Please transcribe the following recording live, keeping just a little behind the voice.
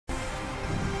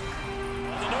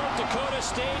Dakota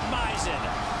State Bison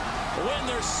win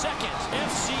their second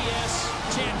FCS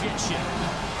championship.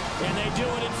 And they do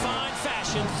it in fine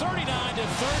fashion, 39-13,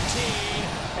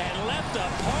 and let the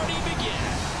party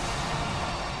begin.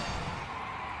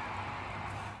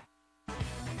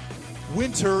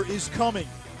 Winter is coming.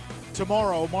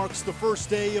 Tomorrow marks the first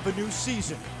day of a new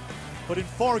season. But in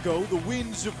Fargo, the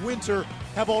winds of winter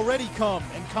have already come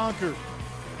and conquered,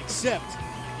 except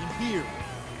in here.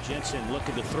 Jensen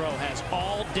looking to throw, has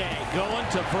all day. Going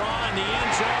to Braun in the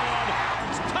end zone.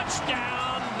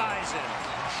 Touchdown, Bison.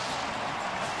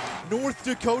 North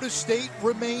Dakota State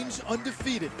remains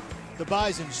undefeated. The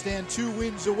Bison stand 2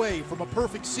 wins away from a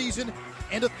perfect season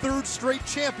and a 3rd straight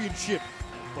championship.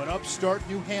 But upstart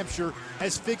New Hampshire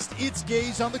has fixed its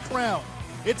gaze on the crown.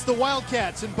 It's the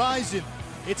Wildcats and Bison.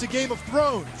 It's a game of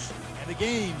thrones, and the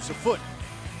game's afoot.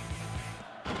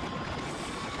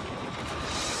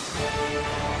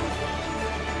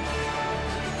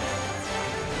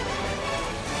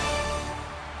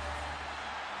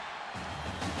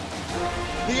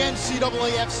 The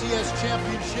NCAA FCS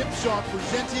championships are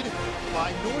presented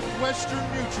by Northwestern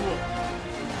Mutual.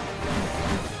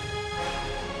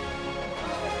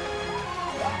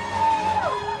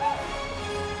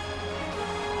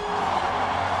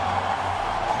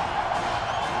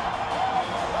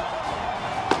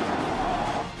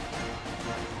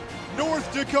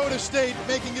 North Dakota State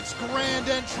making its grand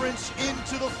entrance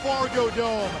into the Fargo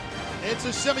Dome. It's a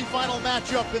semifinal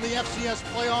matchup in the FCS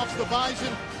playoffs. The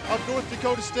Bison of North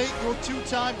Dakota State, your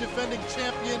 2-time defending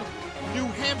champion, New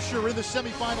Hampshire, in the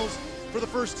semifinals for the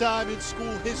first time in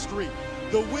school history.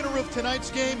 The winner of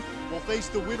tonight's game will face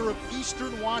the winner of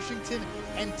Eastern Washington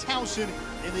and Towson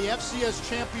in the FCS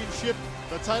championship,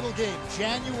 the title game,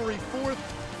 January 4th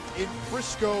in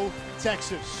Frisco,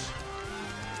 Texas.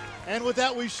 And with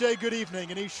that, we say good evening.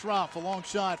 Anish Shroff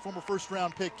alongside former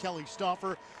first-round pick Kelly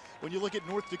Stauffer. When you look at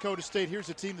North Dakota State, here's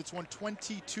a team that's won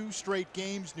 22 straight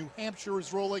games. New Hampshire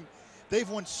is rolling. They've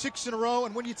won 6 in a row.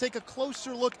 And when you take a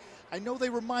closer look, I know they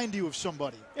remind you of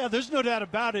somebody. Yeah, there's no doubt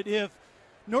about it. If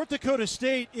North Dakota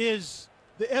State is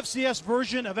the FCS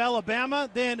version of Alabama,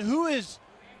 then who is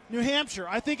New Hampshire?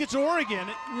 I think it's Oregon.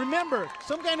 Remember,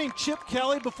 some guy named Chip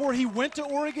Kelly, before he went to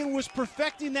Oregon, was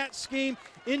perfecting that scheme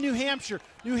in New Hampshire.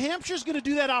 New Hampshire's going to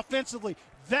do that offensively.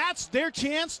 That's their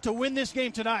chance to win this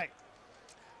game tonight.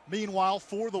 Meanwhile,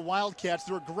 for the Wildcats,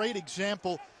 they're a great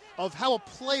example of how a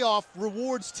playoff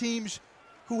rewards teams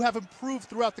who have improved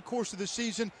throughout the course of the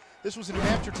season. This was a New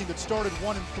Hampshire team that started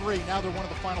 1-3. Now they're one of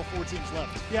the final 4 teams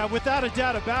left. Yeah, without a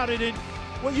doubt about it. And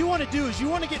what you want to do is you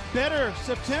want to get better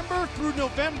September through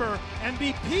November and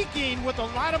be peaking with a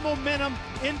lot of momentum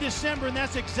in December, and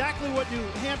that's exactly what New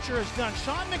Hampshire has done.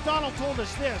 Sean McDonald told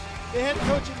us this, the head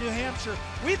coach at New Hampshire: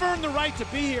 we've earned the right to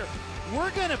be here.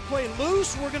 We're going to play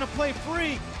loose, we're going to play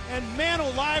free, and man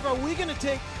alive, are we going to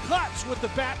take cuts with the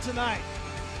bat tonight.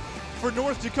 For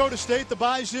North Dakota State, the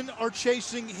Bison are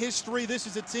chasing history. This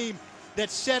is a team that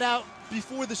set out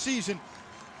before the season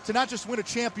to not just win a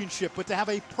championship, but to have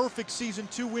a perfect season,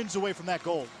 2 wins away from that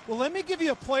goal. Well, let me give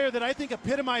you a player that I think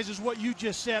epitomizes what you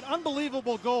just said.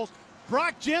 Unbelievable goals.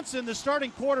 Brock Jensen, the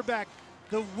starting quarterback,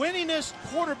 the winningest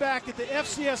quarterback at the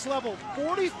FCS level,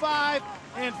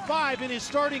 45-5 in his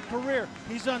starting career.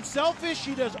 He's unselfish.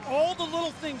 He does all the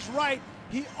little things right.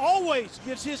 He always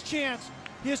gives his team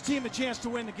a chance to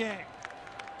win the game.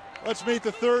 Let's meet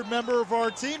the 3rd member of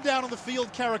our team down on the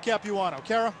field, Kara Capuano.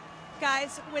 Kara?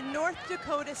 Guys, when North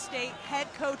Dakota State head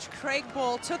coach Craig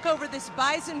Bull took over this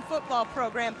Bison football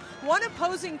program, one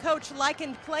opposing coach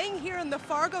likened playing here in the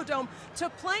Fargo Dome to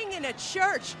playing in a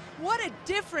church. What a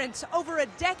difference over a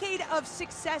decade of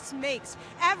success makes.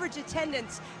 Average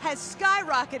attendance has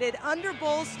skyrocketed under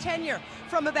Bull's tenure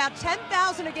from about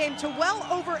 10,000 a game to well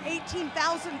over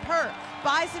 18,000 per.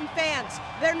 Bison fans,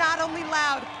 they're not only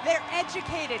loud, they're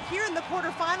educated. Here in the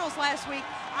quarterfinals last week,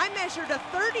 I measured a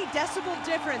 30 decibel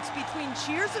difference between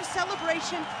cheers of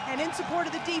celebration and in support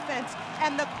of the defense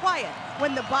and the quiet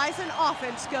when the Bison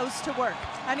offense goes to work.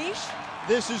 Anish?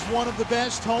 This is one of the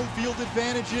best home field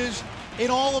advantages in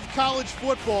all of college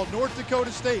football. North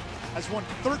Dakota State has won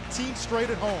 13 straight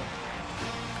at home.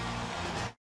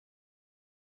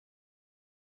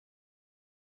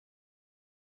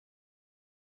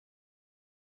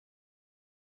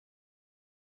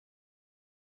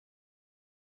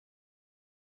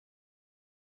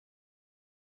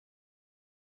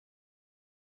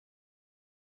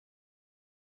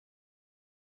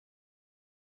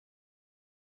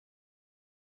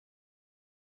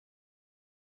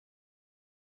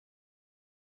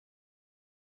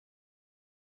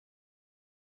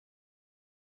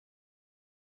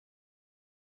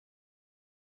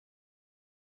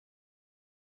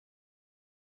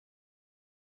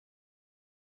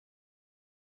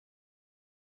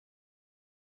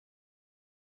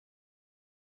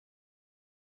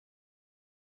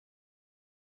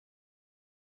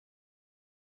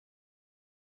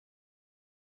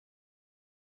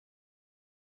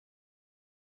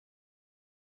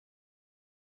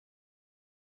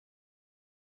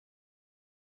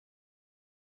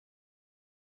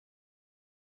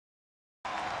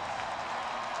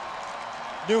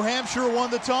 New Hampshire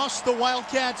won the toss. The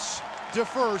Wildcats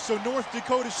defer, so North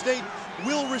Dakota State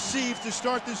will receive to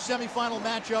start this semifinal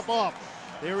matchup off.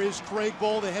 There is Craig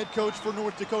Bohl, the head coach for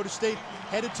North Dakota State,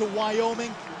 headed to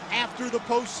Wyoming after the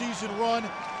postseason run.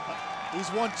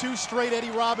 He's won 2 straight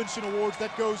Eddie Robinson Awards.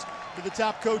 That goes to the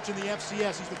top coach in the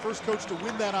FCS. He's the first coach to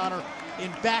win that honor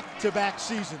in back-to-back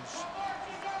seasons.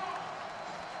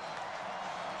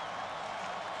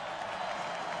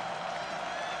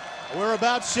 We're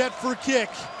about set for kick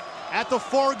at the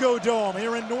Fargo Dome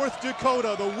here in North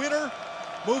Dakota. The winner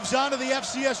moves on to the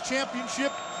FCS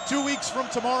championship 2 weeks from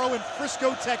tomorrow in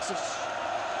Frisco, Texas.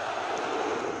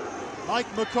 Mike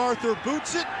MacArthur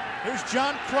boots it. Here's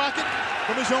John Crockett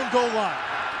from his own goal line.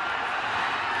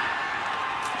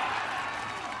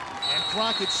 And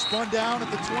Crockett spun down at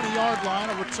the 20-yard line,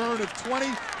 a return of 20.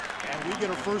 And we get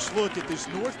a first look at this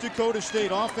North Dakota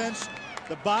State offense.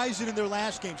 The Bison in their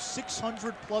last game,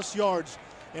 600-plus yards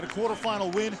in a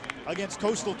quarterfinal win against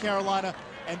Coastal Carolina.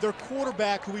 And their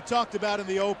quarterback, who we talked about in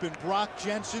the open, Brock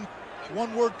Jensen,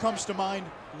 one word comes to mind: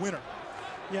 winner.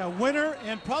 Yeah, winner,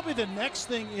 and probably the next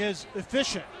thing is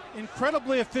efficient.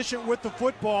 Incredibly efficient with the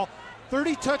football.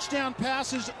 30 touchdown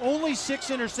passes, only 6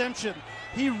 interceptions.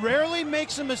 He rarely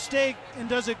makes a mistake and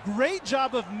does a great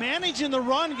job of managing the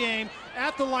run game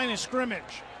at the line of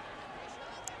scrimmage.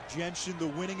 Jensen, the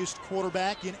winningest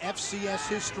quarterback in FCS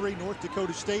history. North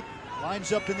Dakota State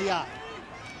lines up in the eye.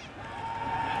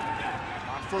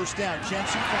 On first down,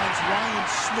 Jensen finds Ryan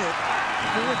Smith.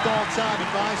 4th all-time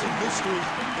in Bison history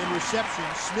in reception.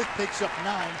 Smith picks up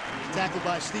 9, tackled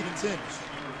by Stephen Timms.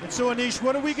 And so, Anish,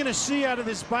 what are we going to see out of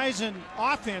this Bison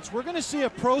offense? We're going to see a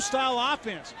pro-style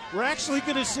offense. We're actually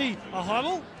going to see a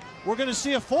huddle. We're going to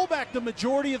see a fullback the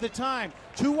majority of the time.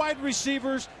 2 wide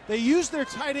receivers. They use their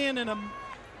tight end in a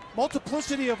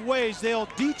multiplicity of ways. They'll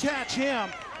detach him,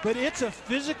 but it's a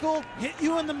physical,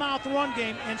 hit-you-in-the-mouth run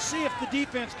game, and see if the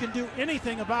defense can do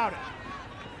anything about it.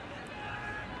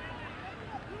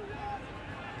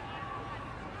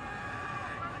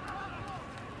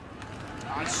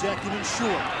 On second and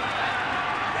short,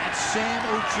 that's Sam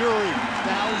O'Jury,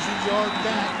 1,000-yard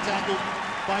back, tackled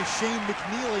by Shane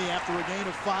McNeely after a gain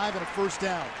of 5 and a first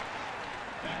down.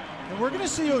 And we're going to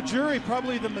see O'Jury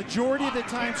probably the majority of the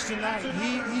times tonight.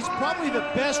 He's probably the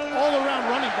best all-around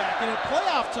running back. And at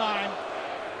playoff time,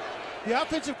 the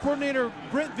offensive coordinator,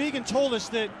 Brent Vegan, told us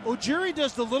that O'Jury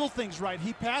does the little things right.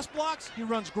 He pass blocks, he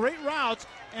runs great routes,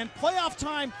 and playoff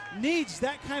time needs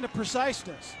that kind of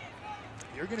preciseness.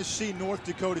 You're going to see North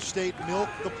Dakota State milk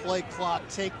the play clock,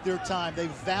 take their time. They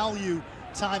value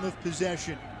time of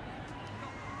possession.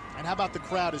 And how about the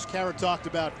crowd, as Kara talked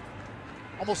about?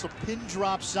 Almost a pin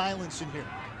drop silence in here.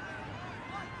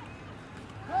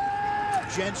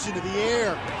 Jensen to the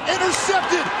air,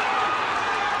 intercepted.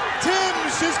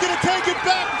 Timms is going to take it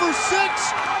back for 6,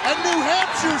 and New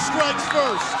Hampshire strikes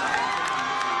first.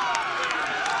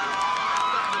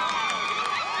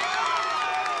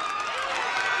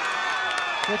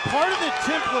 Well, part of the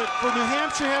template for New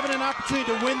Hampshire having an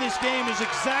opportunity to win this game is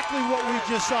exactly what we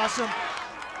just saw. Some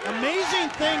amazing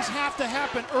things have to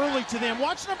happen early to them.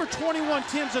 Watch number 21,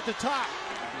 Timms, at the top.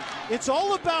 It's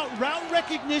all about route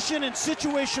recognition and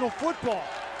situational football.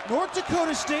 North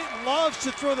Dakota State loves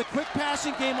to throw the quick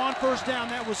passing game on first down.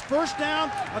 That was first down,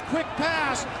 a quick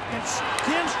pass, and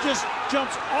Timms just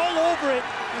jumps all over it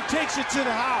and takes it to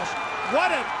the house.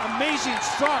 What an amazing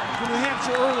start for New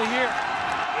Hampshire early here.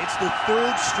 It's the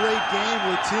 3rd straight game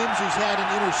where Timms has had an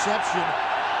interception.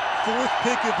 4th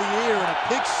pick of the year, and a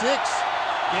pick 6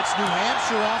 gets New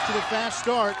Hampshire off to the fast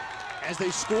start as they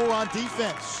score on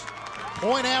defense.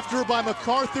 Point after by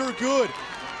MacArthur, good.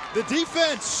 The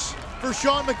defense for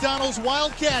Sean McDonald's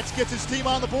Wildcats gets his team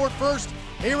on the board first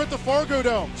here at the Fargo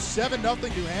Dome.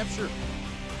 7-0 New Hampshire.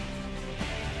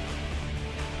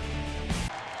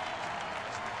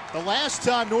 The last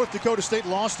time North Dakota State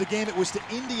lost a game, it was to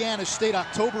Indiana State,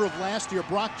 October of last year.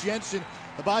 Brock Jensen,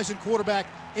 the Bison quarterback,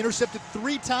 intercepted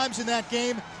 3 times in that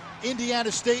game.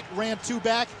 Indiana State ran 2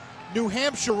 back. New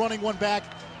Hampshire running 1 back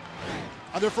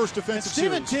on their first defensive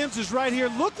series. Stephen Timms is right here.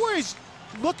 Look where he's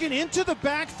looking into the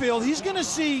backfield. He's going to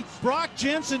see Brock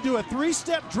Jensen do a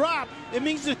 3-step drop. It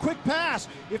means a quick pass.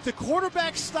 If the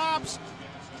quarterback stops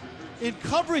in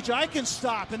coverage, I can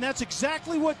stop, and that's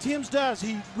exactly what Timms does.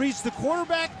 He reads the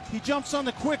quarterback, he jumps on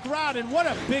the quick route, and what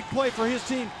a big play for his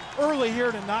team early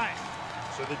here tonight.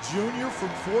 So the junior from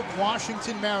Fort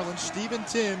Washington, Maryland, Stephen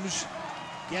Timms,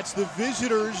 gets the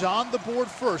visitors on the board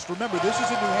first. Remember, this is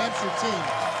a New Hampshire team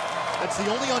that's the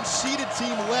only unseeded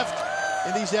team left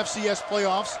in these FCS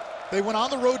playoffs. They went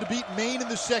on the road to beat Maine in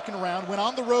the 2nd round, went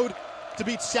on the road to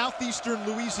beat Southeastern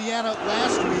Louisiana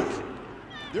last week.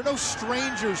 They're no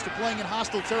strangers to playing in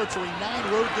hostile territory.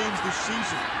 9 road games this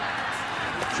season.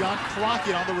 John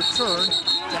Crockett on the return.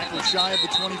 Tackle shy of the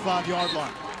 25-yard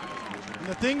line. And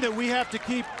the thing that we have to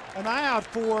keep an eye out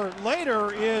for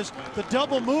later is the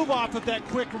double move off of that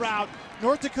quick route.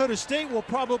 North Dakota State will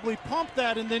probably pump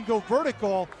that and then go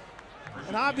vertical.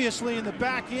 And obviously in the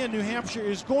back end, New Hampshire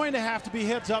is going to have to be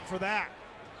heads up for that.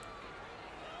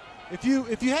 If you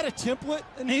had a template,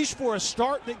 Anish, for a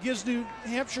start that gives New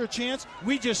Hampshire a chance,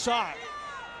 we just saw it.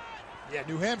 Yeah,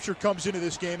 New Hampshire comes into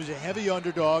this game as a heavy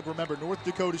underdog. Remember, North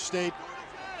Dakota State,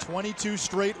 22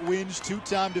 straight wins,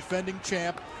 2-time defending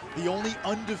champ, the only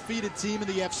undefeated team in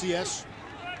the FCS.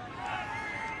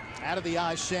 Out of the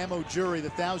eye, Sam O'Jury, the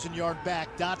 1,000-yard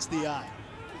back, dots the eye.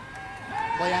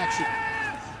 Play action.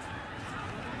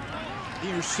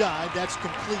 Near side, that's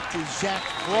complete to Zach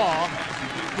Craw.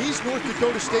 He's North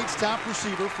Dakota State's top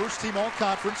receiver, first team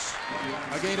all-conference,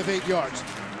 a gain of 8 yards.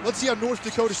 Let's see how North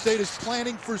Dakota State is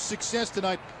planning for success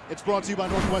tonight. It's brought to you by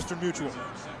Northwestern Mutual.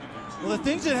 Well, the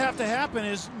things that have to happen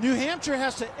is New Hampshire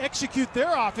has to execute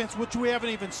their offense, which we haven't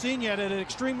even seen yet, at an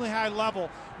extremely high level.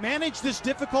 Manage this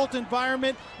difficult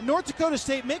environment. North Dakota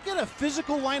State, make it a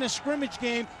physical line of scrimmage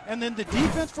game, and then the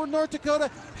defense for North Dakota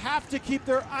have to keep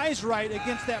their eyes right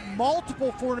against that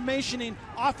multiple formationing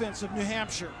offense of New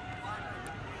Hampshire.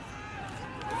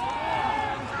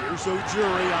 Here's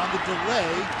O'Jury on the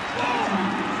delay.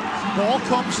 Ball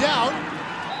comes out,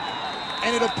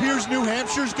 and it appears New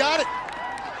Hampshire's got it.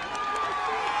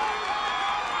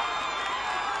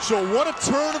 So what a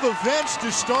turn of events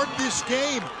to start this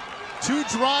game. 2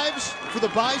 drives for the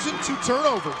Bison, 2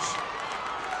 turnovers.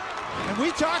 And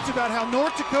we talked about how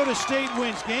North Dakota State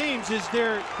wins games is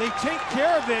they take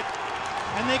care of it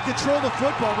and they control the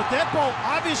football. But that ball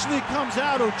obviously comes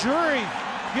out. O'Jury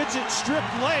gets it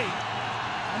stripped late.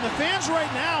 And the fans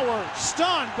right now are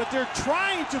stunned, but they're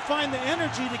trying to find the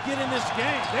energy to get in this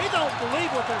game. They don't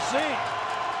believe what they're seeing.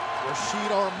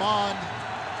 Rashid Armand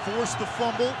forced the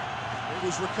fumble. It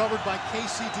was recovered by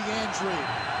Casey DeAndre.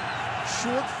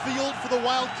 Short field for the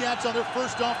Wildcats on their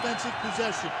first offensive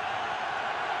possession.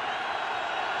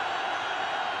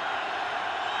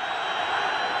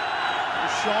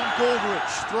 Sean Goldrich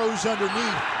throws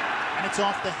underneath, and it's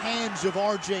off the hands of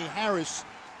R.J. Harris.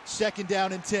 2nd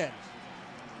down and 10.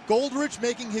 Goldrich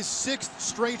making his 6th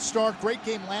straight start. Great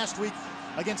game last week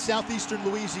against Southeastern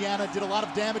Louisiana. Did a lot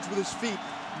of damage with his feet.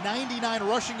 99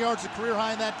 rushing yards, a career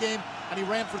high in that game, and he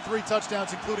ran for 3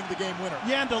 touchdowns, including the game winner.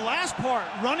 Yeah, and the last part,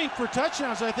 running for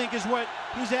touchdowns, I think is what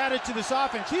he's added to this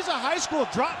offense. He's a high school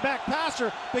drop-back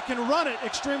passer that can run it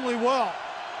extremely well.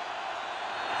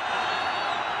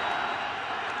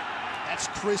 That's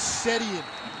Chris Sedian.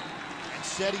 And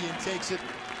Sedian takes it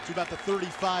to about the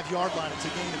 35-yard line. It's a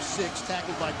gain of 6,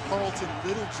 tackled by Carlton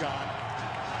Littlejohn.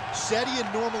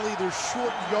 Sedian normally their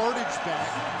short yardage back.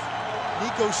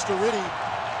 Nico Sturridge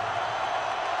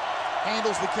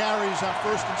handles the carries on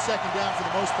 1st and 2nd down for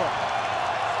the most part.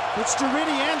 But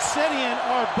Sturridge and Sedian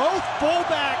are both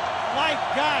fullback-like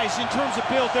guys in terms of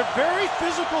build. They're very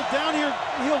physical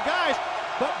downhill guys,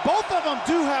 but both of them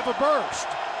do have a burst.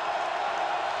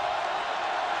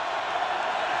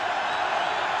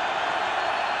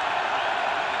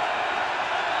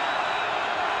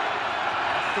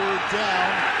 Third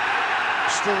down.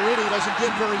 Sturridge doesn't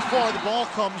get very far. The ball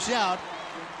comes out,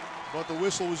 but the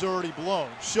whistle was already blown.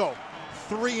 So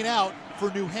 3 and out for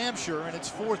New Hampshire, and it's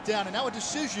 4th down, and now a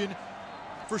decision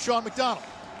for Sean McDonald.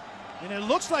 And it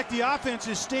looks like the offense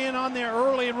is staying on there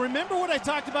early. And remember what I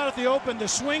talked about at the open, the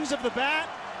swings of the bat?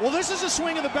 Well, this is a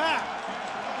swing of the bat.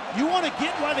 You want to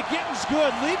get while the getting's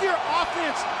good. Leave your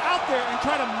offense out there and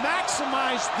try to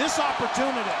maximize this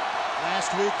opportunity.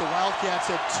 Last week, the Wildcats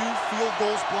had 2 field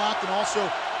goals blocked and also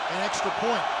an extra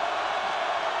point.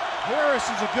 Harris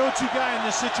is a go-to guy in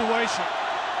this situation.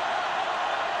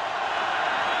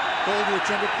 Goldrich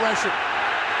under pressure.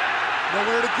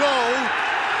 Nowhere to go.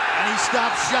 And he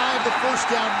stopped shy of the 1st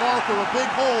down marker. A big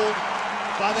hold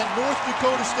by that North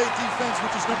Dakota State defense,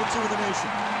 which is number 2 in the nation.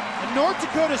 And North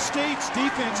Dakota State's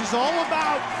defense is all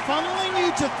about funneling you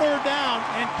to 3rd down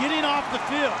and getting off the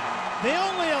field. They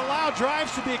only allow drives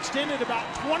to be extended about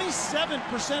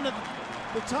 27% of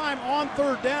the time on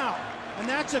 3rd down. And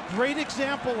that's a great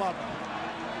example of it.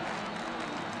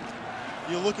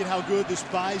 You look at how good this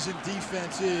Bison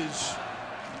defense is.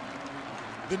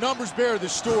 The numbers bear the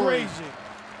story. Crazy.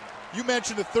 You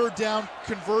mentioned the 3rd down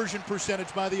conversion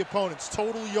percentage by the opponents.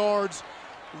 Total yards,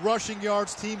 rushing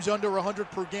yards, teams under 100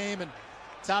 per game, and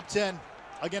top 10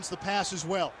 against the pass as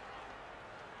well.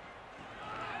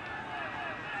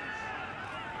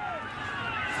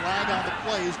 Flag on the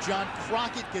play as John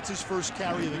Crockett gets his first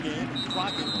carry of the game. And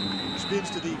Crockett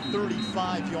spins to the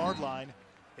 35-yard line.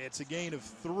 It's a gain of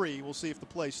 3. We'll see if the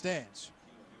play stands.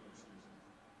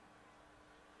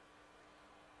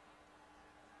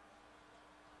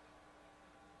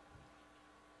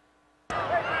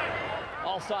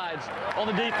 All sides on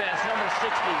the defense, number 60.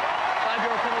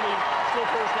 5-yard penalty, still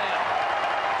first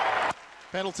down.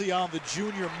 Penalty on the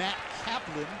junior Matt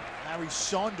Kaplan. Harry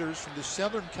Saunders from the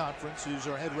Southern Conference is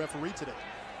our head referee today.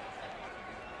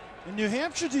 And New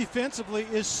Hampshire defensively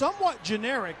is somewhat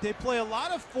generic. They play a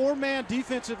lot of 4-man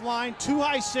defensive line, 2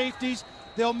 high safeties.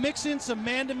 They'll mix in some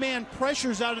man-to-man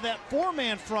pressures out of that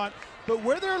 4-man front. But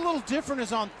where they're a little different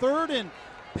is on 3rd and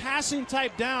passing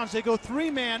type downs. They go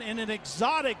 3-man and an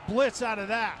exotic blitz out of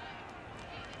that.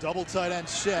 Double tight end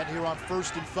set here on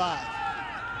 1st and 5.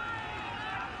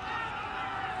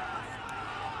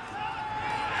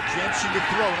 Jensen to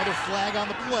throw, another flag on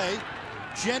the play.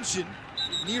 Jensen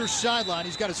near sideline.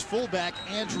 He's got his fullback,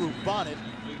 Andrew Bonnet,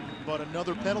 but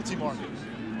another penalty marker.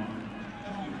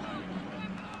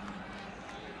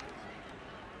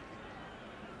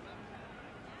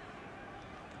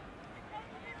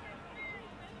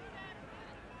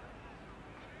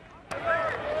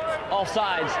 All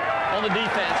sides on the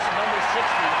defense, number 60.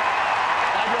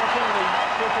 5-yard penalty,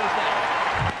 still first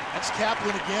down. That's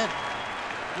Kaplan again.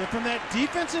 Yeah, from that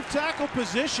defensive tackle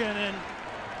position, and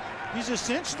he's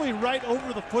essentially right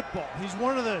over the football. He's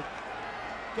one of the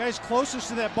guys closest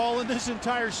to that ball in this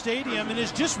entire stadium and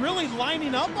is just really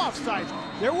lining up offsides.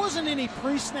 There wasn't any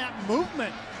pre-snap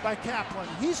movement by Kaplan.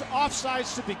 He's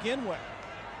offsides to begin with.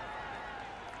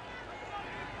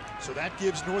 So that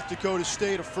gives North Dakota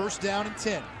State a 1st down and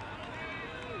 10.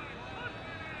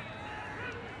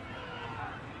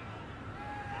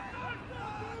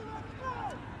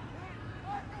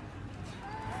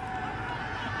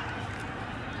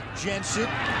 Jensen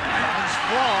finds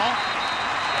Vaughn,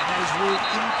 and that is ruled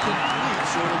incomplete,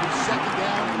 so it'll be 2nd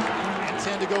down and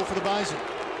 10 to go for the Bison.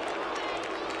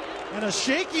 And a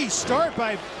shaky start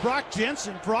by Brock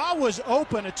Jensen. Vra was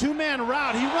open, a 2-man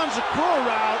route. He runs a curl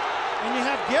route, and you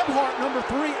have Gebhardt, number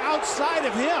 3, outside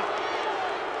of him.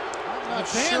 I'm not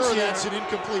sure that's an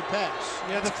incomplete pass.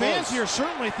 Yeah, the fans here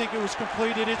certainly think it was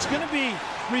completed. It's going to be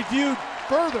reviewed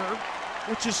further,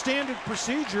 which is standard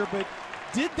procedure, but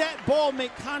did that ball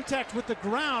make contact with the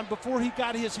ground before he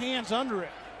got his hands under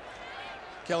it?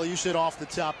 Kelly, you said off the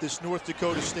top, this North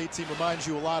Dakota State team reminds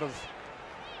you a lot of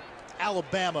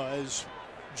Alabama as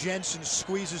Jensen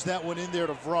squeezes that one in there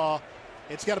to Vra.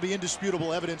 It's got to be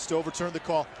indisputable evidence to overturn the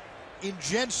call. In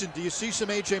Jensen, do you see some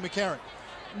A.J. McCarron?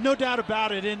 No doubt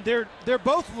about it, and they're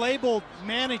both labeled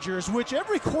managers, which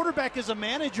every quarterback is a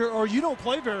manager or you don't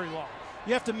play very long.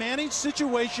 You have to manage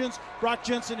situations. Brock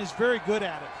Jensen is very good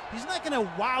at it. He's not going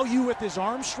to wow you with his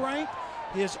arm strength.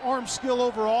 His arm skill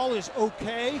overall is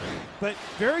okay, but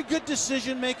very good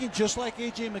decision making, just like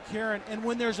A.J. McCarron. And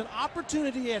when there's an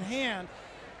opportunity at hand,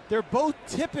 they're both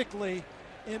typically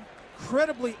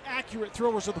incredibly accurate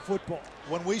throwers of the football.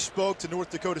 When we spoke to North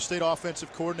Dakota State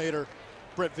offensive coordinator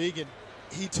Brett Vigen,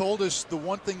 he told us the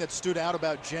one thing that stood out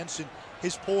about Jensen,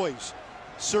 his poise.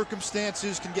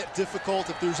 Circumstances can get difficult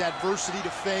if there's adversity to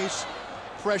face.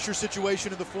 Pressure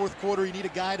situation in the 4th quarter, you need a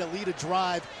guy to lead a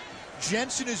drive.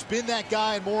 Jensen has been that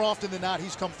guy, and more often than not,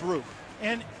 he's come through.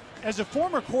 And as a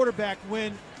former quarterback,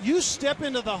 when you step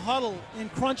into the huddle in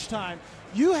crunch time,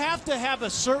 you have to have a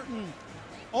certain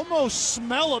almost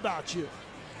smell about you.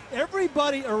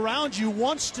 Everybody around you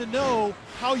wants to know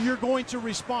how you're going to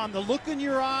respond. The look in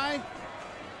your eye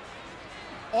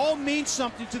all means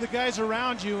something to the guys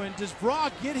around you. And does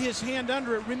Vra get his hand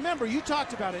under it? Remember, you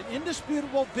talked about it.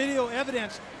 Indisputable video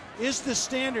evidence is the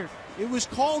standard. It was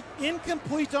called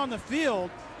incomplete on the field.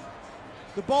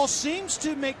 The ball seems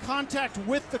to make contact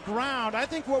with the ground. I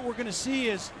think what we're going to see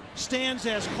is stands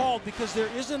as called because there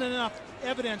isn't enough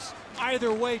evidence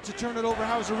either way to turn it over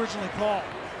how it was originally called.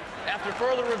 After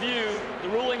further review, the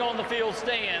ruling on the field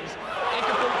stands.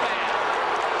 Incomplete pass.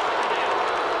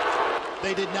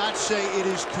 They did not say it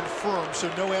is confirmed,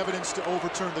 so no evidence to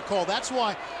overturn the call. That's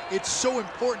why it's so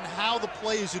important how the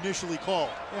play is initially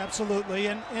called. Absolutely,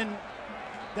 and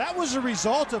that was a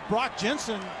result of Brock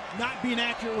Jensen not being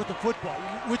accurate with the football,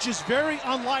 which is very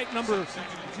unlike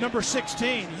number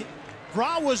 16.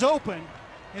 Vra was open,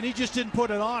 and he just didn't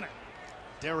put it on it.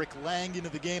 Derek Lang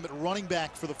into the game at running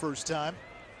back for the first time.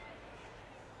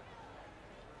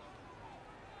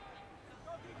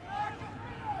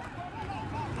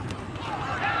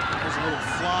 There's a little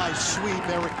fly sweep,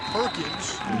 Eric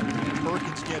Perkins.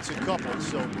 Perkins gets a couple,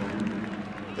 so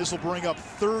this will bring up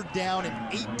 3rd down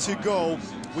and 8 to go.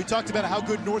 We talked about how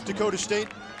good North Dakota State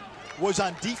was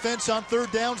on defense on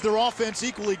third downs. Their offense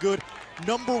equally good.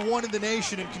 Number 1 in the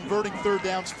nation in converting third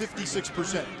downs,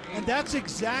 56%. And that's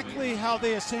exactly how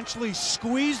they essentially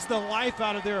squeeze the life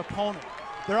out of their opponent.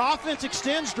 Their offense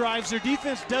extends drives. Their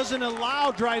defense doesn't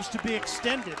allow drives to be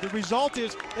extended. The result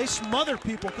is they smother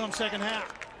people come second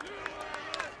half.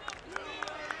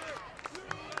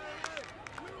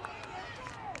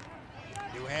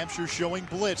 New Hampshire showing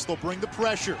blitz. They'll bring the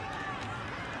pressure.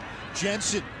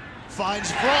 Jensen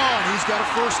finds Braun. He's got a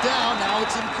first down. Now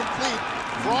it's incomplete.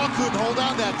 Braun couldn't hold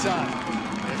on that time.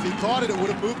 If he caught it, it would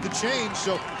have moved the chains.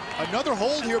 So another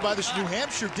hold here by this New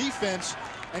Hampshire defense.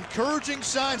 Encouraging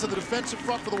signs on the defensive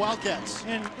front for the Wildcats.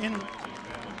 And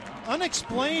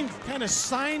unexplained kind of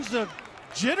signs of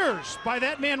jitters by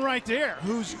that man right there,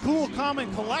 who's cool, calm,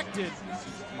 and collected.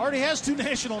 Already has 2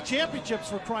 national championships,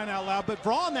 for crying out loud. But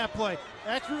Braun, that play,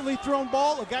 accurately thrown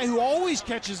ball, a guy who always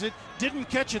catches it, didn't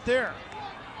catch it there.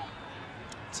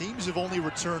 Teams have only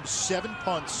returned 7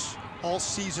 punts all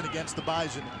season against the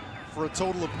Bison for a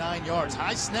total of 9 yards.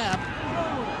 High snap.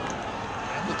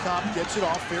 And LeCompte gets it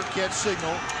off. Fair catch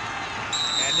signal.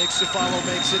 And Nick Cefalo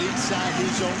makes it inside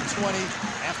his own 20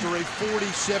 after a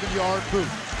 47-yard boot.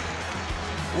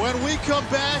 When we come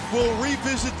back, we'll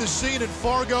revisit the scene in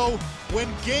Fargo when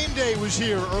game day was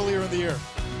here earlier in the year.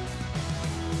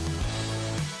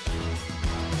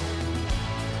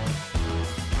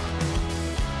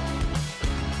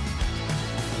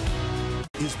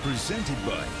 Is presented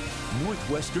by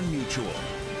Northwestern Mutual,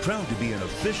 proud to be an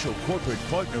official corporate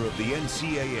partner of the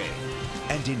NCAA,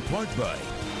 and in part by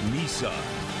Nissan,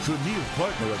 premier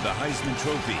partner of the Heisman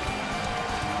Trophy.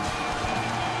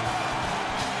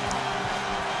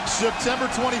 September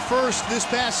 21st, this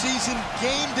past season,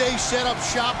 game day set up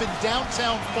shop in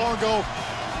downtown Fargo.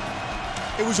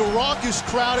 It was a raucous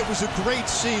crowd. It was a great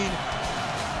scene.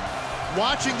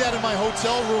 Watching that in my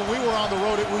hotel room, we were on the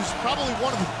road. It was probably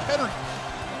one of the better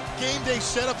game day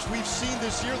setups we've seen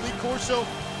this year. Lee Corso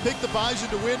picked the Bison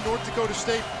to win. North Dakota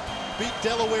State beat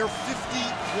Delaware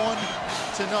 51-0.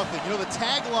 You know, the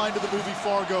tagline to the movie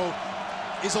Fargo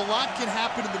is "A lot can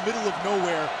happen in the middle of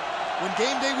nowhere." When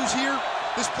game day was here,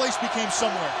 this place became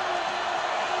somewhere.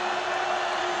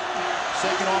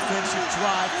 Second offensive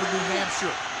drive for New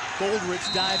Hampshire. Goldrich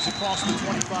dives across the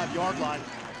 25-yard line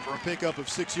for a pickup of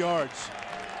 6 yards.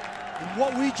 And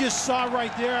what we just saw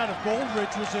right there out of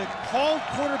Goldrich was a called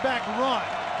quarterback run.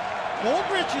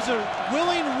 Goldrich is a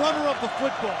willing runner of the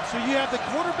football. So you have the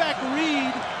quarterback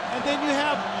read, and then you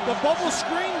have the bubble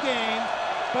screen game.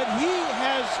 But he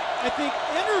has, I think,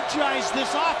 energized this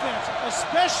offense,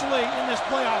 especially in this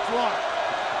playoff run.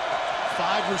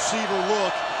 5-receiver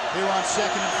look here on 2nd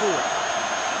and 4.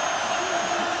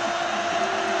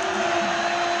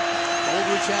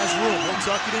 Goldrich has room. He'll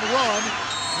tuck it and run.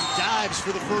 He dives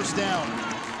for the first down.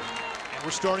 And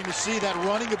we're starting to see that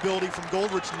running ability from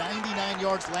Goldrich. 99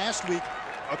 yards last week,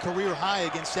 a career high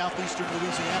against Southeastern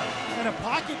Louisiana. And a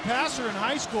pocket passer in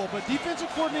high school, but defensive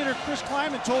coordinator Chris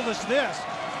Kleiman told us this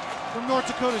from North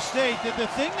Dakota State, that the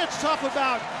thing that's tough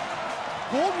about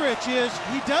Goldrich is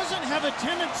he doesn't have a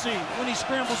tendency when he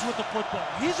scrambles with the football.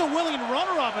 He's a willing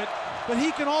runner of it, but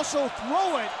he can also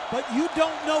throw it, but you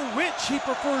don't know which he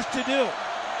prefers to do.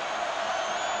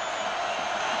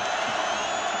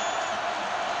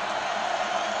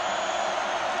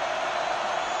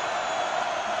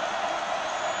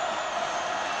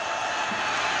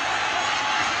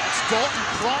 It's Dalton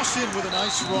Crossan with a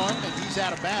nice run, and he's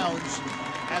out of bounds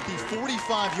at the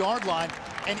 45-yard line.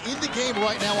 And in the game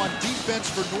right now on defense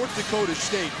for North Dakota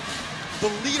State, the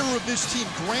leader of this team,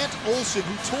 Grant Olson,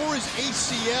 who tore his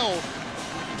ACL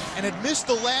and had missed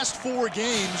the last 4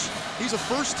 games. He's a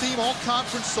first-team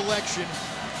all-conference selection,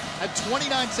 had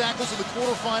 29 tackles in the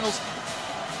quarterfinals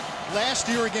last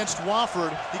year against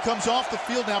Wofford. He comes off the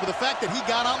field now, but the fact that he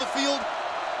got on the field,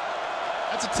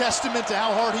 that's a testament to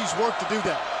how hard he's worked to do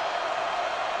that.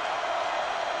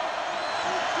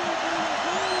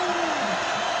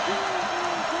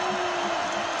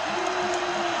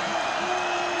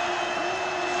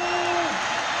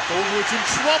 Goldrich in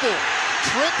trouble.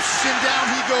 Trips, and down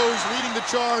he goes, leading the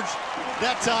charge.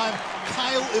 That time,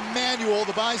 Kyle Emanuel,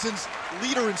 the Bison's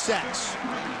leader in sacks.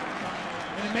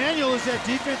 And Emanuel is that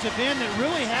defensive end that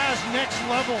really has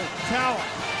next-level talent.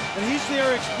 And he's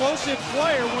their explosive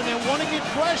player. When they want to get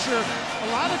pressure, a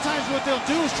lot of times what they'll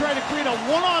do is try to create a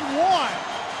one-on-one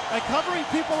by covering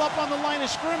people up on the line of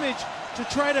scrimmage to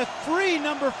try to free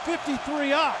number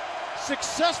 53 up.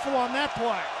 Successful on that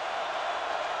play.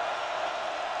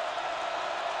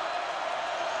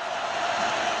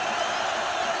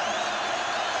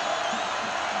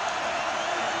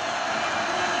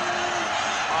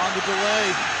 The delay.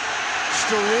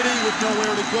 Sturriddy with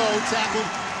nowhere to go, tackled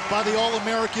by the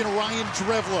All-American Ryan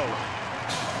Drevlo.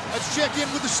 Let's check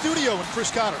in with the studio and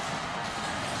Chris Cotter.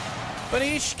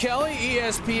 Manish Kelly,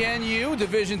 ESPNU,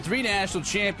 Division III National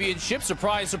Championship.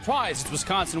 Surprise, surprise, it's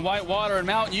Wisconsin Whitewater and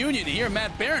Mount Union. Here,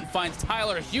 Matt Barron finds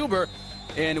Tyler Huber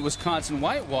and Wisconsin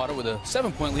Whitewater with a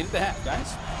 7-point lead at the half,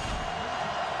 guys.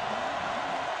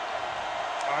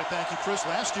 All right, thank you, Chris.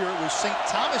 Last year it was St.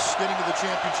 Thomas getting to the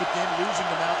championship game, losing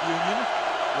to Mount Union.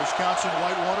 Wisconsin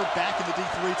Whitewater back in the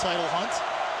D3 title hunt.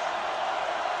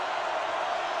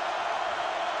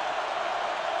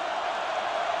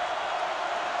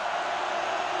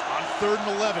 On 3rd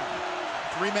and 11,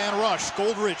 three-man rush.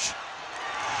 Goldrich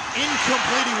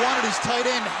incomplete. He wanted his tight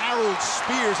end Harold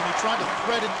Spears, and he tried to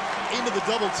thread it into the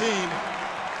double team.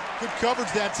 Good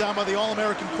coverage that time by the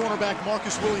All-American cornerback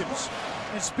Marcus Williams.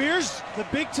 And Spears, the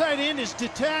big tight end, is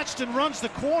detached and runs the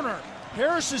corner.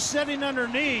 Harris is setting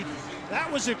underneath. That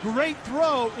was a great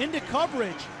throw into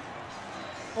coverage.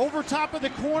 Over top of the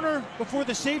corner before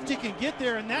the safety can get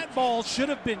there, and that ball should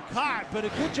have been caught. But a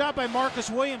good job by Marcus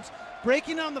Williams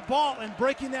breaking on the ball and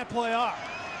breaking that play off.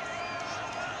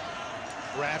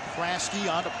 Brad Praske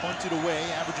on to punt it away,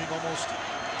 averaging almost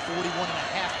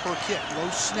 41.5 per kick. Low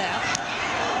snap.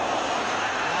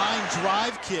 Line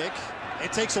drive kick.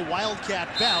 It takes a Wildcat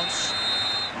bounce,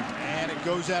 and it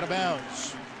goes out of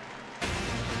bounds.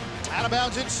 Out of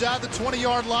bounds inside the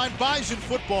 20-yard line. Bison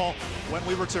football when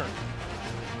we return.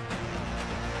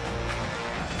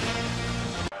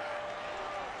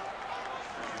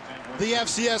 The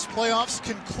FCS playoffs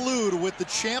conclude with the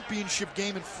championship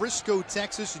game in Frisco,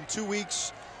 Texas in 2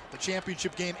 weeks. The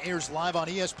championship game airs live on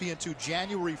ESPN2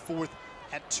 January 4th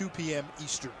at 2 p.m.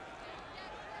 Eastern.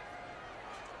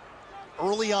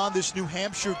 Early on, this New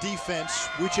Hampshire defense,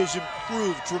 which has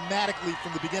improved dramatically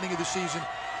from the beginning of the season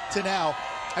to now,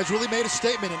 has really made a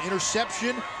statement. An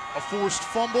interception, a forced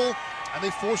fumble, and they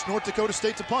forced North Dakota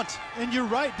State to punt. And you're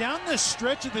right, down this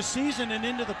stretch of the season and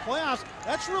into the playoffs,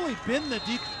 that's really been the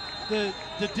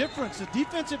difference. The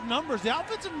defensive numbers, the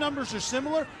offensive numbers are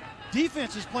similar.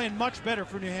 Defense is playing much better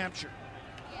for New Hampshire.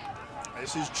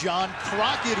 This is John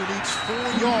Crockett, who needs 4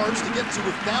 yards to get to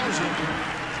 1,000.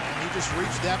 He just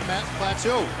reached that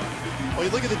plateau. Well, you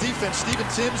look at the defense. Stephen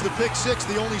Timms, the pick six,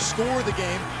 the only score of the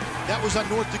game. That was on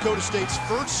North Dakota State's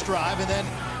first drive. And then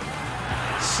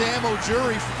Sam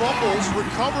O'Jury fumbles,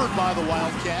 recovered by the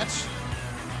Wildcats.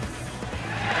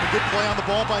 And a good play on the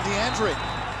ball by DeAndre.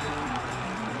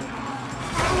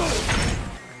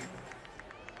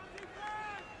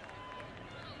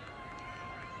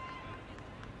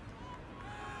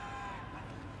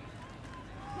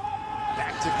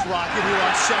 To Crockett here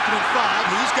on 2nd and 5.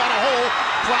 He's got a hole.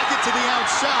 Crockett to the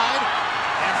outside.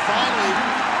 And finally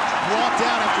brought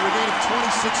down after a gain of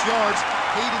 26 yards.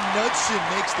 Hayden Knudsen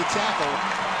makes the tackle.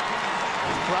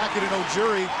 With Crockett and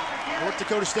O'Jury, North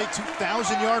Dakota State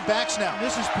 2,000-yard backs now.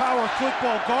 This is power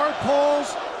football. Guard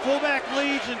pulls, fullback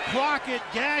leads, and Crockett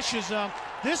gashes them.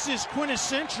 This is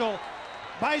quintessential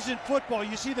Bison football.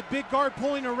 You see the big guard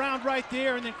pulling around right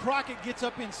there, and then Crockett gets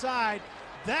up inside.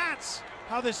 That's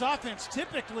how this offense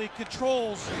typically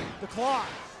controls the clock.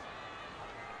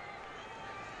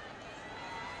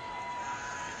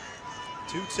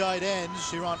 Two tight ends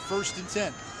here on 1st and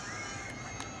 10.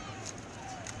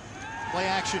 Play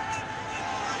action.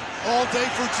 All day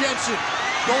for Jensen.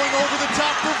 Going over the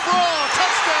top for Vraw.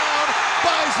 Touchdown,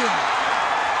 Bison.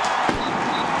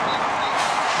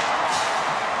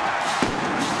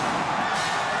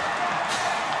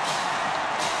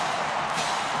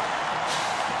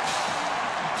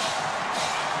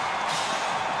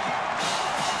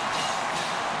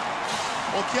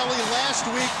 Well, Kelly, last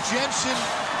week, Jensen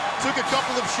took a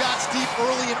couple of shots deep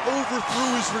early and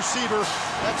overthrew his receiver.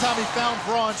 That time he found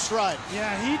Vraw in stride.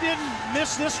 Yeah, he didn't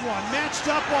miss this one. Matched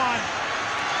up on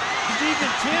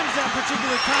Stephen Timms that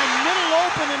particular time. Middle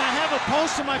open, and I have a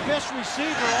post to my best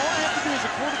receiver. All I have to do as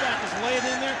a quarterback is lay it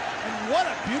in there, and what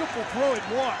a beautiful throw it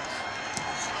was.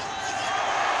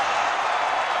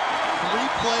 3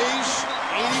 plays,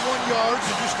 81 yards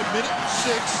in just 1 minute and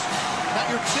 6. Not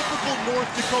your typical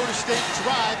North Dakota State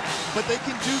drive, but they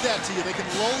can do that to you. They can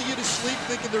lull you to sleep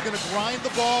thinking they're going to grind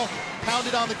the ball, pound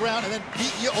it on the ground, and then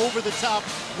beat you over the top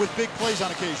with big plays on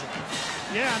occasion.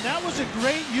 Yeah, and that was a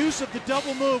great use of the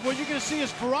double move. What you're going to see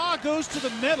is Vraw goes to the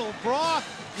middle. Vraw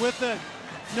with a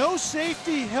no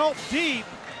safety help deep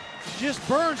just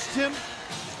burns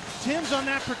Timms on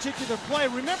that particular play.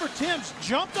 Remember, Timms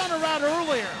jumped on a route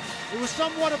earlier. It was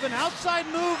somewhat of an outside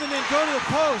move and then go to the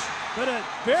post, but a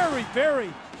very,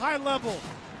 very high-level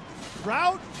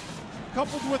route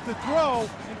coupled with the throw,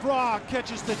 and Vraw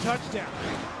catches the touchdown.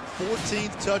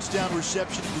 14th touchdown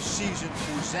reception of the season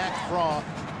for Zach Vraugh,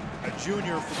 a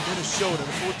junior from Minnesota.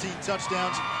 The 14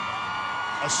 touchdowns,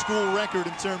 a school record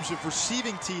in terms of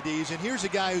receiving TDs. And here's a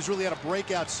guy who's really had a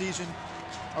breakout season.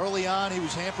 Early on, he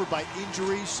was hampered by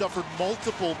injuries, suffered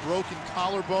multiple broken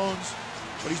collarbones,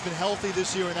 but he's been healthy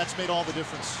this year, and that's made all the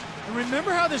difference. And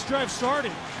remember how this drive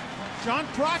started. John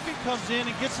Crockett comes in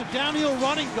and gets a downhill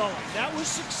running going. That was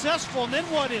successful, and then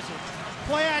what is it?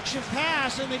 Play action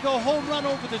pass, and they go home run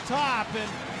over the top, and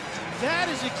that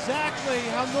is exactly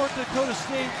how North Dakota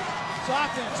State's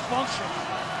offense functions.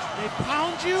 They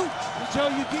pound you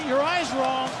until you get your eyes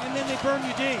wrong, and then they burn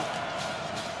you deep.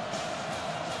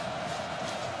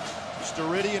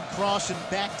 Sturriddy crossing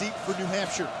back deep for New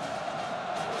Hampshire.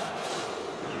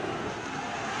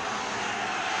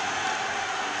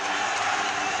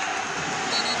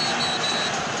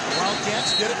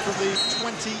 Wildcats get it from the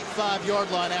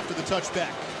 25-yard line after the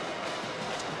touchback.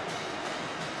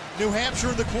 New Hampshire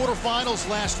in the quarterfinals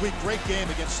last week. Great game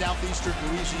against Southeastern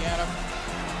Louisiana.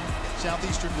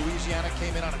 Southeastern Louisiana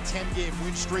came in on a 10-game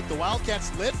win streak. The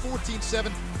Wildcats led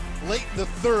 14-7 late in the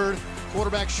third.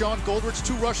 Quarterback Sean Goldrich,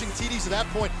 2 rushing TDs at that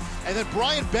point. And then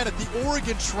Brian Bennett, the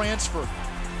Oregon transfer.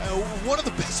 One of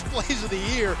the best plays of the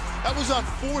year. That was on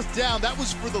 4th down. That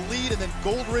was for the lead. And then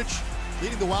Goldrich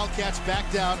leading the Wildcats back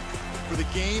down for the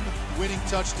game-winning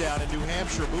touchdown in New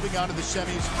Hampshire. Moving on to the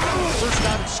semis. First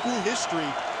time in school history,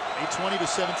 a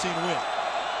 20-17 win.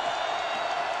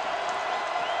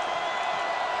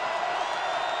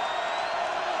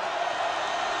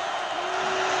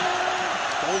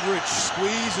 Goldrich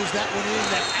squeezes that one in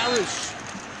to Harris.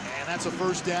 And that's a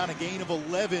first down, a gain of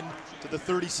 11 to the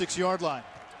 36-yard line.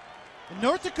 And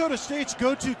North Dakota State's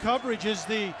go-to coverage is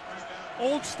the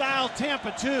old-style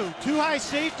Tampa 2. 2 high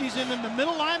safeties, and then the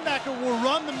middle linebacker will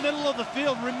run the middle of the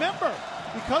field. Remember,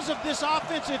 because of this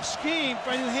offensive scheme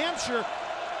by New Hampshire,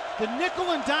 the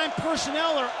nickel and dime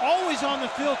personnel are always on the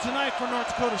field tonight for North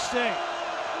Dakota State.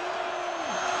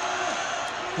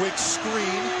 Quick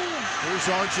screen. Here's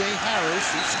R.J. Harris.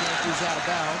 He scampers out of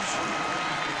bounds.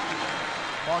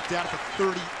 Marked out at the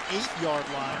 38-yard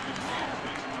line.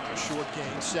 A short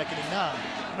gain, 2nd and 9.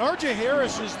 And R.J.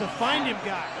 Harris is the find him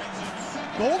guy.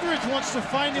 Goldrich wants to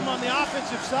find him on the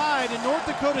offensive side, and North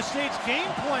Dakota State's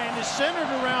game plan is centered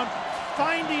around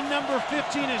finding number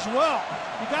 15 as well.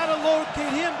 You got to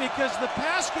locate him because the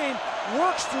pass game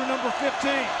works through number 15.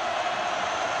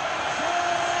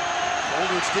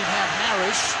 Goldrich didn't have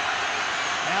Harris.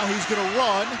 Now he's going to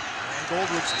run. And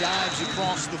Goldrich dives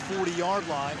across the 40-yard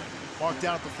line. Marked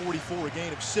down at the 44, a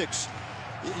gain of 6.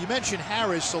 You mentioned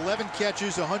Harris, 11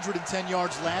 catches, 110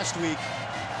 yards last week.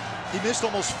 He missed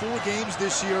almost 4 games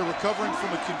this year, recovering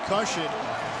from a concussion.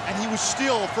 And he was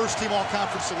still a first-team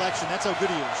all-conference selection. That's how good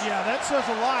he is. Yeah, that says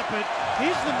a lot, but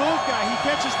he's the move guy. He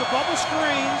catches the bubble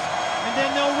screens, and then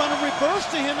they'll run a reverse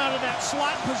to him out of that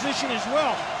slot position as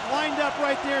well. Lined up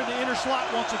right there in the inner slot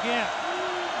once again.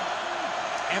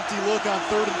 Empty look on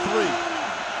 3rd and 3.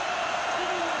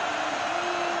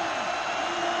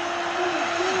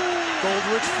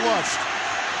 Goldrich flushed.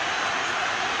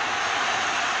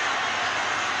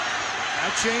 Now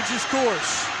changes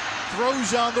course.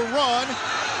 Throws on the run.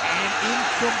 And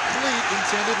incomplete.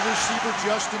 Intended receiver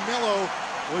Justin Mello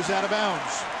was out of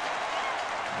bounds.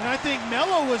 And I think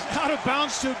Mello was out of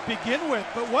bounds to begin with,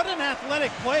 but what an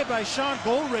athletic play by Sean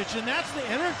Goldrich, and that's the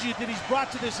energy that he's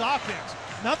brought to this offense.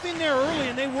 Nothing there early,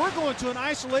 and they were going to an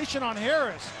isolation on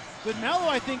Harris. But Mello,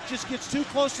 I think, just gets too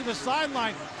close to the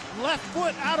sideline. Left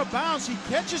foot out of bounds. He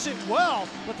catches it well,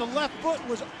 but the left foot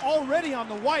was already on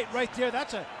the white right there.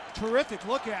 That's a terrific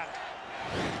look at it.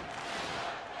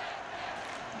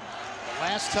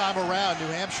 Last time around, New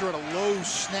Hampshire had a low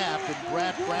snap, and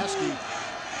Brad Brasky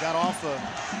got off a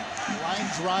line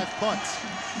drive punt.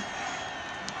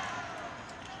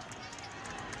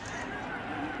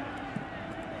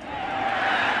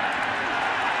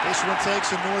 This one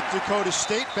takes a North Dakota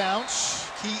State bounce.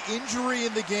 Key injury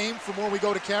in the game from where we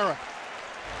go to Kara.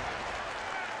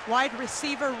 Wide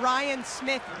receiver Ryan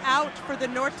Smith out for the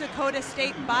North Dakota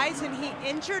State Bison. He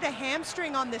injured a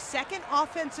hamstring on the 2nd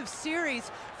offensive series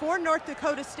for North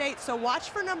Dakota State. So watch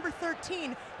for number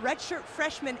 13, redshirt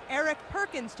freshman Eric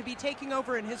Perkins, to be taking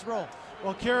over in his role.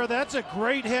 Well, Kara, that's a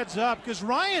great heads up because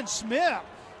Ryan Smith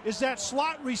is that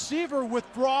slot receiver with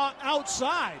Vraugh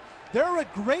outside. They're a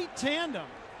great tandem.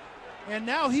 And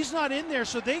now he's not in there,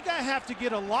 so they have to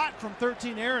get a lot from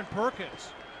 13 Aaron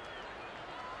Perkins.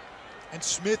 And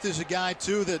Smith is a guy,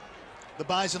 too, that the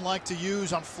Bison like to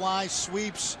use on fly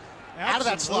sweeps. Absolutely. Out of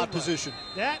that slot position.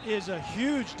 That is a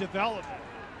huge development.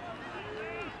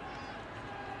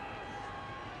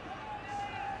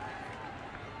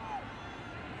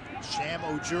 Sam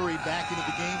Ojuri back into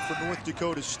the game for North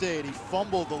Dakota State. He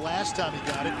fumbled the last time he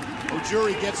got it.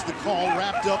 Ojuri gets the call,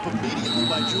 wrapped up immediately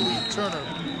by Julian Turner,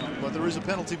 but there is a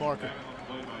penalty marker.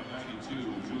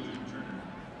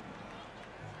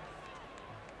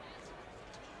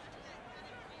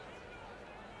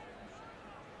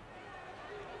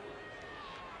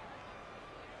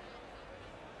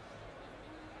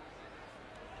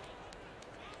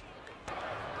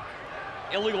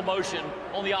 Illegal motion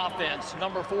on the offense,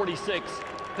 number 46.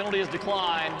 Penalty is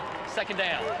declined, second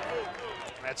down.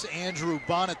 That's Andrew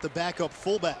Bonnet, the backup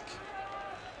fullback.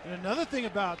 And another thing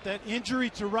about that injury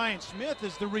to Ryan Smith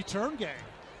is the return game.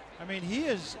 I mean, he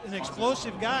is an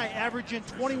explosive guy, averaging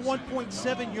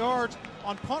 21.7 yards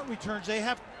on punt returns. They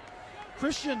have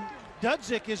Christian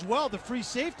Dudzik as well, the free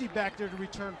safety back there to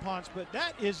return punts, but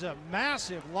that is a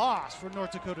massive loss for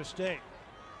North Dakota State.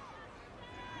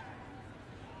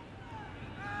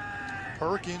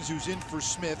 Perkins, who's in for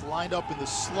Smith, lined up in the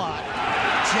slot.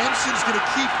 Jensen's going to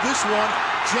keep this one.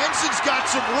 Jensen's got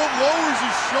some room, lowers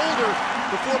his shoulder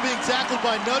before being tackled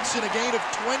by Knudsen, a gain of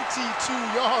 22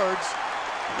 yards.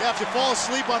 You have to fall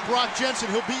asleep on Brock Jensen.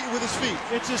 He'll beat you with his feet.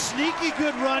 It's a sneaky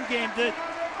good run game. The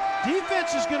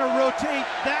defense is going to rotate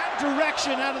that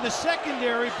direction out of the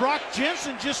secondary. Brock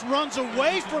Jensen just runs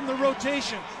away from the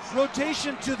rotation.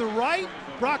 Rotation to the right.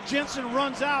 Brock Jensen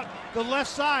runs out the left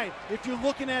side if you're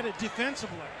looking at it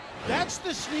defensively. That's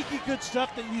the sneaky good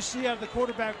stuff that you see out of the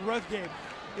quarterback run game.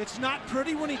 It's not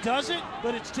pretty when he does it,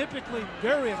 but it's typically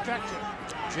very effective.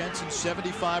 Jensen,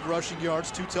 75 rushing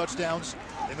yards, 2 touchdowns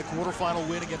in the quarterfinal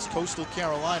win against Coastal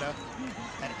Carolina,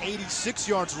 and 86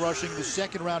 yards rushing the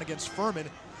second round against Furman,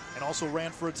 and also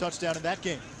ran for a touchdown in that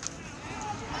game.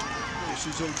 This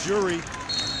is Ojuri.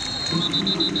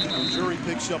 Ojuri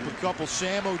picks up a couple.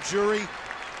 Sam Ojuri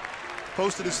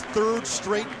posted his 3rd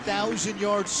straight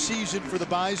 1,000-yard season for the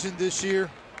Bison this year.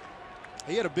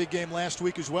 He had a big game last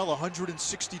week as well,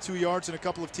 162 yards and a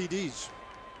couple of TDs.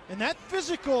 And that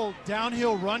physical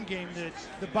downhill run game that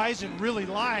the Bison really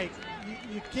like,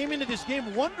 you came into this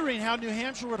game wondering how New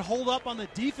Hampshire would hold up on the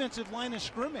defensive line of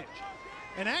scrimmage.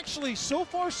 And actually, so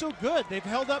far so good. They've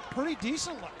held up pretty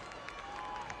decently.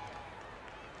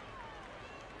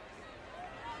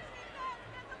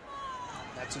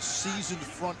 That's a seasoned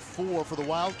front 4 for the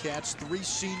Wildcats, 3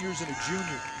 seniors and a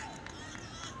junior.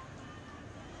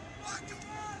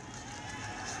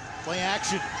 Play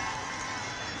action.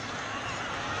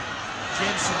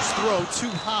 Jensen's throw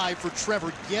too high for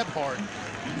Trevor Gebhardt.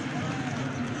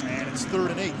 And it's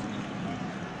 3rd and 8.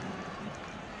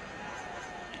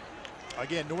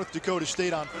 Again, North Dakota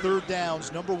State on 3rd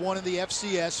downs, number 1 in the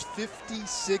FCS,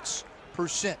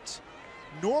 56%.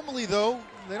 Normally, though,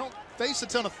 they don't face a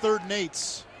ton of 3rd and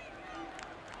 8s.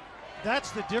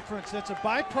 That's the difference. That's a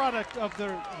byproduct of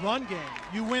the run game.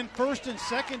 You win 1st and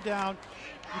 2nd down,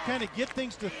 you kind of get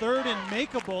things to 3rd and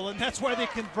makeable, and that's why they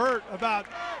convert about,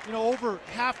 over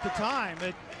half the time.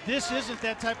 This isn't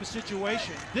that type of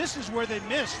situation. This is where they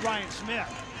miss Ryan Smith.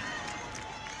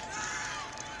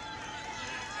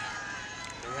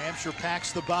 New Hampshire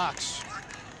packs the box.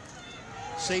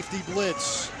 Safety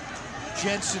blitz.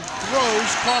 Jensen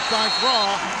throws, caught by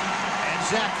Fraw, and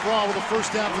Zach Fraw with a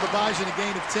 1st down for the Bison, a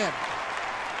gain of 10.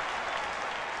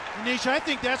 Nish, I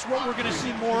think that's what we're going to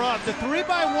see more of. The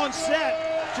 3-by-1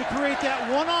 set to create that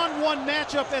one-on-one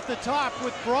matchup at the top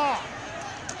with Fraw.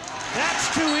 That's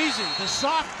too easy. The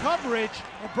soft coverage,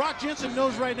 and Brock Jensen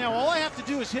knows right now, all I have to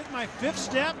do is hit my 5th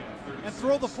step and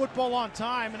throw the football on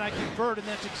time, and I convert, and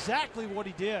that's exactly what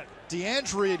he did.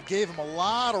 DeAndre gave him a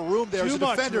lot of room there as a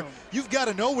defender. You've got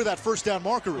to know where that 1st down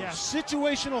marker is. Yeah,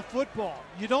 situational football.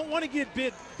 You don't want to get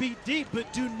beat deep,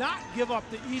 but do not give up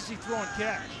the easy throw and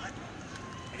catch.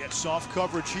 They get soft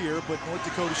coverage here, but North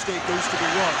Dakota State goes to the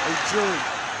run. Ojuri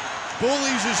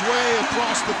bullies his way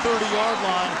across the 30-yard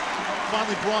line.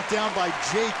 Finally brought down by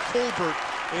Jay Colbert.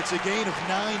 It's a gain of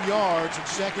 9 yards, and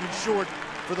 2nd and short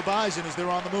for the Bison as they're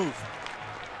on the move.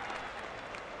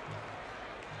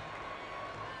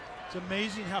 It's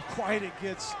amazing how quiet it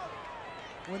gets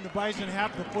when the Bison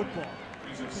have the football.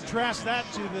 Contrast that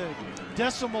to the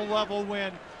decimal level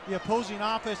when the opposing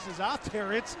offense is out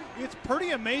there. It's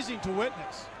pretty amazing to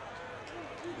witness.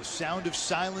 The sound of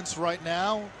silence right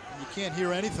now. You can't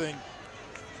hear anything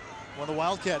when the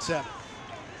Wildcats have it.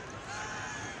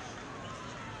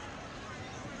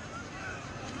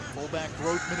 Fullback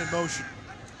Grothman in motion.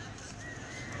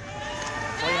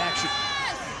 Play action.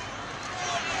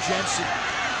 Jensen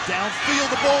downfield.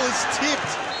 The ball is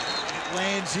tipped. It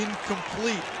lands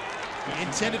incomplete.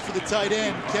 Intended for the tight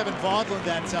end, Kevin Vaughn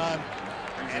that time.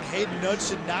 And Hayden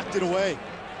Knudsen knocked it away.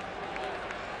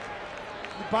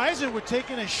 The Bison were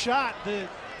taking a shot. The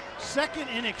second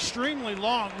and extremely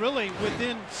long, really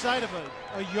within sight of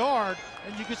a yard.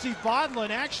 And you can see Vodlin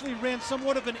actually ran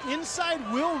somewhat of an inside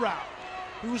wheel route.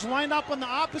 He was lined up on the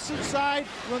opposite side,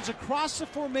 runs across the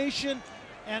formation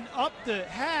and up the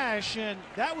hash, and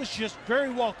that was just very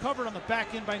well covered on the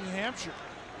back end by New Hampshire.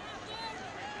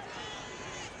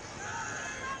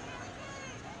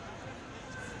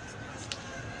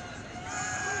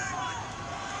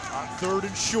 On 3rd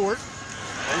and short,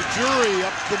 O'Jury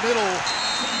up the middle,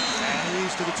 and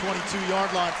he's to the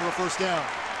 22-yard line for a first down.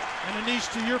 And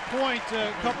Anish, to your point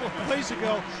a couple of plays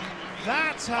ago,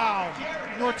 that's how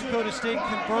North Dakota State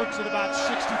converts at about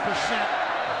 60%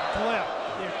 clip.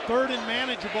 They're 3rd and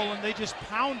manageable, and they just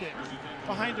pound it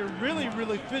behind a really,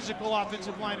 really physical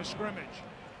offensive line of scrimmage.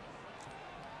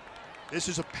 This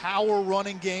is a power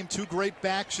running game. Two great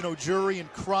backs in O'Jury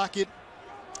and Crockett,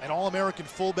 an All-American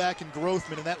fullback in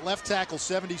Grothman, and that left tackle,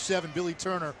 77, Billy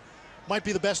Turner, might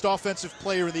be the best offensive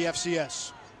player in the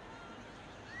FCS.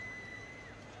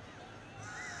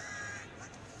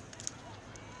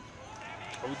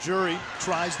 O'Jury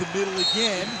tries the middle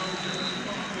again,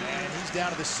 and he's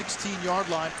down to the 16-yard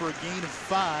line for a gain of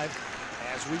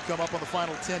 5 as we come up on the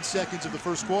final 10 seconds of the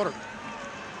first quarter.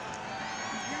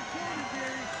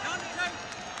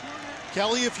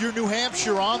 Kelly, if you're New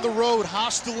Hampshire on the road,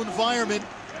 hostile environment,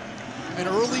 an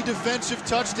early defensive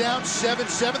touchdown,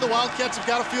 7-7, the Wildcats have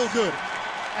got to feel good.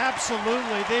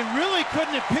 Absolutely. They really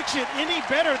couldn't have pictured it any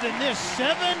better than this.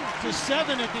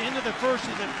 7-7 at the end of the first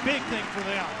is a big thing for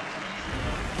them.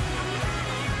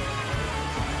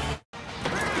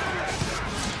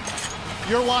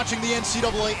 You're watching the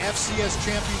NCAA FCS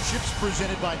Championships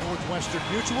presented by Northwestern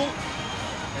Mutual.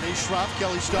 Renee Schroff,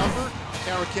 Kelly Stauffer,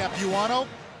 Kara Capuano.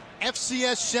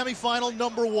 FCS semifinal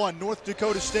number 1, North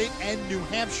Dakota State and New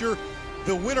Hampshire.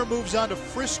 The winner moves on to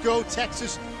Frisco,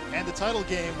 Texas, and the title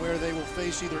game where they will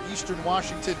face either Eastern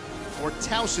Washington or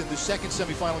Towson, the second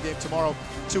semifinal game tomorrow,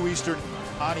 2 Eastern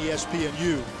on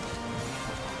ESPNU.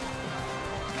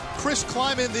 Chris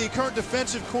Kleiman, the current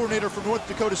defensive coordinator for North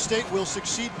Dakota State, will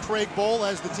succeed Craig Bohl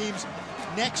as the team's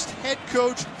next head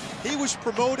coach. He was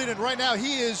promoted, and right now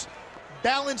he is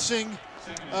balancing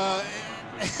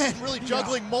and really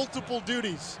juggling multiple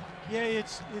duties. Yeah,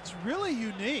 it's really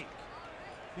unique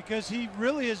because he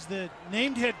really is the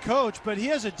named head coach, but he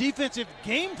has a defensive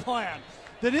game plan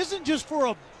that isn't just for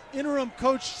a interim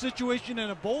coach situation in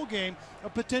a bowl game, a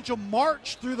potential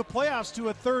march through the playoffs to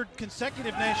a 3rd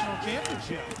consecutive national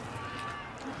championship.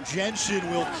 Jensen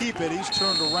will keep it. He's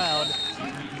turned around.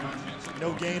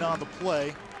 No gain on the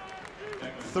play.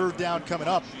 3rd down coming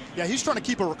up. Yeah, he's trying to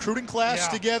keep a recruiting class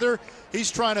together.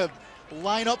 He's trying to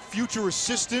line up future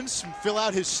assistants and fill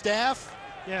out his staff.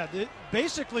 Yeah,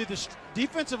 basically the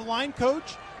defensive line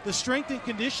coach, the strength and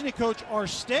conditioning coach are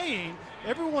staying.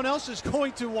 Everyone else is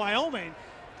going to Wyoming.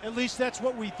 At least that's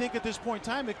what we think at this point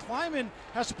in time. But Kleiman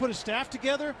has to put a staff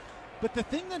together. But the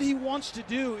thing that he wants to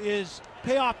do is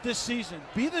pay off this season.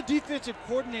 Be the defensive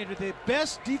coordinator, the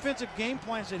best defensive game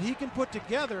plans that he can put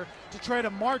together to try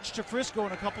to march to Frisco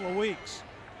in a couple of weeks.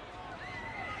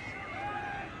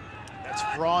 That's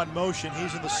Braun in motion.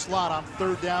 He's in the slot on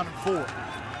 3rd down and 4.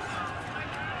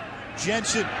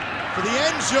 Jensen for the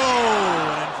end zone.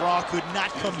 And Vraw could not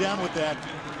come down with that.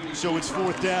 So it's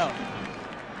 4th down.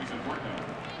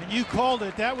 You called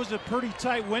it. That was a pretty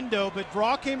tight window, but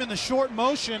Vraw came in the short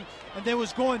motion and then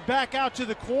was going back out to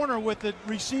the corner with the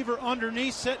receiver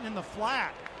underneath sitting in the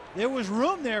flat. There was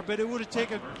room there, but it would have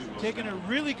taken a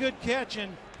really good catch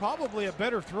and probably a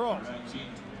better throw.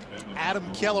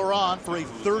 Adam Keller on for a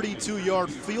 32-yard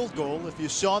field goal. If you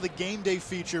saw the game day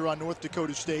feature on North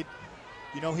Dakota State,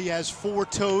 you know he has 4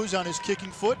 toes on his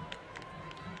kicking foot.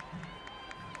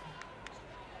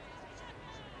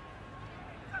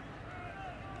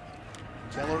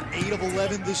 Keller 8 of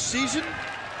 11 this season,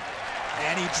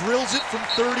 and he drills it from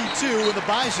 32, and the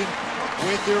Bison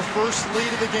with their first lead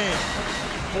of the game.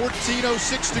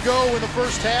 14:06 to go in the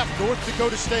first half. North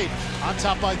Dakota State on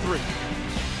top by 3.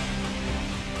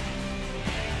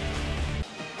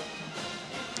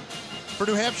 For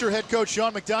New Hampshire head coach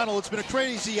Sean McDonald, it's been a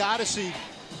crazy odyssey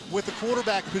with the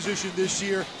quarterback position this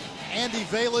year. Andy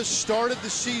Velas started the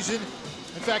season.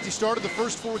 In fact, he started the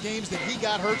first 4 games, then he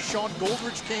got hurt. Sean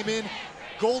Goldrich came in.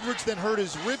 Goldrich then hurt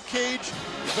his rib cage.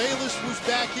 Velas was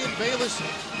back in. Velas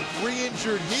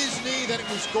re-injured his knee. Then it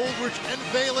was Goldrich and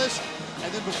Velas.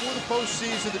 And then before the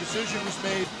postseason, the decision was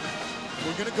made.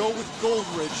 We're going to go with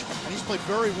Goldrich. And he's played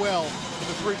very well in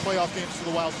the 3 playoff games for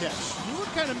the Wildcats. You were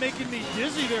kind of making me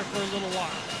dizzy there for a little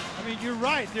while. I mean, you're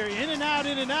right. They're in and out,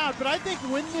 in and out. But I think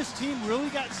when this team really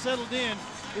got settled in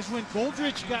is when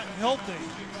Goldrich got healthy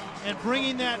and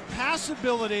bringing that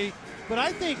passability. But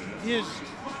I think his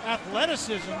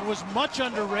athleticism was much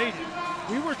underrated.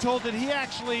 We were told that he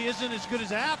actually isn't as good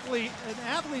as an athlete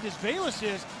as Bayless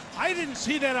is. I didn't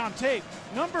see that on tape.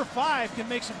 Number 5 can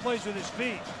make some plays with his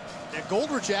feet. Yeah,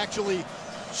 Goldrich actually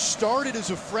started as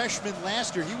a freshman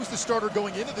last year. He was the starter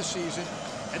going into the season.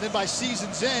 And then by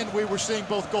season's end, we were seeing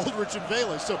both Goldrich and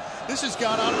Bayless. So this has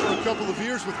gone on for a couple of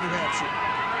years with New Hampshire.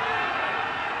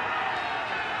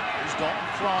 Here's Dalton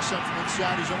Cross up from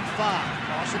inside his own 5.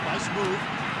 Cross, a nice move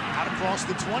out across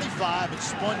the 25 and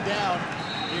spun down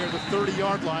near the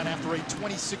 30-yard line after a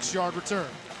 26-yard return.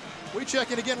 We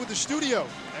check in again with the studio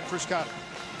and Chris Cotter.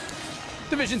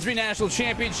 Division III National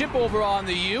Championship over on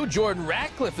the U. Jordan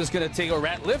Ratcliffe is going to take, or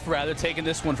Ratliff rather, taking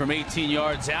this one from 18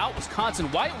 yards out. Wisconsin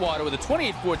Whitewater with a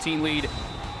 28-14 lead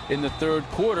in the third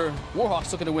quarter.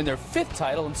 Warhawks looking to win their 5th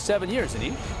title in 7 years,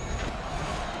 Andy. All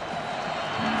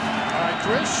right,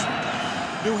 Chris.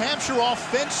 New Hampshire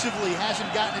offensively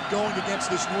hasn't gotten it going against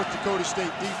this North Dakota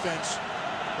State defense.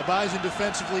 The Bison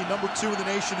defensively, number 2 in the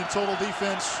nation in total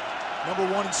defense, number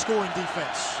 1 in scoring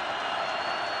defense.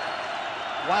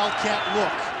 Wildcat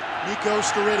look. Nico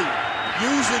Scaridi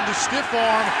using the stiff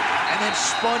arm and then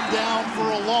spun down for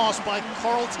a loss by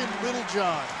Carlton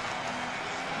Littlejohn.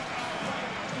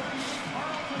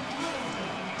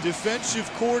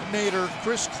 Defensive coordinator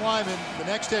Chris Kleiman, the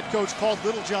next head coach, called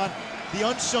Littlejohn the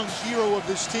unsung hero of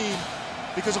this team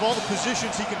because of all the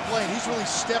positions he can play. And he's really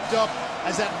stepped up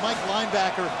as that Mike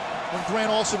linebacker when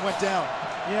Grant Olson went down.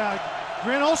 Yeah,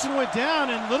 Grant Olson went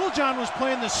down and Littlejohn was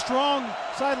playing the strong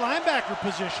side linebacker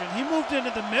position. He moved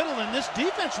into the middle and this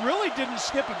defense really didn't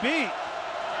skip a beat.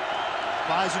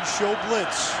 Bison show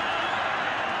blitz.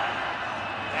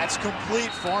 That's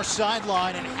complete, far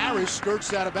sideline, and Harris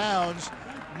skirts out of bounds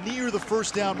near the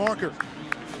first down marker.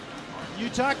 You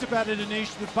talked about it,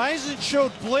 Anish. The Bison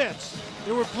showed blitz.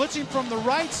 They were blitzing from the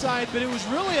right side, but it was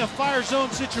really a fire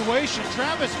zone situation.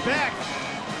 Travis Beck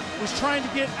was trying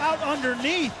to get out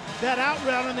underneath that out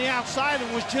route on the outside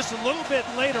and was just a little bit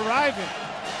late arriving.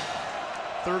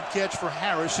 Third catch for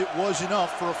Harris. It was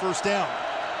enough for a first down.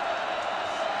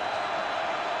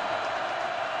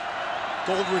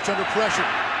 Goldrich under pressure.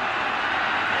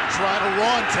 Try to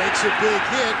run, takes a big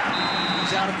hit.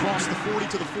 He's out across the 40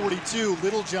 to the 42.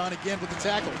 Littlejohn again with the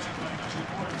tackle.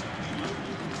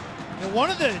 And one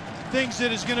of the things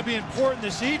that is going to be important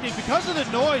this evening, because of the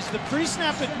noise, the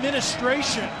pre-snap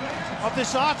administration of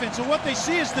this offense, and what they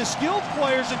see is the skilled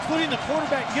players, including the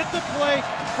quarterback, get the play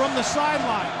from the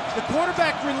sideline. The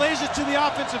quarterback relays it to the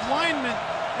offensive lineman,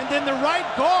 and then the right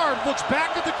guard looks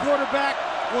back at the quarterback,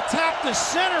 will tap the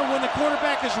center when the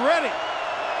quarterback is ready.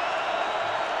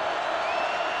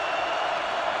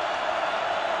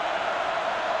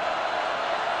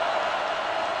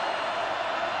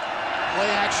 Play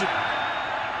action.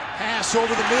 Pass over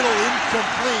the middle,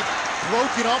 incomplete.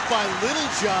 Broken up by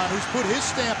Littlejohn, who's put his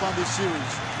stamp on this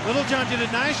series. Littlejohn did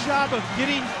a nice job of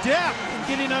getting depth and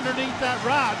getting underneath that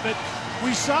route, but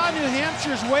we saw New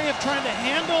Hampshire's way of trying to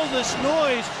handle this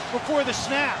noise before the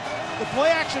snap. The play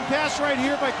action pass right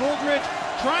here by Goldrich,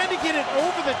 trying to get it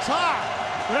over the top,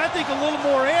 but I think a little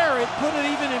more air, it put it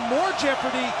even in more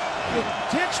jeopardy to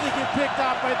potentially get picked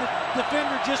off by the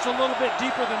defender just a little bit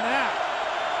deeper than that.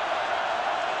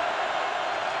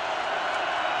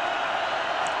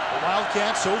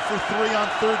 Wildcats 0 for 3 on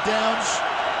third downs.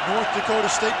 North Dakota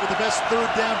State with the best third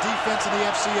down defense in the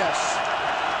FCS.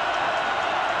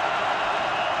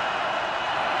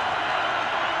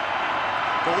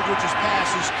 Goldrich's pass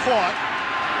is caught.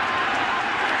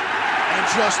 And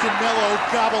Justin Mello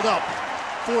gobbled up.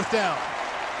 Fourth down.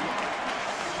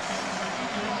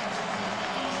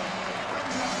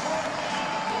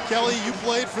 Kelly, you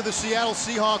played for the Seattle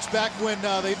Seahawks back when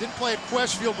they didn't play at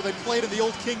Quest Field, but they played in the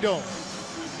old Kingdome.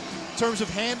 In terms of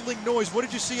handling noise, what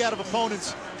did you see out of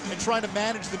opponents and trying to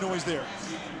manage the noise there?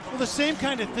 Well, the same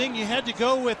kind of thing. You had to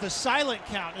go with a silent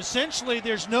count. Essentially,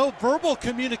 there's no verbal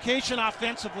communication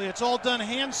offensively. It's all done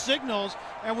hand signals,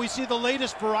 and we see the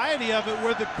latest variety of it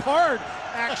where the card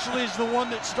actually is the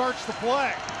one that starts the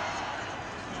play.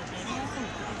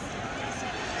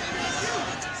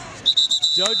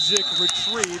 Dudzik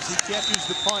retrieves. He catches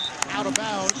the punt out of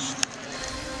bounds.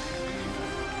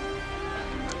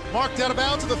 Marked out of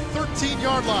bounds to the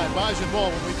 13-yard line. Bison ball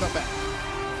when we come back.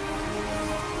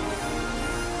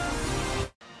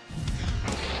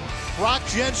 Brock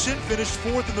Jensen finished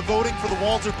 4th in the voting for the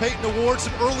Walter Payton Award.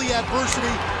 Some early adversity,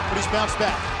 but he's bounced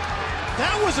back.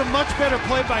 That was a much better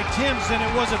play by Timms than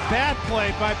it was a bad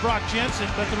play by Brock Jensen,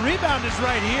 but the rebound is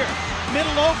right here.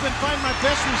 Middle open, find my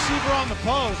best receiver on the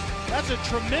post. That's a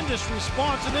tremendous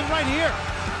response. And then right here,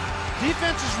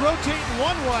 defense is rotating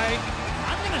one way.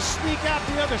 I'm going trying to sneak out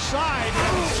the other side.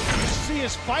 You see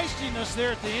his feistiness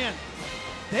there at the end.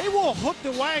 They will hook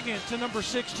the wagon to number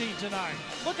 16 tonight.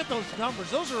 Look at those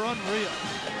numbers. Those are unreal.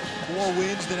 More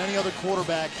wins than any other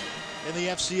quarterback in the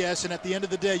FCS, and at the end of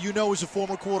the day, you know, as a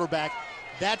former quarterback,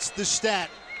 that's the stat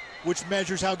which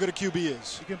measures how good a QB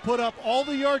is. You can put up all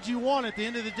the yards you want. At the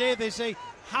end of the day, they say,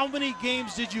 how many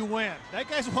games did you win? That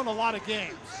guy's won a lot of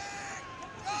games.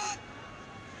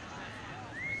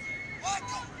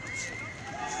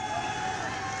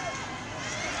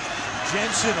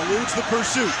 Jensen eludes the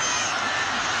pursuit.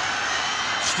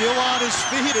 Still on his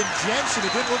feet, and Jensen,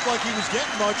 it didn't look like he was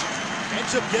getting much,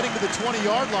 ends up getting to the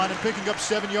 20-yard line and picking up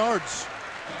 7 yards.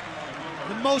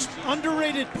 The most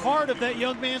underrated part of that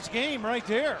young man's game right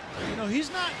there. You know,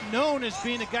 he's not known as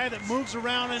being a guy that moves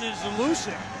around and is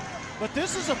elusive. But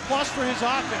this is a plus for his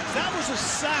offense. That was a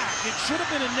sack. It should have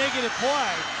been a negative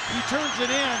play. He turns it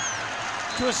in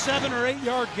to a 7 or 8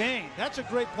 yard gain. That's a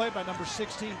great play by number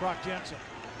 16, Brock Jensen.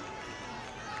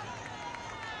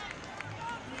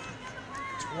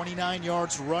 29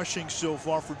 yards rushing so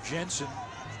far for Jensen.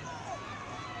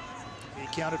 He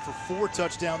accounted for 4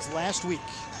 touchdowns last week.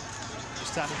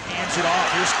 This time he hands it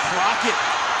off. Here's Crockett.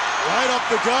 Right up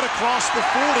the gut across the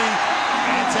 40.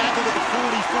 And tackled at the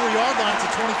 44-yard line. It's a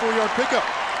 24-yard pickup.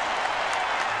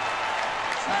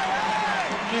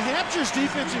 New Hampshire's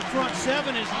defensive front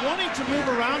 7 is wanting to move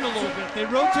around a little bit. They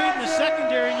rotate in the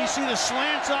secondary, and you see the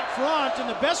slants up front, and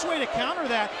the best way to counter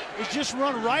that is just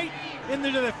run right into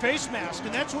the face mask,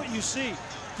 and that's what you see.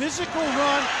 Physical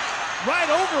run right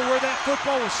over where that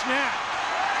football was snapped.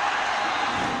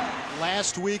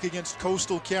 Last week against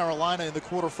Coastal Carolina in the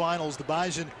quarterfinals, the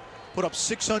Bison put up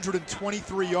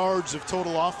 623 yards of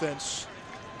total offense.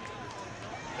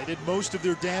 They did most of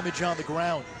their damage on the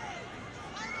ground.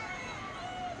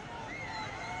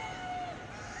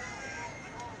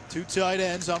 Two tight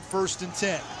ends on 1st and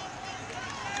 10.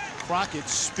 Crockett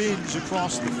spins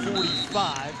across the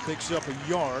 45, picks up a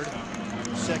yard,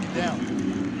 2nd down.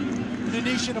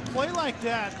 Anish, in a play like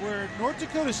that, where North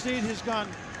Dakota State has gone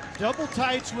double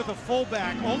tights with a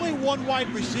fullback, only 1 wide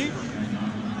receiver,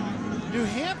 New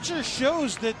Hampshire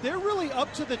shows that they're really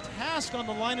up to the task on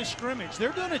the line of scrimmage.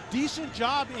 They're doing a decent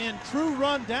job in true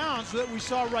run downs that we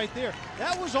saw right there.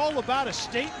 That was all about a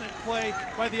statement play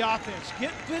by the offense.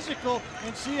 Get physical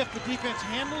and see if the defense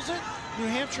handles it. New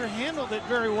Hampshire handled it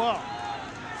very well.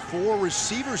 4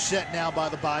 receivers set now by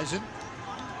the Bison.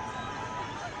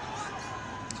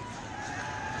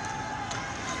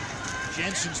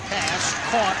 Jensen's pass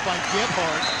caught by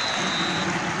Gebhardt.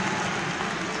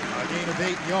 A gain of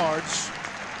 8 yards.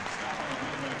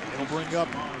 It'll bring up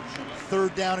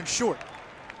 3rd down and short.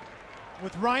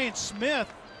 With Ryan Smith,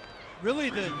 really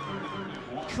the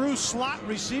true slot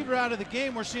receiver out of the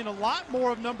game, we're seeing a lot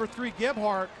more of number 3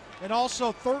 Gebhardt, and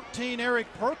also 13 Eric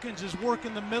Perkins is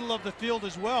working the middle of the field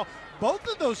as well.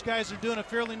 Both of those guys are doing a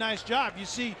fairly nice job. You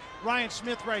see Ryan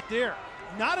Smith right there.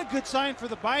 Not a good sign for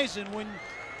the Bison when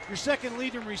your second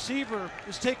leading receiver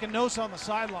is taking notes on the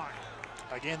sideline.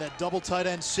 Again, that double tight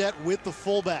end set with the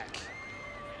fullback.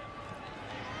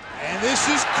 And this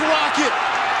is Crockett.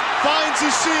 Finds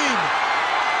a seam.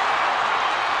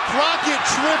 Crockett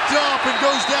tripped up and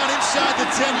goes down inside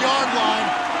the 10-yard line.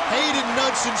 Hayden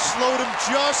Knudsen slowed him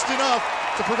just enough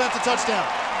to prevent the touchdown.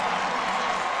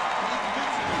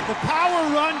 The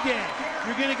power run game.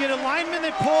 You're going to get a lineman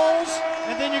that pulls,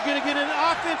 and then you're going to get an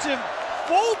offensive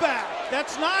fullback.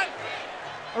 That's not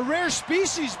a rare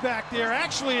species back there.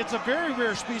 Actually, it's a very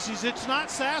rare species. It's not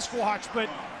Sasquatch, but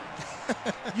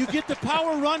you get the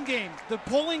power run game. The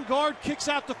pulling guard kicks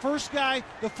out the first guy,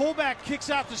 the fullback kicks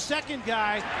out the second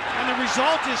guy, and the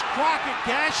result is Crockett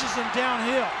gashes him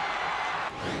downhill.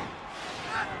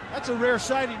 That's a rare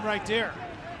sighting right there.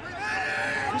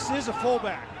 This is a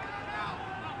fullback.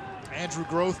 Andrew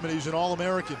Grothman, he's an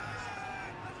All-American.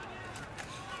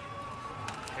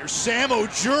 Here's Sam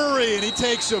O'Jury, and he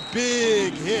takes a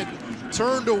big hit.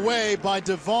 Turned away by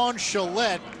Devon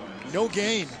Shillette. No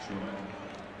gain.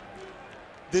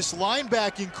 This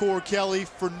linebacking core, Kelly,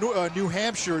 for New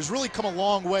Hampshire has really come a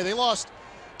long way. They lost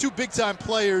 2 big-time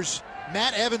players.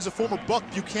 Matt Evans, a former Buck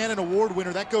Buchanan Award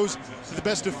winner. That goes to the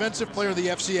best defensive player in the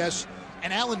FCS.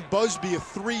 And Alan Busby, a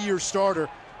 3-year starter.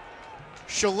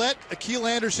 Shillette, Akil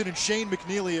Anderson, and Shane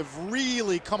McNeely have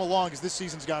really come along as this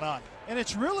season's gone on. And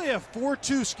it's really a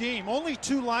 4-2 scheme. Only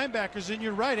 2 linebackers, and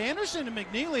you're right. Anderson and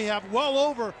McNeely have well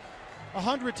over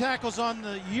 100 tackles on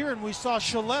the year, and we saw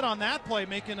Shillette on that play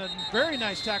making a very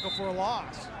nice tackle for a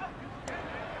loss.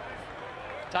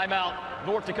 Timeout,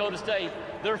 North Dakota State.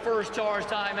 Their first charge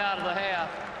timeout of the half.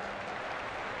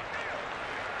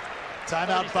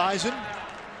 Timeout Bison.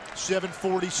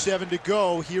 7:47 to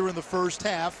go here in the first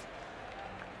half.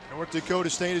 North Dakota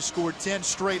State has scored 10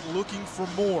 straight, looking for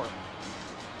more.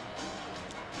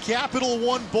 Capital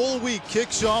One Bowl Week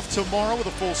kicks off tomorrow with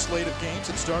a full slate of games.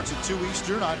 It starts at 2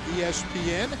 Eastern on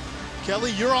ESPN.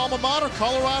 Kelly, your alma mater,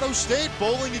 Colorado State,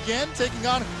 bowling again, taking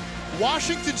on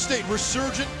Washington State,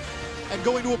 resurgent and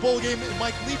going to a bowl game in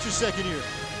Mike Leach's second year.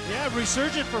 Yeah,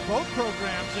 resurgent for both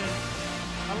programs, and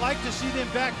I like to see them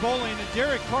back bowling. And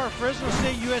Derek Carr, Fresno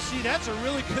State, USC, that's a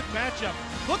really good matchup.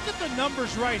 Look at the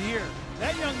numbers right here.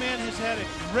 That young man has had a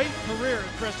great career at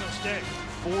Fresno State.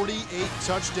 48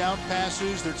 touchdown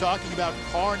passes. They're talking about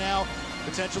Carr now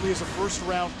potentially as a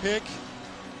first-round pick.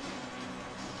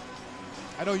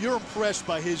 I know you're impressed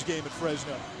by his game at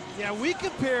Fresno. Yeah, we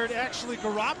compared actually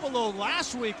Garoppolo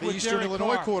last week with Eastern Derek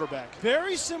Illinois Carr. quarterback.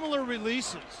 Very similar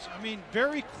releases. I mean,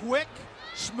 very quick,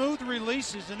 smooth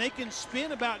releases, and they can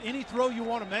spin about any throw you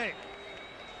want to make.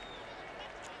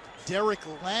 Derek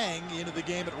Lang into the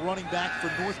game at running back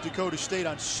for North Dakota State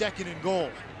on 2nd and goal.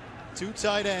 2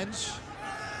 tight ends.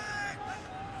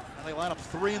 And they line up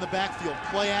 3 in the backfield.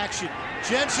 Play action.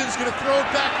 Jensen's going to throw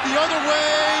it back the other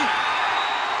way.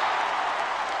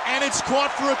 And it's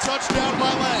caught for a touchdown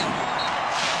by Lang.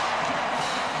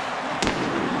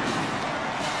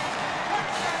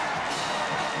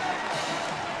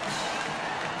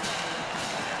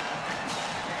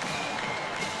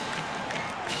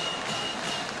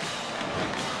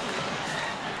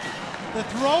 The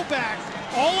throwback,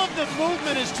 all of the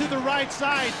movement is to the right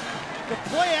side. The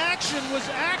play action was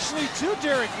actually to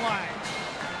Derek Lang.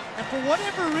 And for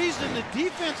whatever reason, the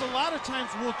defense a lot of times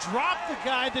will drop the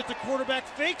guy that the quarterback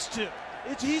fakes to.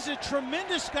 He's a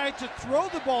tremendous guy to throw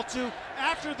the ball to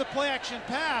after the play action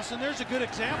pass, and there's a good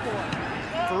example of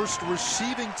it. First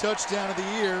receiving touchdown of the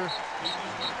year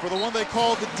for the one they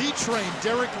called the D-Train,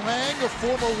 Derek Lang, a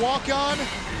former walk-on.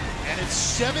 And it's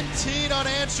 17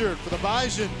 unanswered for the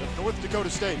Bison of North Dakota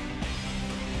State.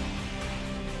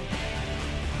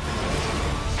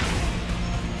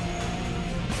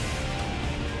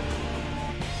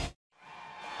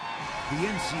 The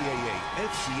NCAA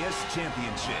FCS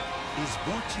Championship is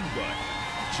brought to you by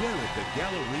Jared the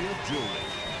Galleria Jewelry.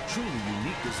 Truly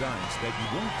unique designs that you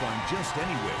won't find just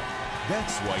anywhere.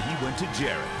 That's why he went to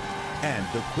Jared. And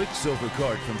the Quick Silver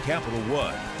Card from Capital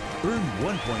One. Earn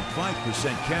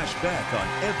 1.5% cash back on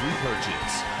every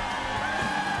purchase.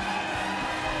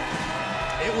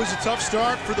 It was a tough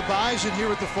start for the Bison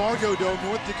here at the Fargo Dome.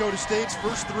 North Dakota State's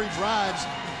first 3 drives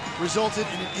resulted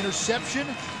in an interception,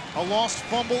 a lost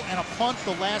fumble, and a punt.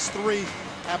 The last 3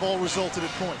 have all resulted in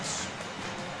points.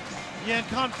 Yeah, and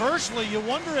conversely, you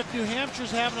wonder if New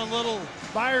Hampshire's having a little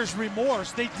buyer's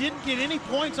remorse. They didn't get any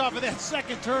points off of that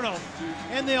second turnover.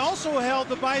 And they also held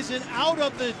the Bison out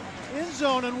of the end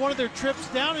zone on one of their trips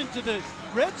down into the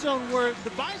red zone where the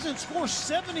Bison score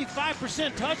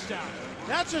 75% touchdown.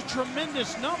 That's a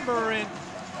tremendous number, and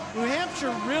New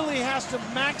Hampshire really has to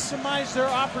maximize their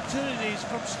opportunities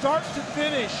from start to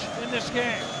finish in this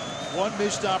game. 1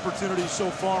 missed opportunity so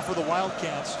far for the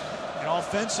Wildcats. And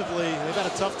offensively, they've had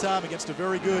a tough time against a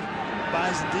very good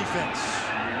Bison defense.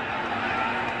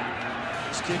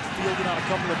 This kick fielded on a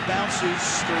couple of bounces.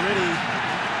 Sturridge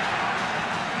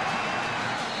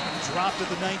dropped at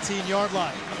the 19-yard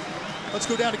line. Let's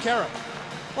go down to Kara.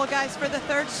 Well, guys, for the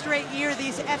 3rd straight year,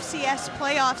 these FCS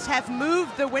playoffs have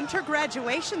moved the winter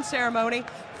graduation ceremony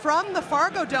from the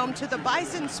Fargo Dome to the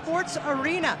Bison Sports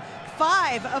Arena.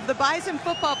 5 of the Bison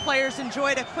football players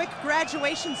enjoyed a quick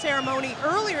graduation ceremony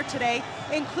earlier today,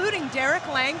 including Derek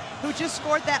Lang, who just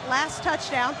scored that last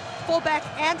touchdown, fullback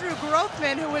Andrew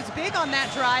Grothman, who was big on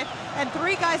that drive, and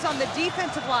 3 guys on the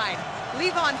defensive line,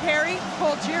 Levon Perry,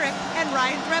 Cole Jurek, and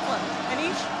Ryan Drevlin.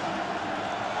 Anish?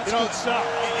 You know,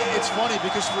 it's funny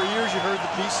because for years you heard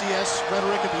the BCS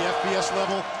rhetoric at the FBS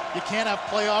level. You can't have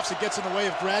playoffs. It gets in the way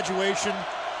of graduation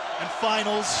and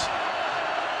finals.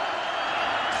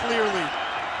 Clearly,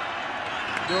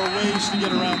 there are ways to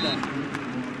get around that.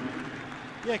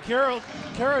 Yeah,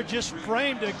 Kara just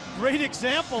framed a great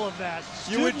example of that.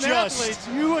 You adjust. Athletes,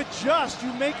 you adjust.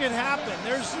 You make it happen.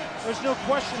 There's no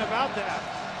question about that.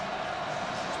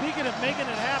 Speaking of making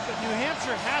it happen, New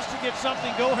Hampshire has to get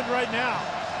something going right now.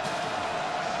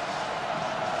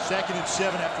 2nd and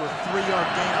 7 after a 3-yard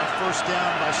gain on first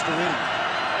down by Sturridge.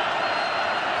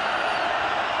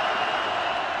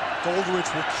 Goldrich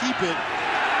will keep it.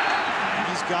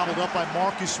 He's gobbled up by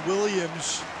Marcus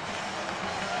Williams.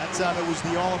 That time it was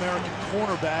the All-American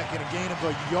cornerback and a gain of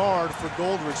a yard for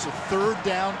Goldrich. So 3rd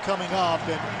down coming up,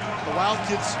 and the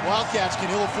Wildcats can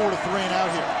ill afford a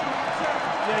 3-and-out here.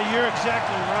 Yeah, you're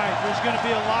exactly right. There's going to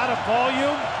be a lot of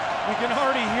volume. We can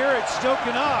already hear it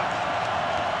stoking up.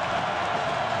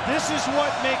 This is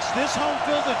what makes this home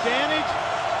field advantage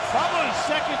probably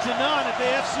second to none at the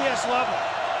FCS level.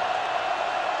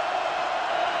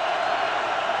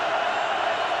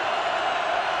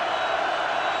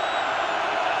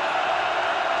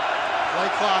 Play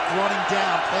clock running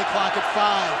down. Play clock at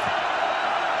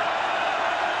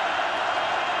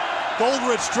 5.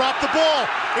 Goldrich dropped the ball.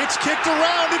 It's kicked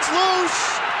around. It's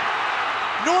loose.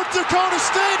 North Dakota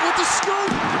State with the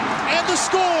scoop and the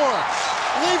score.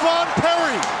 Levon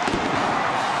Perry.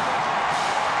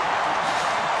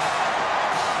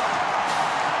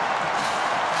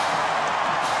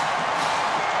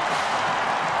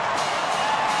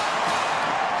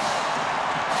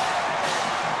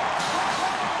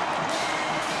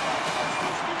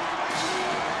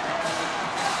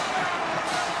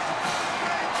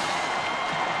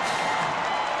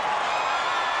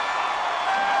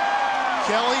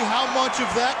 Kelly, how much of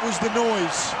that was the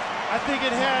noise? I think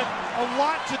it had a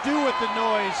lot to do with the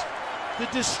noise. The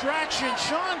distraction.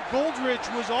 Sean Goldrich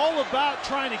was all about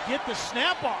trying to get the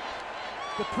snap off.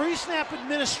 The pre-snap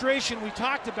administration, we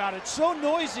talked about it, so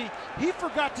noisy, he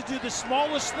forgot to do the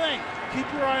smallest thing.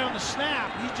 Keep your eye on the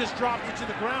snap. He just dropped it to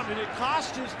the ground, and it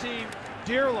cost his team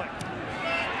dearly.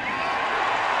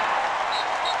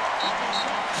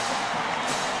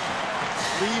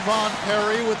 Levon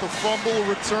Perry with a fumble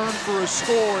return for a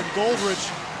score, and Goldrich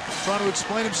trying to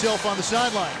explain himself on the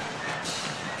sideline.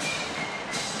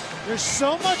 There's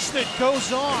so much that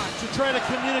goes on to try to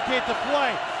communicate the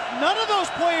play. None of those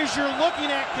players you're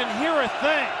looking at can hear a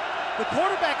thing. The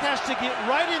quarterback has to get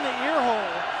right in the ear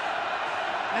hole,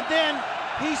 and then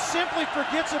he simply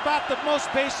forgets about the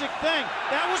most basic thing.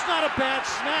 That was not a bad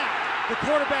snap. The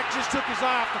quarterback just took his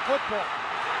eye off the football.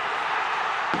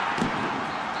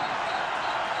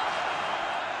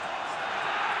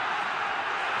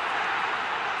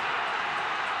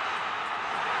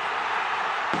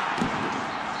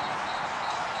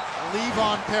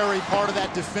 Levon Perry, part of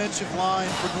that defensive line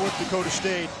for North Dakota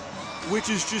State, which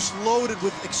is just loaded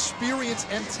with experience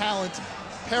and talent.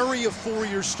 Perry, a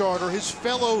 4-year starter. His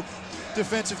fellow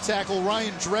defensive tackle,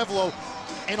 Ryan Drevlo,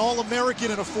 an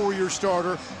All-American and a 4-year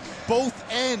starter. Both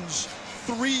ends,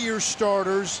 3-year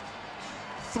starters.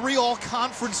 3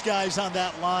 all-conference guys on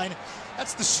that line.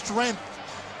 That's the strength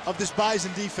of this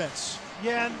Bison defense.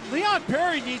 Yeah, and Leon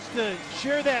Perry needs to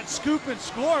share that scoop and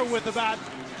score with about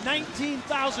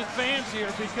 19,000 fans here,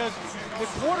 because the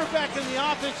quarterback and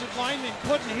the offensive lineman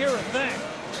couldn't hear a thing.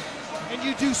 And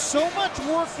you do so much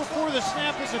work before the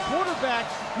snap as a quarterback,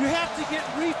 you have to get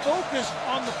refocused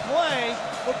on the play,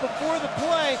 but before the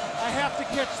play, I have to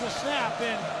catch the snap,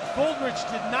 and Goldrich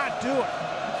did not do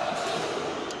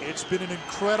it. It's been an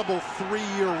incredible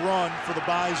 3-year run for the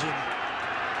Bison,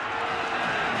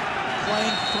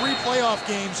 playing 3 playoff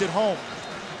games at home.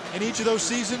 In each of those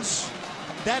seasons,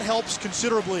 that helps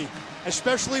considerably,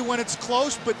 especially when it's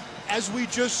close, but as we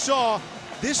just saw,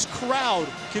 this crowd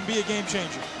can be a game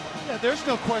changer. Yeah, there's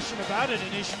no question about it,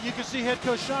 Anish. You can see head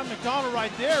coach Sean McDonald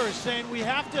right there is saying we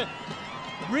have to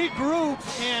regroup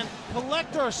and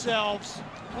collect ourselves,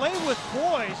 play with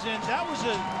poise, and that was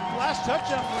a last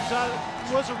touchdown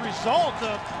was a result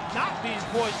of not being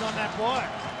poised on that play.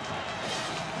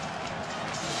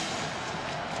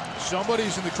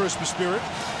 Somebody's in the Christmas spirit.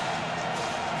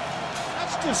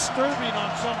 Disturbing on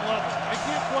some level. I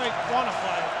can't quite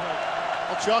quantify it, but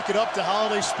I'll chalk it up to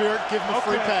holiday spirit. Give them a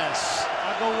free pass.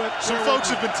 I'll go with some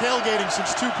folks have been tailgating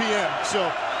since 2 p.m. So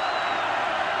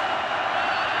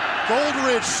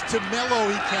Goldrich to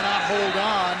Mello, he cannot hold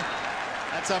on.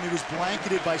 That time he was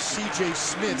blanketed by C.J.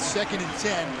 Smith. 2nd and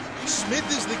 10. Smith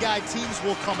is the guy teams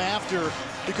will come after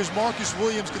because Marcus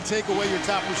Williams can take away your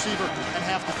top receiver and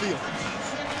half the field.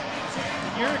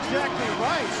 You're exactly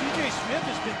right. C.J. Smith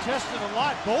has been tested a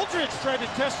lot. Goldrich tried to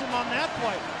test him on that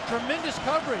play. Tremendous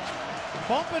coverage.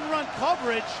 Bump and run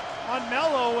coverage on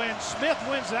Mello, and Smith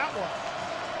wins that one.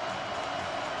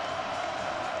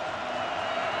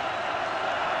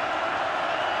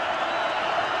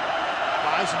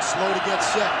 Bison slow to get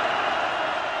set.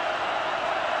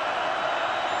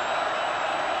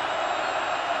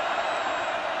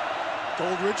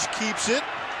 Goldrich keeps it.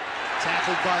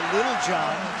 Tackled by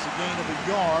Littlejohn. It's a gain of a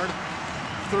yard.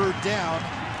 3rd down.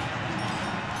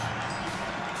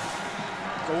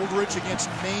 Goldrich against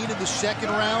Maine in the 2nd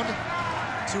round.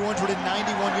 291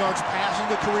 yards passing,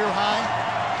 a career high.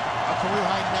 A career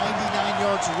high 99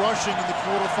 yards rushing in the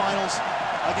quarterfinals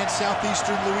against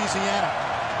Southeastern Louisiana.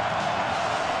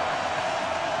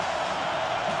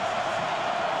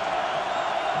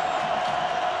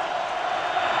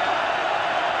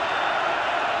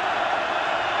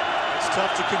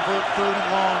 Tough to convert 3rd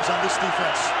and longs on this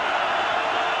defense.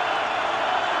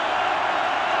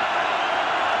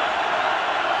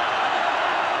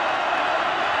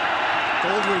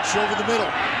 Eldridge over the middle.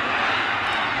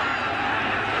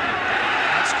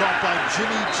 That's caught by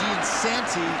Jimmy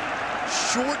Giansanti,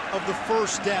 short of the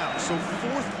first down. So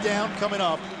 4th down coming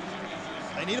up.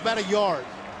 They need about a yard.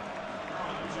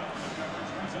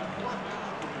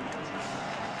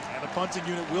 And the punting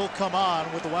unit will come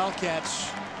on with the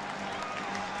Wildcats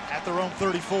at their own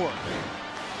 34.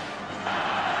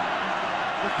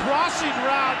 The crossing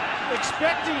route,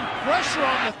 expecting pressure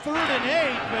on the 3rd and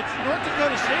 8, but North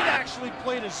Dakota State actually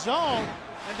played a zone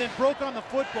and then broke on the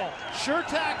football. Sure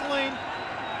tackling,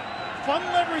 funnel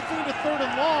everything to 3rd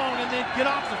and long, and then get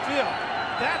off the field.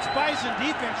 That's Bison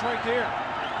defense right there.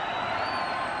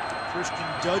 Christian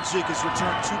Dudzik has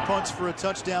returned 2 punts for a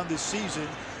touchdown this season.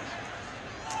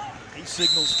 He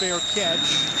signals fair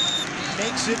catch,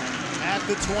 makes it at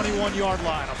the 21-yard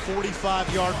line. A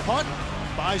 45-yard punt.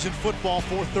 Bison football,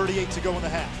 4:38 to go in the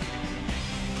half.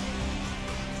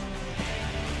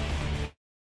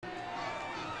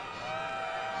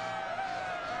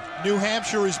 New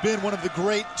Hampshire has been one of the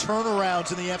great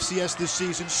turnarounds in the FCS this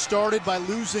season. Started by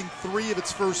losing 3 of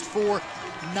its first 4,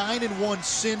 9-1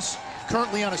 since.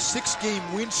 Currently on a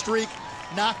 6-game win streak.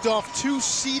 Knocked off 2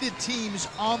 seeded teams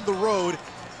on the road.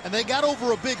 And they got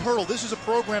over a big hurdle. This is a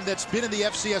program that's been in the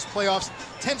FCS playoffs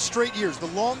 10 straight years, the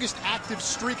longest active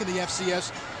streak in the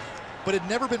FCS, but had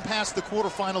never been past the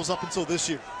quarterfinals up until this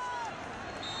year.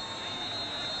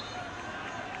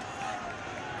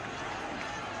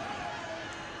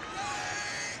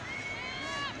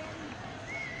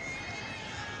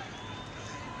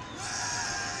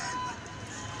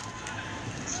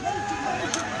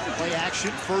 Play action,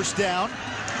 first down.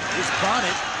 Here's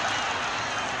Bonnet.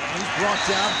 And he's brought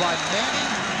down by Manny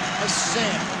Hassan,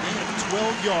 a gain of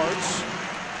 12 yards.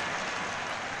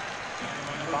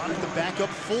 Bonnet, the backup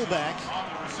fullback.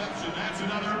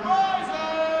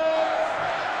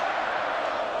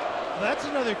 That's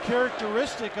another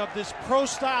characteristic of this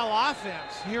pro-style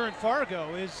offense here in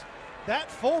Fargo is that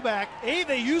fullback.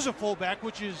 They use a fullback,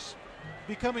 which is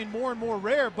becoming more and more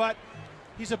rare, but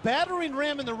he's a battering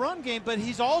ram in the run game, but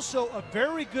he's also a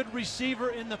very good receiver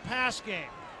in the pass game,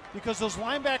 because those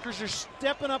linebackers are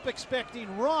stepping up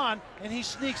expecting run, and he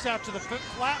sneaks out to the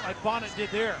flat like Bonnet did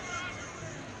there.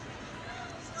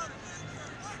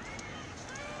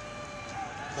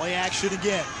 Play action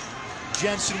again.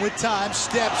 Jensen with time,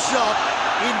 steps up,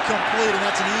 incomplete, and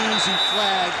that's an easy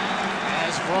flag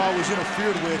as Vraw was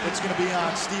interfered with. It's going to be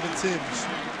on Stephen Timms.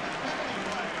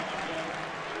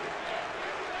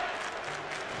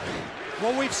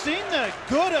 Well, we've seen the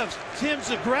good of Tim's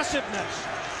aggressiveness.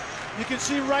 You can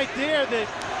see right there that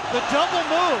the double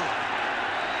move.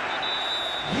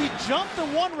 He jumped the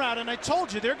one route, and I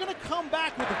told you they're going to come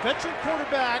back with a veteran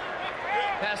quarterback.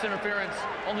 Pass interference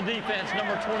on the defense,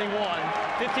 number 21.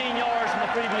 15 yards from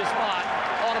the previous spot.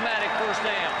 Automatic first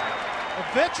down. A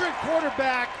veteran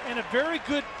quarterback and a very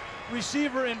good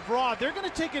receiver in Broad. They're going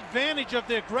to take advantage of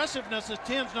the aggressiveness of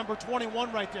Tim's number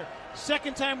 21 right there.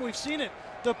 Second time we've seen it.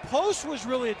 The post was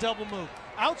really a double move.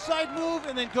 Outside move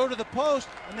and then go to the post,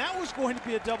 and that was going to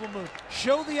be a double move.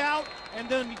 Show the out and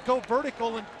then go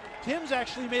vertical, and Tim's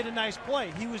actually made a nice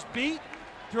play. He was beat,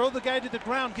 throw the guy to the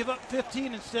ground, give up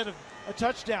 15 instead of a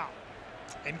touchdown.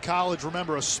 In college,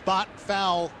 remember, a spot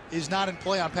foul is not in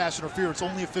play on pass interference,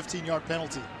 only a 15-yard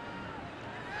penalty.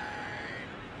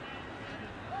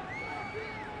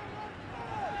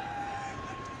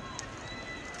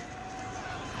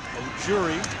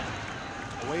 O'Jury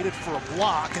waited for a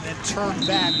block and then turned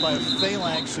back by a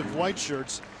phalanx of white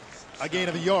shirts. A gain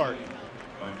of a yard.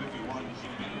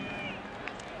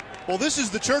 Well, this is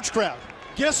the church crowd.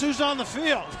 Guess who's on the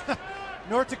field?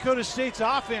 North Dakota State's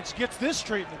offense gets this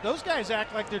treatment. Those guys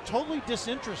act like they're totally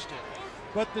disinterested.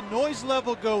 But the noise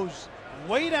level goes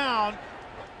way down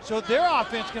so their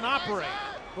offense can operate.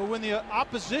 But when the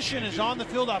opposition is on the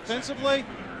field offensively,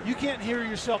 you can't hear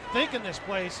yourself think in this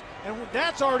place. And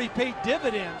that's already paid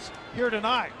dividends here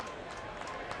tonight.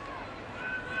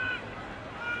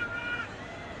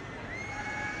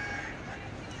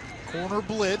 Corner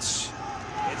blitz.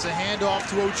 It's a handoff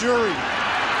to O'Jury.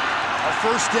 A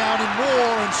first down and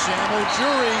more, and Sam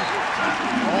O'Jury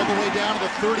all the way down to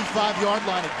the 35-yard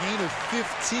line, a gain of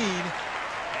 15.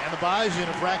 And the Bison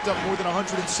have racked up more than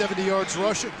 170 yards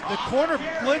rushing. The corner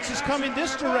blitz is coming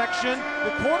this direction.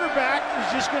 The quarterback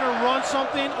is just going to run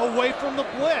something away from the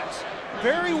blitz.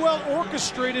 Very well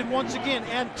orchestrated once again.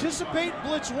 Anticipate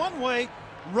blitz one way,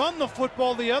 run the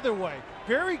football the other way.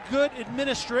 Very good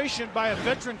administration by a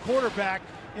veteran quarterback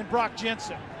in Brock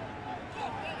Jensen.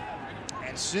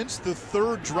 And since the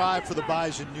third drive for the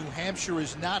Bison, New Hampshire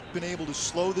has not been able to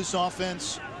slow this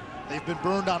offense. They've been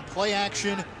burned on play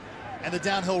action, And the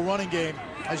downhill running game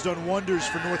has done wonders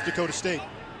for North Dakota State.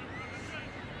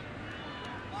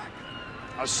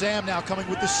 Sam now coming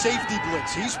with the safety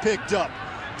blitz. He's picked up.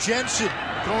 Jensen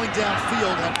throwing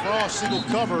downfield, had Cross single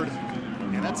covered.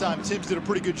 And that time Timms did a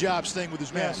pretty good job staying with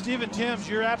his man. Yeah, Stephen Timms,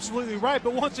 you're absolutely right.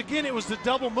 But once again, it was the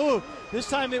double move. This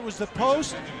time it was the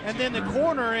post and then the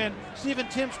corner, and Stephen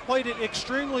Timms played it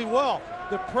extremely well.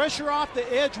 The pressure off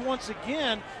the edge once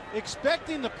again,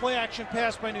 expecting the play action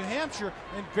pass by New Hampshire,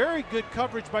 and very good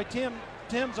coverage by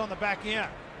Timms on the back end.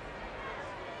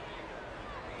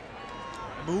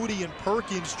 Moody and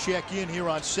Perkins check in here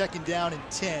on 2nd down and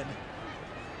 10.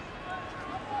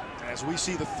 As we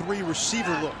see the 3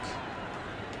 receiver look.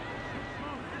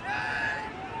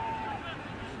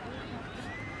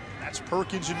 That's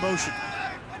Perkins in motion.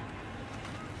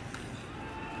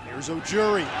 Here's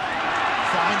O'Jury.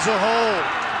 Finds a hole.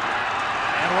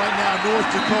 And right now, North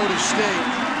Dakota State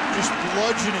just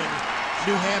bludgeoning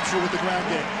New Hampshire with the ground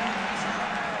game.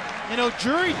 You know,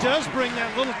 Jury does bring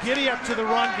that little giddy up to the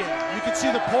run game. You can see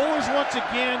the Polars once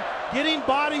again getting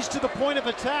bodies to the point of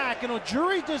attack. And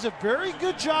Jury does a very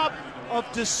good job of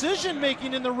decision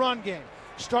making in the run game.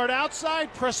 Start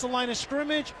outside, press the line of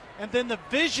scrimmage, and then the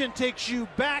vision takes you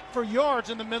back for yards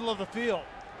in the middle of the field.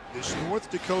 This North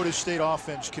Dakota State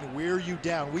offense can wear you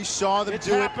down. We saw them do it. It's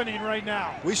happening right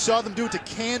now. We saw them do it to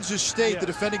Kansas State, yes, the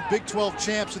defending Big 12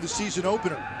 champs of the season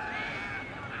opener.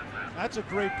 That's a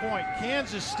great point.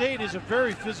 Kansas State is a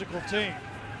very physical team.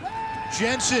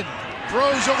 Jensen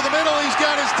throws over the middle. He's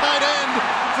got his tight end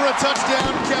for a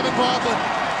touchdown, Kevin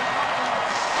Bodlin.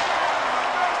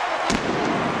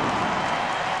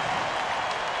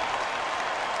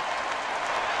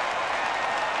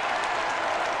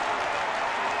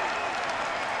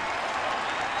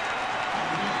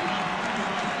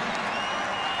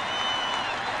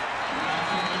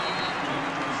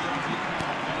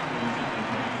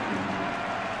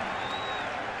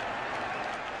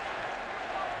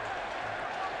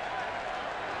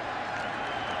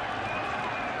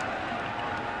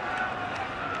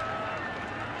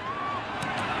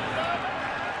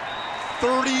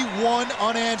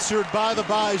 Unanswered by the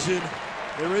Bison.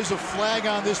 There is a flag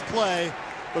on this play,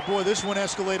 but boy, this one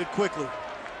escalated quickly.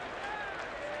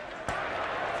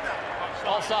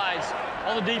 All sides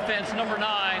on the defense, number 9.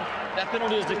 That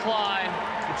penalty is declined.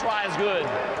 The try is good.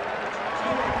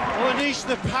 Well, Anish,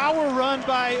 the power run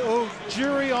by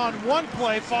O'Jury on one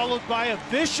play, followed by a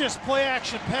vicious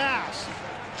play-action pass.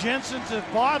 Jensen to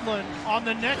Bodlin on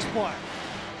the next play.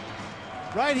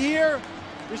 Right here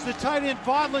is the tight end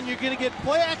Bodlin. You're going to get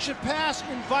play-action pass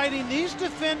inviting these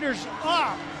defenders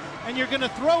up, and you're going to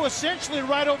throw essentially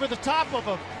right over the top of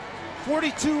them.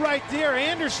 42 right there.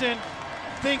 Anderson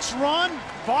thinks run.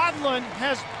 Bodlin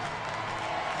has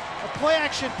a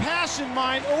play-action pass in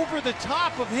mind over the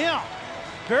top of him.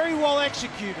 Very well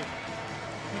executed.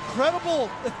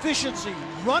 Incredible efficiency.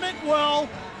 Run it well,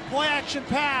 play-action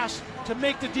pass to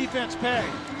make the defense pay.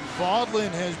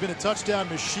 Bodlin has been a touchdown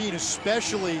machine,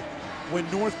 especially when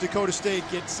North Dakota State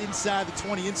gets inside the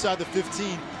 20, inside the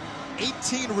 15.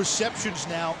 18 receptions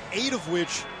now, 8 of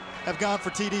which have gone for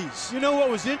TDs. You know what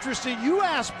was interesting? You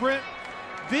asked Brent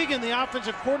Vigen, the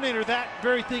offensive coordinator, that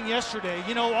very thing yesterday.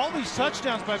 You know, all these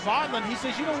touchdowns by Bodlin, he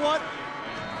says, you know what?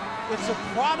 It's a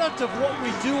product of what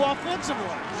we do offensively.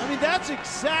 I mean, that's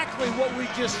exactly what we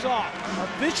just saw. A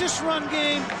vicious run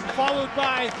game followed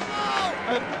by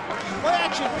a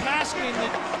play-action pass game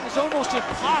that is almost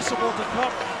impossible to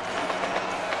cover.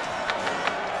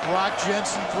 Brock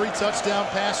Jensen, 3 touchdown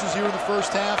passes here in the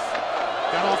first half.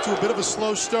 Got off to a bit of a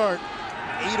slow start.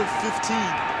 8 of 15.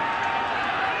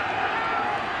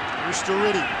 Here's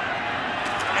Sturriddy.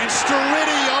 And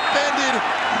Sturriddy upended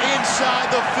inside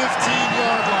the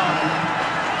 15-yard line.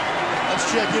 Let's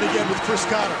check in again with Chris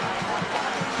Connor.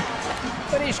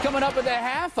 Finish coming up at the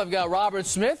half. I've got Robert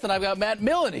Smith and I've got Matt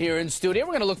Millen here in studio.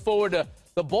 We're going to look forward to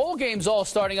the bowl games all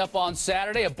starting up on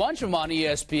Saturday. A bunch of them on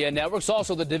ESPN networks.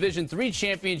 Also, the Division III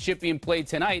championship being played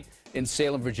tonight in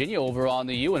Salem, Virginia, over on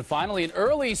the U. And finally, an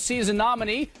early season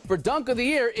nominee for Dunk of the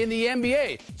Year in the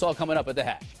NBA. It's all coming up at the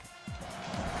half.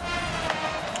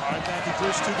 All right, thank you,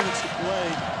 Chris. 2 minutes to play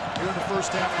here in the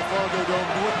first half of the Fargo Dome.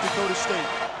 North Dakota State,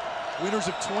 winners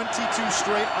of 22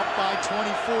 straight, up by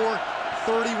 24,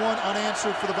 31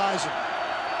 unanswered for the Bison.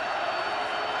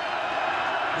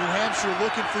 New Hampshire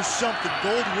looking for something.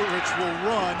 Goldrich will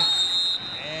run,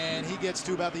 and he gets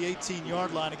to about the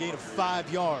 18-yard line, a gain of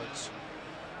 5 yards.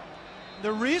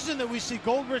 The reason that we see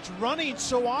Goldrich running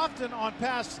so often on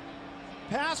pass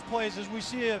plays is we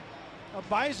see a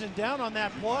Bison down on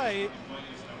that play.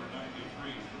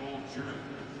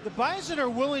 The Bison are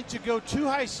willing to go 2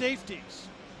 high safeties,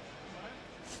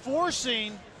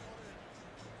 forcing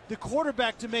the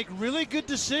quarterback to make really good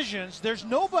decisions. There's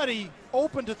nobody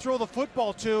open to throw the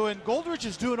football to, and Goldrich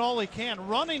is doing all he can,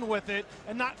 running with it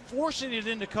and not forcing it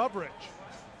into coverage.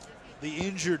 The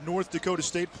injured North Dakota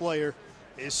State player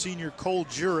is senior Cole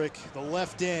Jurek, the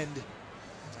left end.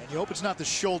 And you hope it's not the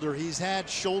shoulder. He's had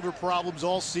shoulder problems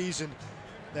all season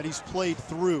that he's played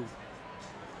through.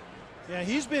 Yeah,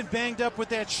 he's been banged up with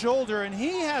that shoulder, and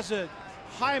he has a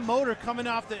high motor coming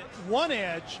off the one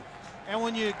edge. And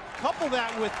when you couple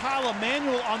that with Kyle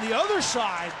Emanuel on the other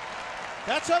side,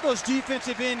 that's how those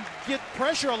defensive ends get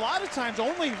pressure a lot of times,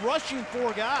 only rushing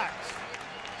 4 guys.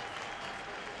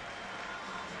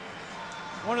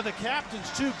 One of the captains,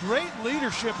 too. Great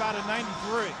leadership out of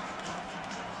 93.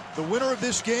 The winner of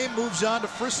this game moves on to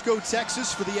Frisco,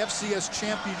 Texas for the FCS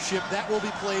championship. That will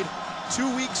be played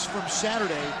 2 weeks from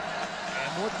Saturday.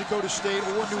 And North Dakota State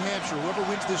or New Hampshire, whoever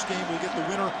wins this game will get the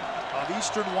winner of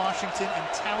Eastern Washington and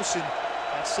Towson.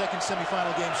 That second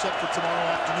semifinal game set for tomorrow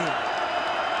afternoon.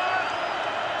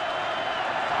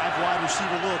 5 wide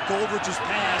receiver look. Goldrich's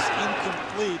pass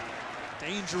incomplete.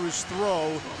 Dangerous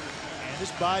throw. And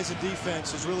this Bison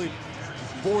defense is really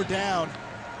bore down.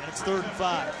 And it's 3rd and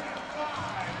 5.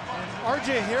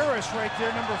 R.J. Harris right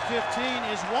there, number 15,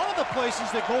 is one of the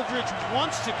places that Goldrich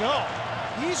wants to go.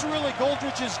 He's really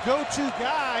Goldrich's go-to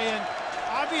guy, and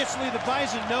obviously the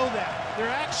Bison know that. They're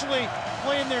actually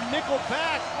playing their nickel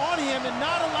back on him and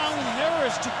not allowing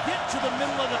Harris to get to the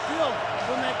middle of the field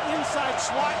from that inside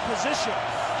slot position.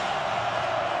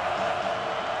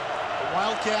 The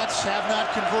Wildcats have not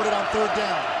converted on 3rd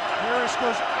down. Harris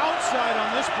goes outside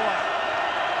on this play.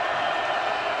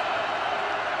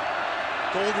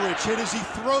 Goldrich hit as he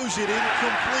throws it,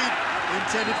 incomplete,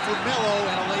 intended for Mello,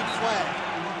 and a late flag.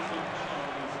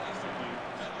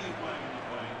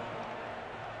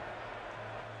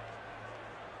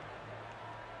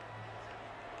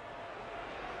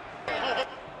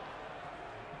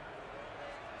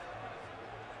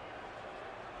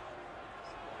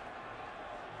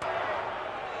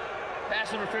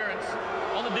 Pass interference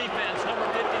on the defense, number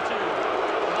 52.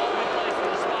 The ball will be placed for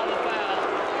the spot of the foul.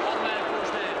 Automatic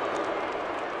first down.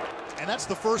 And that's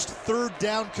the first 3rd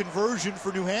down conversion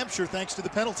for New Hampshire, thanks to the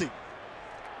penalty.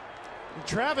 And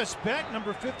Travis Beck,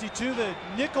 number 52, the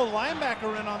nickel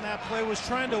linebacker in on that play, was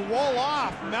trying to wall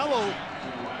off Mello,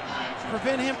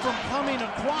 prevent him from coming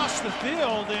across the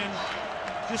field, and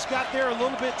just got there a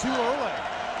little bit too early.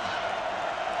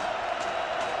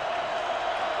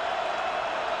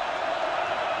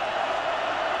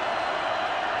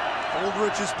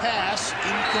 Goldrich's pass,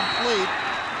 incomplete.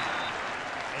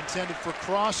 Intended for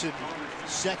Crossan,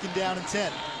 2nd down and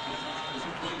 10.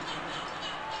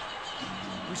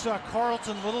 We saw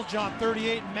Carlton Littlejohn,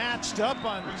 38, matched up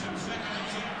on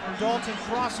Dalton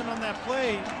Crossan on that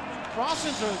play.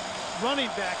 Crossan's a running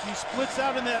back. He splits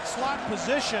out in that slot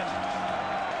position.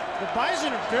 The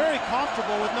Bison are very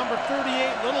comfortable with number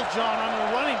 38, Littlejohn, on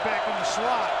the running back in the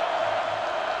slot.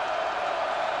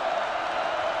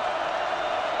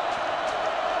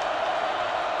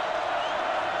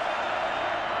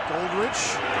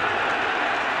 Goldrich,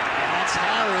 and that's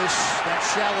Harris. That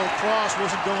shallow cross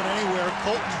wasn't going anywhere.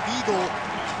 Colton Heagle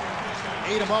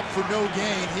ate him up for no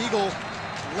gain. Heagle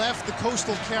left the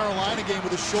Coastal Carolina game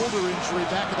with a shoulder injury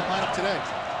back in the lineup today.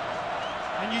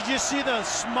 And you just see the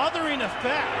smothering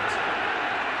effect.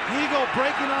 Heagle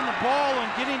breaking on the ball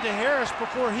and getting to Harris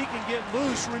before he can get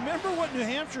loose. Remember what New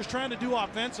Hampshire's trying to do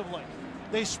offensively.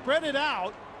 They spread it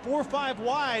out, 4 or 5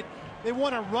 wide. They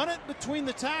want to run it between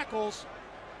the tackles.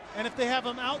 And if they have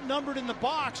them outnumbered in the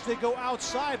box, they go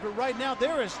outside. But right now,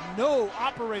 there is no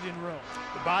operating room.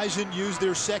 The Bison used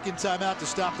their 2nd timeout to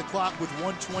stop the clock with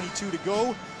 1:22 to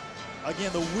go. Again,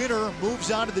 the winner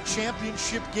moves on to the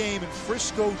championship game in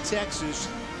Frisco, Texas,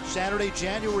 Saturday,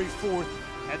 January 4th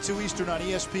at 2 Eastern on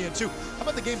ESPN2. How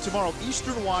about the game tomorrow?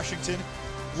 Eastern Washington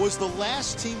was the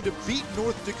last team to beat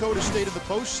North Dakota State in the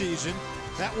postseason.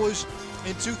 That was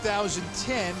in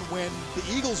 2010 when the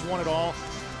Eagles won it all.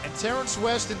 And Terrence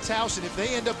West and Towson, if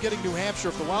they end up getting New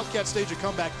Hampshire, if the Wildcats stage a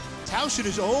comeback, Towson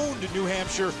is owned in New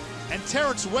Hampshire. And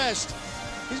Terrence West,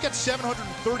 he's got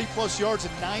 730-plus yards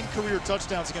and 9 career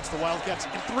touchdowns against the Wildcats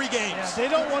in 3 games. Yeah, they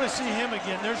don't want to see him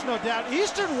again, there's no doubt.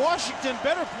 Eastern Washington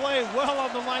better play well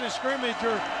on the line of scrimmage,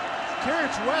 or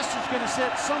Terrence West is going to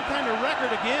set some kind of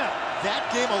record again. That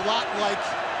game a lot like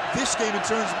this game in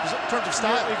terms of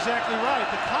style. You're exactly right.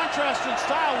 The contrast in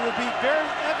style will be very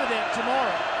evident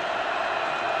tomorrow.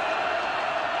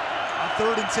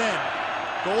 3rd and 10.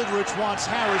 Goldrich wants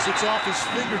Harris. It's off his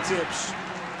fingertips.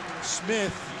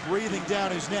 Smith breathing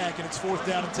down his neck, and it's 4th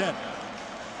down and 10.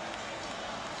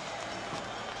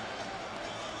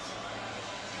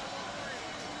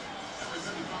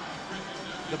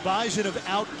 The Bison have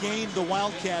outgained the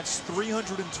Wildcats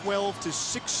 312 to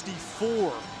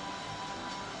 64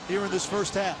 here in this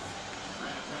first half.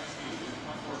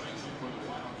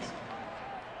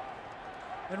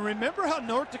 And remember how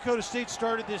North Dakota State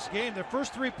started this game. Their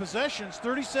first 3 possessions,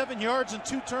 37 yards and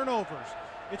 2 turnovers.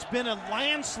 It's been a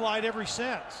landslide ever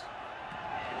since.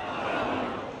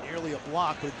 Nearly a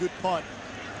block, but a good punt.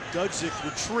 Dudzik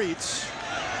retreats.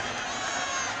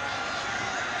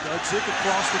 Dudzik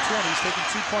across the 20. He's taken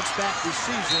 2 punts back this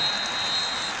season.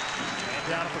 And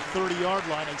down at the 30-yard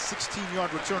line, a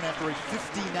 16-yard return after a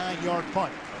 59-yard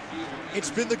punt. It's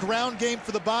been the ground game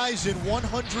for the Bison,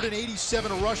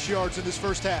 187 rush yards in this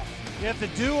first half. Yeah, the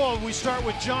duo, we start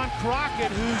with John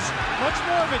Crockett, who's much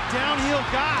more of a downhill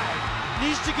guy.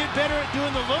 Needs to get better at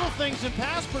doing the little things in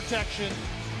pass protection.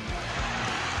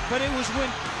 But it was when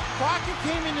Crockett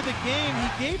came into the game,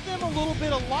 he gave them a little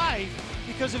bit of life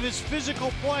because of his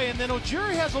physical play, and then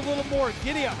Ojiri has a little more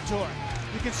giddy up to it.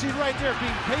 You can see right there,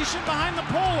 being patient behind the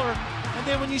polar, and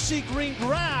then when you see green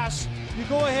grass, you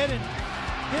go ahead and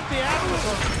hit the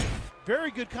average.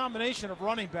 Very good combination of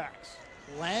running backs.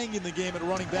 Lang in the game at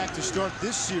running back to start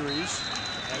this series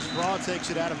as Raw takes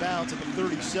it out of bounds at the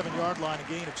 37-yard line, a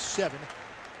gain of 7.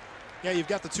 Yeah, you've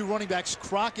got the 2 running backs,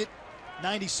 Crockett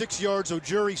 96 yards,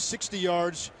 Ojiri 60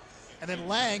 yards, and then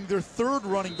Lang, their 3rd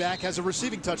running back, has a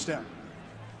receiving touchdown.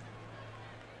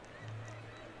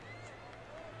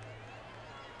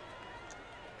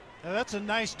 Now that's a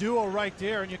nice duo right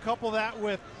there, and you couple that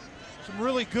with some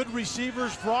really good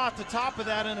receivers, Raw at the top of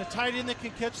that, and a tight end that can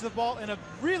catch the ball, and a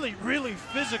really, really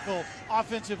physical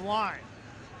offensive line.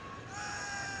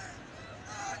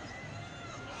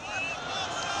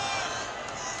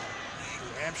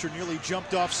 Hampshire nearly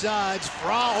jumped off sides.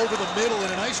 Fra over the middle,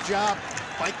 and a nice job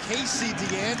by Casey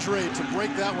DeAndre to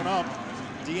break that one up.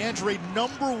 DeAndre,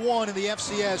 #1 in the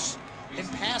FCS in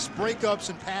pass breakups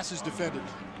and passes defended.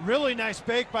 Really nice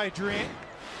bake by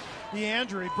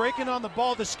DeAndre, breaking on the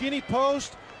ball, the skinny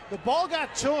post. The ball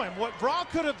got to him. What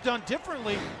Brock could have done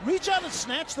differently, reach out and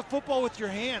snatch the football with your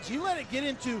hands. He let it get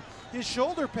into his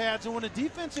shoulder pads, and when a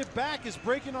defensive back is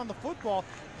breaking on the football,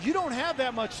 you don't have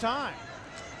that much time.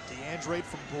 DeAndre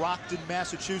from Brockton,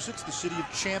 Massachusetts, the city of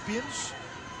champions.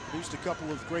 Produced a couple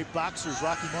of great boxers,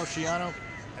 Rocky Marciano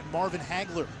and Marvin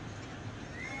Hagler.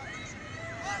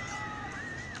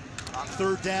 On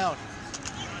 3rd down,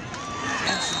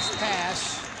 Jensen's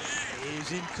pass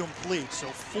is incomplete. So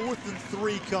 4th and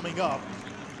 3 coming up.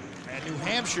 And New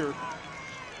Hampshire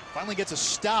finally gets a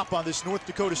stop on this North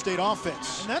Dakota State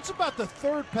offense. And that's about the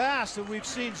 3rd pass that we've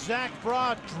seen Zach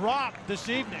Broad drop this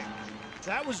evening.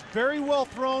 That was very well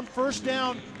thrown, 1st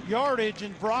down yardage,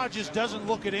 and Broad just doesn't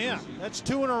look it in. That's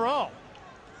 2 in a row.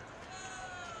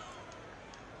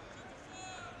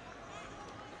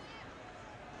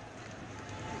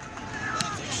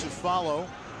 Takes the follow.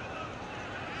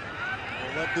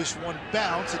 We'll let this one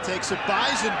bounce. It takes a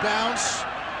Bison bounce,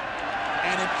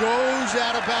 and it goes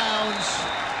out of bounds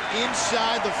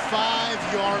inside the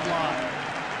 5-yard line.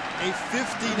 A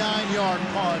 59-yard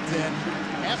punt, and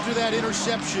after that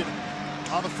interception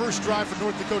on the first drive for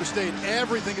North Dakota State,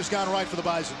 everything has gone right for the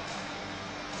Bison.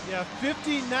 Yeah,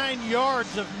 59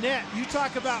 yards of net. You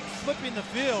talk about flipping the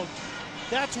field.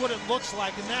 That's what it looks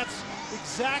like, and that's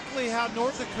exactly how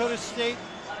North Dakota State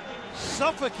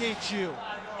suffocates you.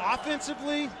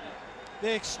 Offensively,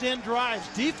 they extend drives.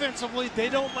 Defensively, they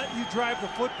don't let you drive the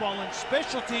football, and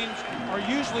special teams are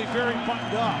usually very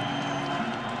buttoned up.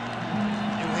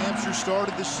 New Hampshire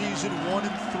started the season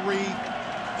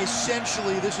 1-3.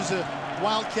 Essentially, this is a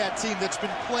Wildcat team that's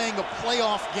been playing a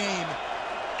playoff game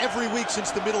every week since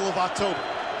the middle of October.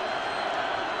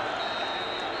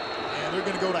 And they're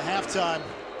going to go to halftime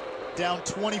down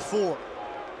 24.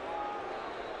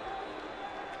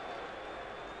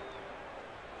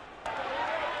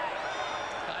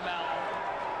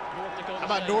 How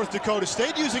about North Dakota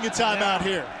State using a timeout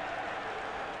here?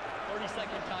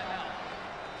 30-second timeout.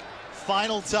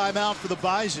 Final timeout for the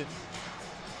Bison.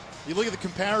 You look at the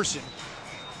comparison.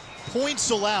 Points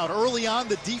allowed. Early on,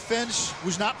 the defense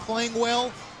was not playing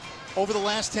well. Over the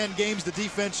last 10 games, the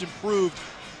defense improved,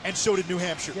 and so did New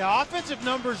Hampshire. Yeah, offensive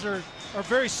numbers are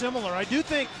very similar. I do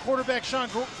think quarterback Sean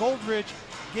Goldridge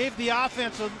gave the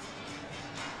offense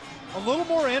a little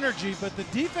more energy, but the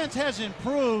defense has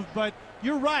improved. But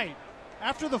you're right.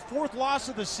 After the 4th loss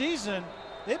of the season,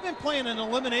 they've been playing an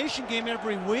elimination game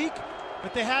every week,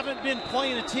 but they haven't been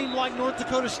playing a team like North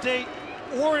Dakota State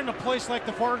or in a place like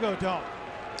the Fargo Dome.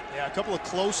 Yeah, a couple of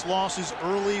close losses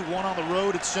early, one on the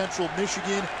road at Central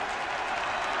Michigan,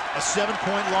 a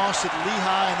 7-point loss at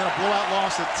Lehigh, and then a blowout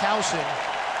loss at Towson.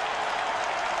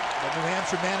 But New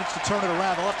Hampshire managed to turn it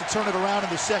around. They'll have to turn it around in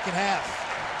the second half.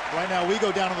 Right now we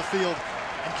go down on the field,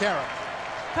 and Kara.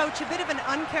 Coach, a bit of an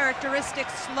uncharacteristic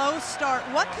slow start.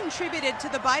 What contributed to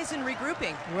the Bison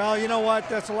regrouping? Well, you know what?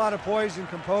 That's a lot of poise and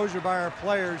composure by our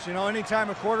players. You know, anytime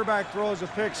a quarterback throws a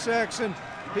pick six and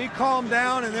he calmed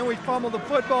down and then we fumbled the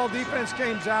football, defense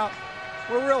came out.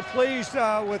 We're real pleased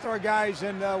with our guys,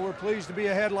 and we're pleased to be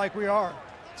ahead like we are.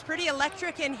 It's pretty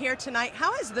electric in here tonight.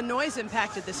 How has the noise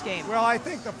impacted this game? Well, I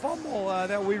think the fumble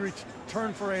that we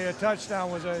returned for a touchdown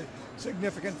was a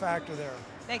significant factor there.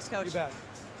 Thanks, Coach. You bet.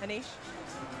 Anish?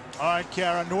 All right,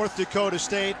 Kara, North Dakota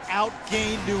State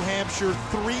outgained New Hampshire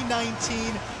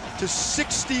 319 to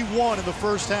 61 in the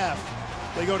first half.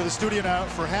 They go to the studio now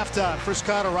for halftime. Chris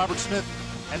Cotter, Robert Smith,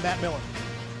 and Matt Miller.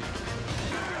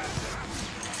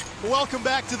 Welcome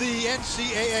back to the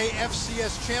NCAA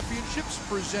FCS Championships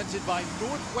presented by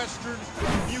Northwestern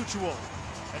Mutual.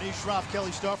 Anish Shroff,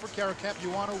 Kelly Stauffer, Kara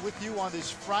Capuano with you on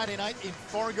this Friday night in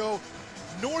Fargo.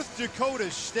 North Dakota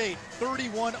State,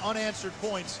 31 unanswered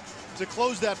points to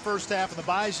close that first half, and the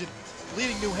Bison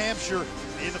leading New Hampshire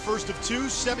in the first of two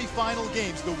semifinal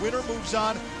games. The winner moves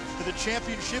on to the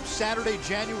championship Saturday,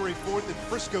 January 4th in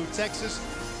Frisco, Texas.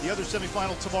 The other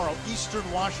semifinal tomorrow, Eastern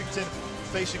Washington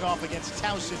facing off against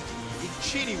Towson in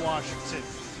Cheney, Washington.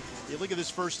 You look at this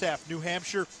first half. New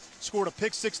Hampshire scored a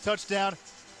pick-six touchdown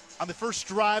on the first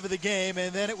drive of the game,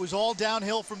 and then it was all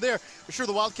downhill from there. For sure,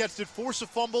 the Wildcats did force a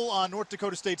fumble on North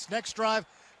Dakota State's next drive.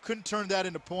 Couldn't turn that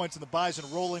into points, and the Bison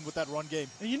rolling with that run game.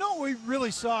 And you know what we really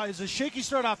saw is a shaky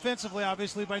start offensively,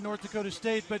 obviously, by North Dakota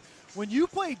State. But when you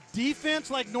play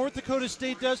defense like North Dakota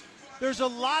State does, there's a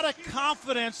lot of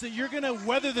confidence that you're going to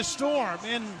weather the storm.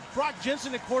 And Brock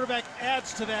Jensen at quarterback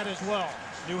adds to that as well.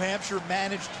 New Hampshire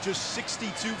managed just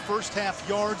 62 first-half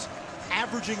yards,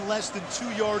 averaging less than 2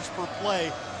 yards per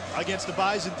play against the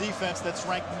Bison defense that's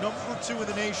ranked #2 in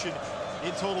the nation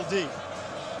in total D.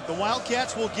 The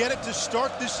Wildcats will get it to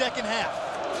start the second half.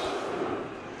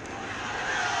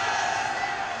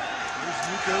 Here's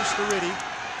Nico Staridi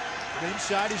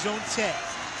inside his own 10.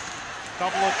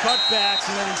 Couple of cutbacks,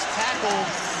 and then he's tackled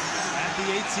at the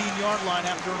 18-yard line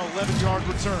after an 11-yard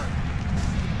return.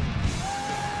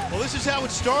 Well, this is how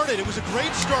it started. It was a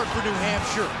great start for New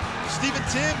Hampshire. Stephen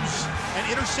Timms, an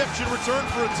interception return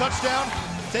for a touchdown,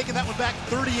 taking that one back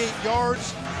 38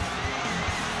 yards.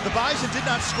 The Bison did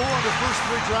not score on their first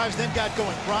three drives, then got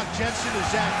going. Brock Jensen to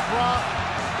Zach Fra.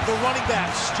 The running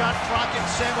backs, John Crockett and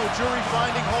Sam O'Jury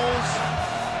finding holes.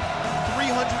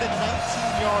 319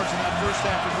 yards in that first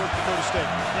half for North Dakota State.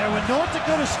 Yeah, when North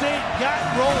Dakota State got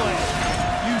rolling,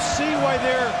 you see why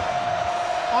they're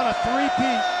on a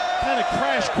three-peat kind of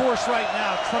crash course right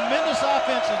now. Tremendous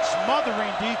offense and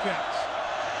smothering defense.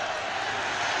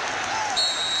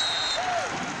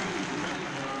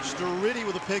 Staridi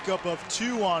with a pickup of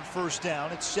 2 on first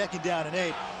down. It's 2nd down and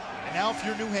 8. And now if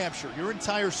you're New Hampshire, your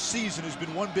entire season has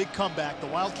been one big comeback. The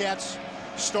Wildcats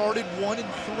started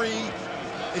 1-3.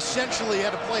 Essentially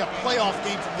had to play a playoff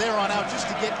game from there on out just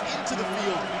to get into the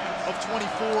field of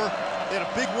 24. They had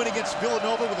a big win against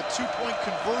Villanova with a 2-point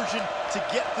conversion to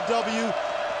get the W.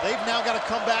 They've now got to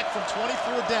come back from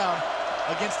 24 down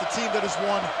against the team that has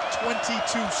won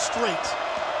 22 straight.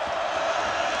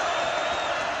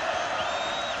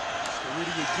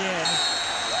 Staridi again.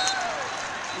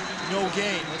 No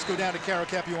gain. Let's go down to Kara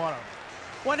Capuano.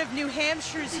 One of New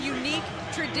Hampshire's unique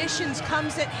traditions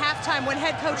comes at halftime when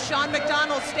head coach Sean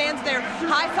McDonald stands there,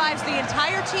 high-fives the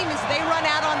entire team as they run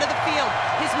out onto the field.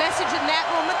 His message in that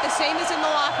moment, the same as in the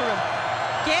locker room.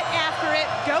 Get after it,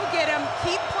 go get them,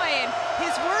 keep playing.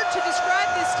 His word to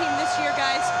describe this team this year,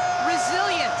 guys,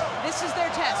 resilient. This is their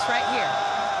test right here.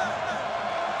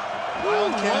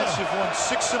 Wildcats have won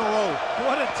 6 in a row.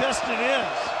 What a test it is.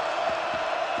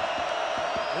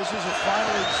 This is a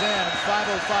final exam in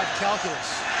 505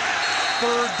 calculus.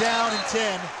 3rd down and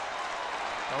 10.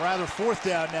 Or rather 4th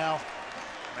down now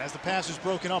as the pass is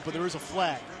broken up, but there is a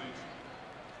flag.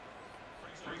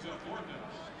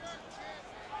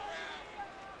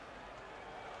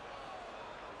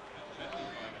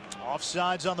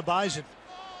 Offsides on the Bison.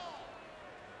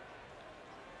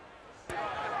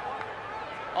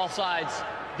 Offsides.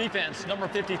 Defense, number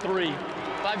 53.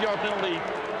 5-yard penalty,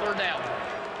 3rd down.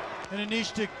 And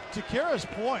Anish, to Kara's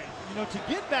point, you know, to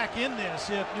get back in this,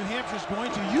 if New Hampshire's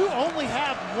going to, you only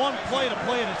have one play to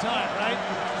play at a time, right?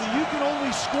 You can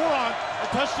only score on a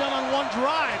touchdown on one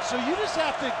drive. So you just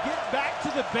have to get back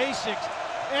to the basics,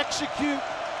 execute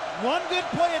one good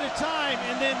play at a time,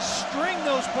 and then string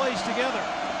those plays together.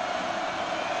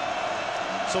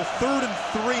 So 3rd and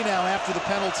 3 now after the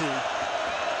penalty.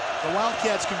 The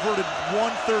Wildcats converted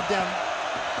 1 3rd down.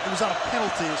 It was on a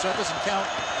penalty, so that doesn't count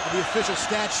on the official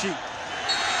stat sheet.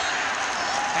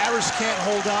 Harris can't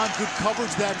hold on. Good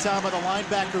coverage that time by the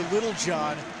linebacker,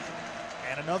 Littlejohn.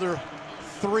 And another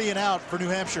 3 and out for New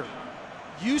Hampshire.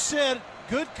 You said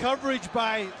good coverage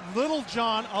by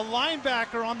Littlejohn, a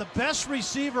linebacker on the best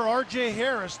receiver, R.J.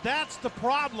 Harris. That's the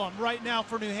problem right now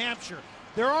for New Hampshire.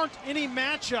 There aren't any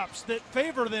matchups that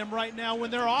favor them right now when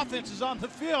their offense is on the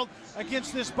field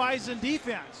against this Bison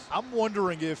defense. I'm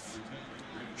wondering if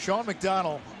Sean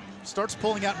McDonald starts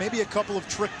pulling out maybe a couple of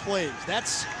trick plays.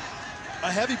 That's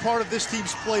a heavy part of this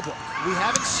team's playbook. We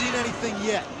haven't seen anything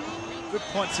yet. Good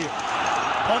punt here.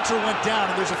 Punter went down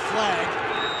and there's a flag.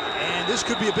 And this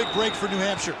could be a big break for New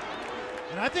Hampshire.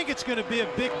 And I think it's going to be a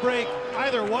big break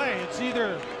either way. It's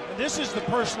either, and this is the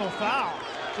personal foul,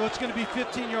 so it's going to be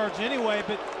 15 yards anyway,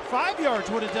 but 5 yards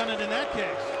would have done it in that case.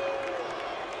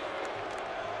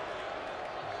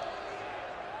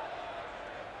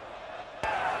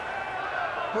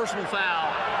 Personal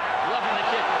foul, roughing the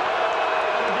kicker.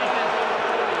 On the defense, number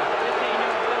 40,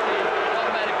 15-yard penalty,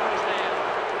 automatic first down.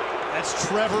 That's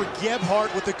Trevor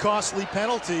Gebhardt with the costly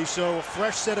penalty, so a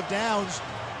fresh set of downs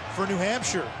for New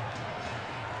Hampshire.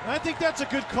 I think that's a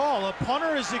good call. A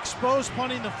punter is exposed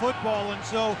punting the football, and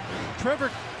so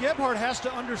Trevor Gebhardt has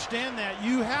to understand that.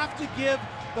 You have to give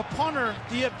the punter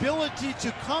the ability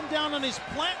to come down on his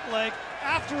plant leg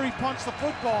after he punts the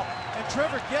football, and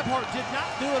Trevor Gebhardt did not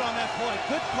do it on that play.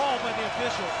 Good call by the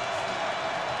official.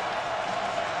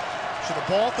 So the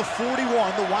ball at the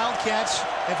 41. The Wildcats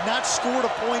have not scored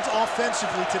a point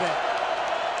offensively today.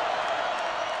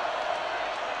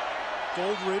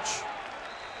 Goldridge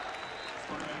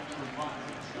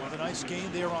with a nice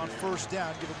gain there on first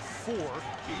down, give him 4.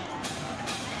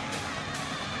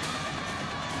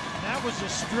 And that was a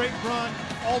straight run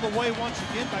all the way once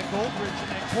again by Goldridge in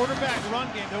that quarterback run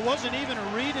game. There wasn't even a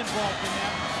read involved in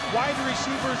that. Wide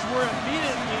receivers were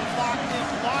immediately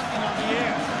locking on the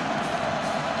air.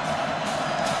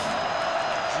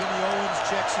 Jimmy Owens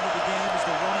checks into the game as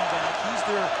the running back. He's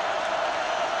their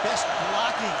best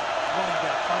blocking running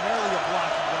back, primarily a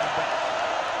blocking running back.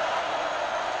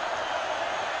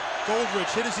 Goldridge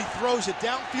hit as he throws it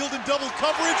downfield in double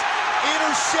coverage,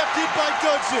 intercepted by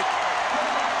Dudzik.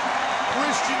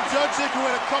 Christian Dudzik, who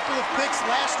had a couple of picks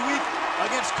last week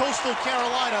against Coastal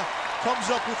Carolina,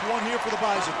 comes up with one here for the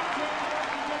Bison.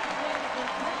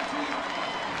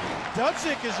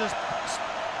 Dudzik is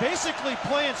basically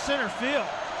playing center field.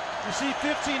 You see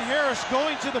 15 Harris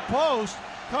going to the post,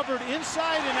 covered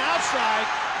inside and outside,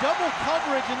 double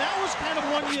coverage, and that was kind of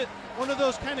one of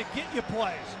those kind of get-you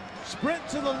plays. Sprint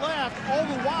to the left, all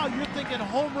the while you're thinking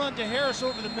home run to Harris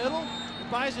over the middle. The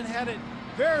Bison had it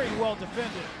very well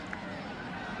defended.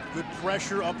 Good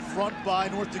pressure up front by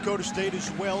North Dakota State as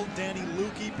well. Danny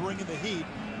Lukey bringing the heat.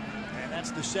 And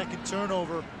that's the second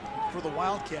turnover for the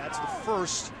Wildcats. The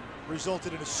first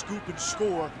resulted in a scoop and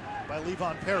score by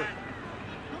Levon Perry.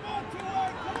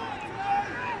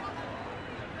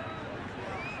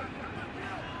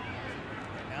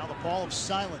 And now the ball of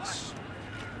silence.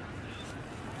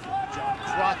 John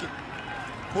Crockett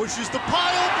pushes the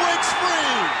pile, breaks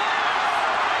free.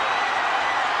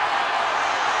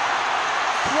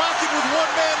 Crockett with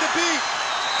one man to beat.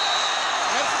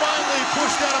 And finally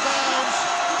pushed out of bounds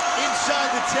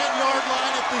inside the 10-yard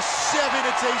line at the 7.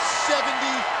 It's a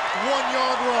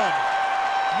 71-yard run.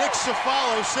 Nick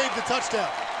Cefalo saved the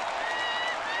touchdown.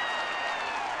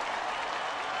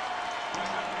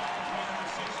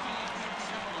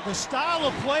 The style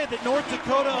of play that North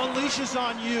Dakota unleashes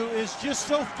on you is just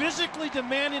so physically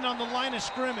demanding on the line of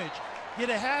scrimmage.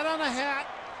 Get a hat on a hat,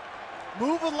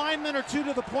 move a lineman or two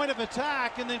to the point of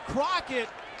attack, and then Crockett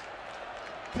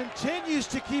continues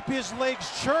to keep his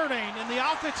legs churning, and the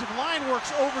offensive line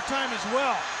works overtime as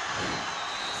well.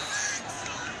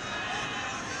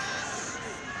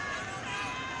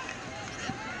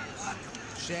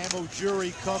 Sam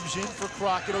Ojuri comes in for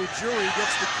Crockett. Ojuri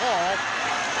gets the call.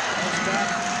 Comes back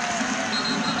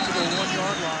to the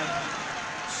 1-yard line.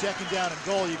 Second down and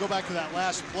goal. You go back to that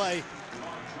last play.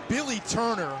 Billy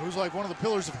Turner, who's like one of the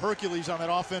pillars of Hercules on that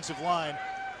offensive line,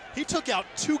 he took out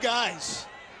 2 guys.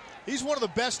 He's one of the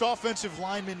best offensive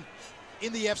linemen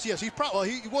in the FCS. He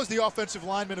was the offensive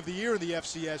lineman of the year in the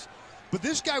FCS, but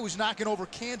this guy was knocking over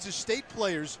Kansas State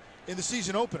players in the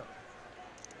season opener.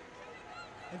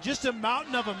 And just a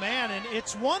mountain of a man, and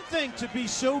it's one thing to be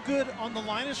so good on the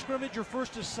line of scrimmage, your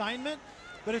first assignment,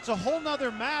 but it's a whole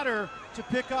nother matter to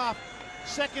pick off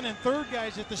second and third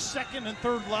guys at the second and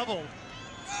third level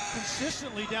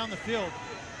consistently down the field.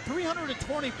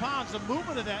 320 pounds, the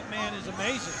movement of that man is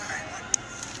amazing.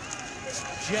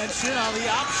 Jensen on the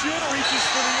option, reaches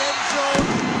for the end zone,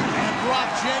 and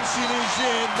Brock Jensen is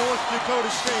in. North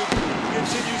Dakota State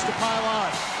continues to pile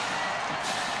on.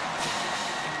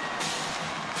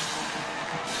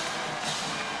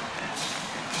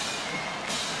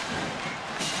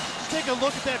 take a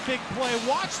look at that big play.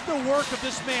 Watch the work of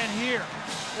this man here.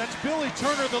 That's Billy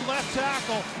Turner, the left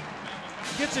tackle.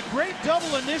 Gets a great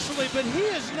double initially, but he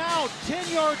is now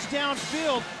 10 yards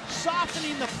downfield,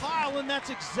 softening the pile, and that's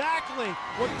exactly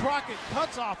what Crockett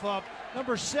cuts off of.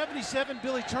 Number 77,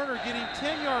 Billy Turner, getting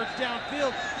 10 yards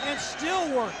downfield and still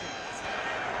working.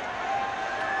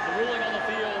 The ruling on the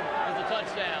field is a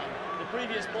touchdown. The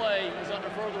previous play is under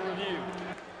further review.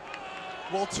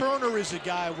 Well, Turner is a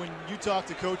guy, when you talk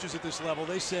to coaches at this level,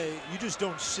 they say you just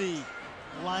don't see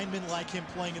linemen like him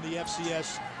playing in the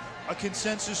FCS. A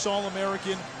consensus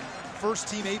All-American,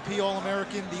 first-team AP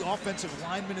All-American, the Offensive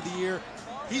Lineman of the Year.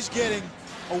 He's getting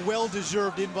a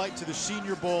well-deserved invite to the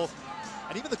Senior Bowl.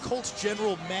 And even the Colts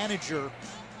general manager,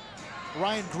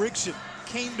 Ryan Grigson,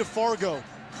 came to Fargo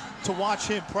to watch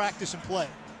him practice and play.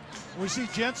 We see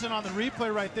Jensen on the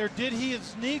replay right there. Did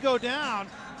his knee go down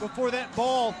before that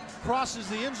ball crosses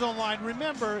the end zone line?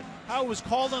 Remember how it was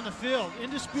called on the field.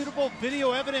 Indisputable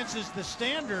video evidence is the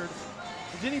standard.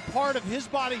 Is any part of his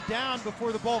body down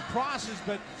before the ball crosses?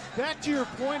 But back to your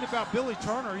point about Billy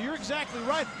Turner, you're exactly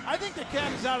right. I think the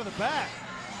cat is out of the bag.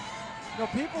 You know,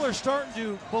 people are starting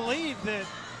to believe that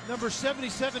number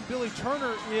 77, Billy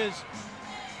Turner, is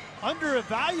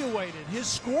under-evaluated. His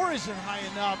score isn't high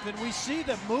enough, and we see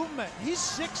the movement. He's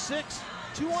 6'6",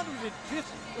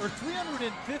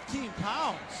 315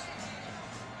 pounds.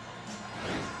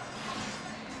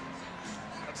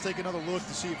 Let's take another look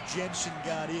to see if Jensen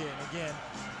got in. Again,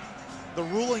 the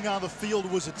ruling on the field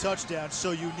was a touchdown,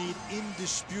 so you need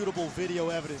indisputable video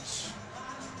evidence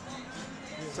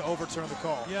to overturn the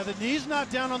call. Yeah, the knee's not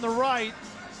down on the right.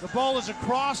 The ball is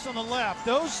across on the left.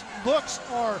 Those looks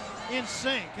are in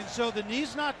sync, and so the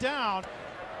knee's not down.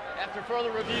 After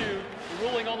further review, the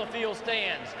ruling on the field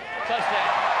stands. Touchdown.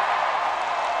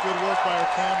 Good work by our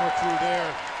camera crew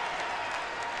there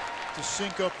to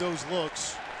sync up those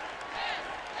looks.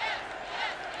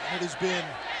 And it has been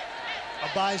a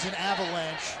Bison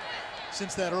avalanche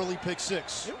since that early pick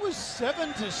six. It was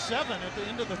 7-7 at the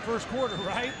end of the first quarter,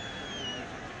 right?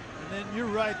 And then you're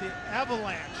right, the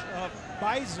avalanche of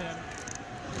Bison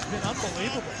has been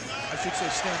unbelievable. I should say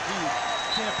stampede.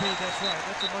 Stampede, that's right.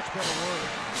 That's a much better word.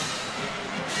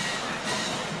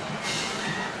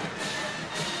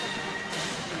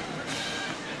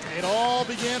 It all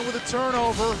began with a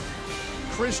turnover.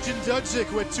 Christian Dudzik,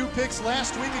 who had 2 picks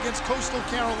last week against Coastal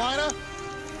Carolina,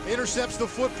 intercepts the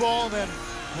football, and then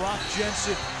Brock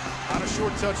Jensen on a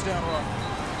short touchdown run.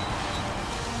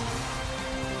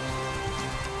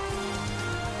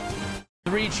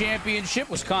 Three championship,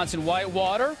 Wisconsin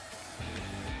Whitewater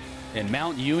and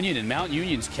Mount Union. And Mount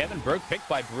Union's Kevin Burke picked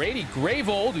by Brady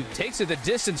Gravold, who takes it the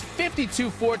distance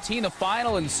 52-14, the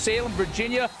final in Salem,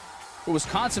 Virginia. For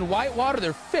Wisconsin Whitewater,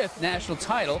 their 5th national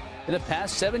title in the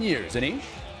past 7 years. Anish?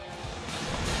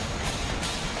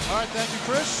 All right, thank you,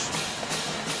 Chris.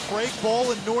 Craig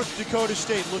Bohl in North Dakota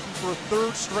State looking for a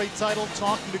 3rd straight title.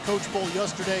 Talking to Coach Bohl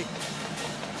yesterday,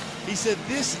 he said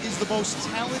this is the most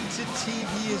talented team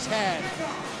he has had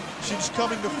since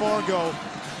coming to Fargo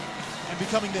and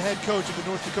becoming the head coach of the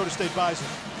North Dakota State Bison.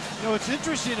 You know, what's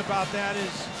interesting about that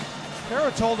is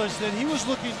Kara told us that he was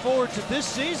looking forward to this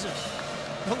season.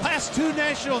 The last 2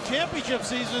 national championship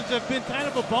seasons have been kind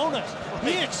of a bonus.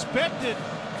 He expected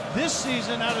this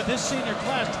season out of this senior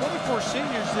class, 24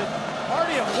 seniors that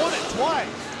already have won it twice.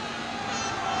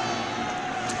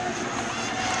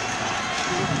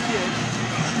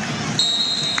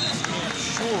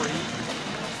 Shorey,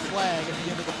 flag at the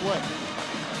end of the play.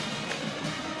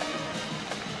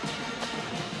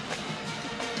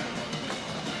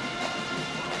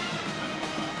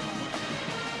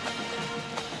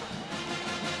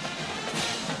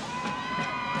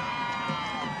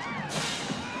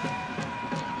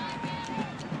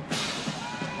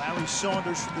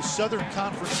 Saunders from the Southern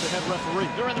Conference, the head referee.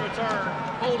 During the return,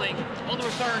 holding on the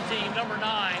return team, number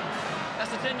 9.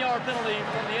 That's the 10-yard penalty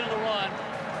from the end of the run.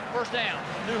 First down,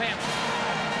 New Hampshire.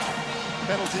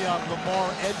 Penalty on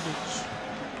Lamar Edmonds.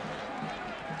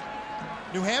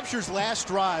 New Hampshire's last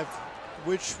drive,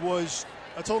 which was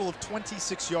a total of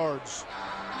 26 yards,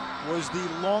 was the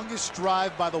longest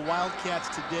drive by the Wildcats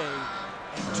today,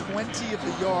 and 20 of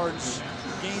the yards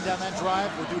gained on that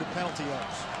drive were due to penalty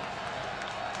yards.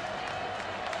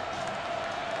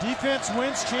 Defense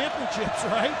wins championships,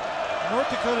 right? North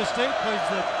Dakota State plays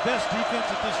the best defense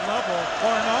at this level,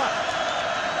 or not.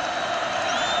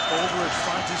 Goldrich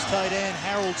finds his tight end,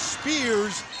 Harold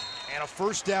Spears, and a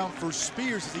first down for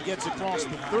Spears as he gets across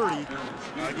the 30. A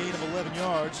gain of 11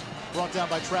 yards, brought down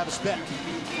by Travis Beck.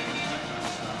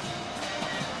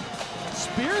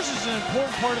 Spears is an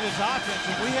important part of this offense,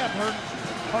 and we haven't heard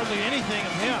hardly anything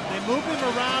of him. They move him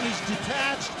around, he's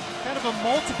detached, kind of a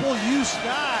multiple use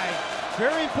guy.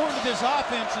 Very important to this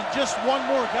offense, and just one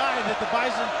more guy that the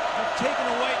Bison have taken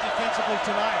away defensively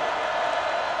tonight.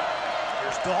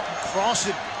 Here's Dalton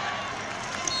Crossan.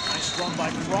 Nice run by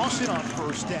Crossan on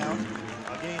first down.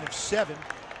 A gain of 7.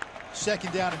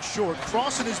 Second down and short.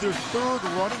 Crossan is their third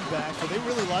running back, but they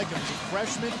really like him. He's a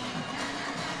freshman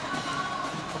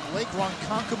from Lake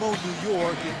Ronkonkoma, New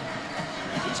York.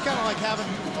 And he's kind of like having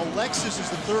Alexis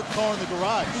as the third car in the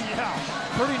garage. Yeah,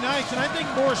 pretty nice, and I think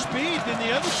more speed than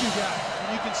the other two guys.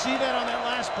 And you can see that on that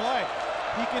last play.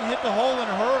 He can hit the hole in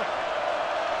a hurry.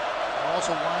 They'll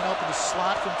also line up in the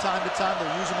slot from time to time.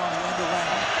 They'll use him on the end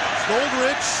around.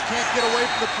 Goldrich can't get away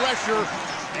from the pressure,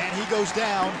 and he goes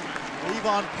down.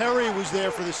 Levon Perry was there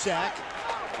for the sack,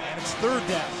 and it's third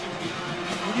down.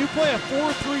 When you play a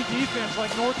 4-3 defense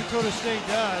like North Dakota State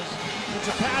does,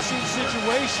 it's a passing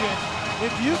situation.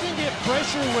 If you can get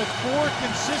pressure with 4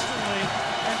 consistently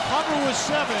and cover with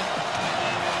 7,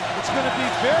 it's going to be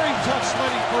very tough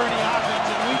sledding for any offense,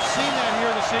 and we've seen that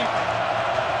here this evening.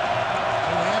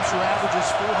 New Hampshire averages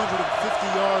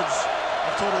 450 yards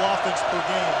of total offense per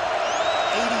game,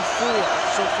 84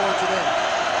 so far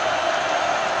today.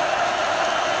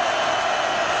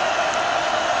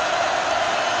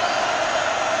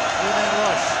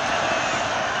 Rush.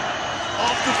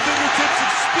 Off the fingertips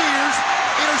of Spears,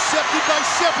 intercepted by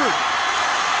Shepard.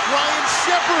 Ryan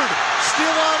Shepard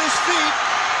still on his feet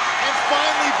and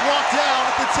finally brought down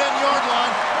at the 10-yard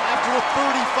line after a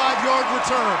 35-yard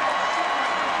return.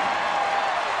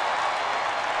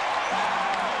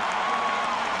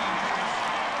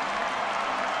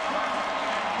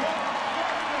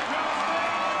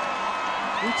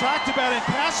 We talked about in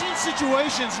passing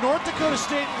situations, North Dakota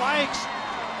State likes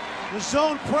the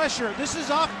zone pressure. This is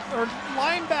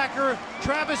linebacker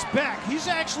Travis Beck. He's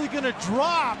actually going to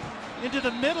drop into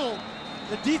the middle,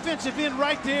 the defensive end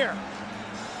right there.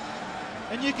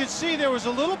 And you can see there was a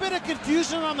little bit of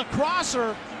confusion on the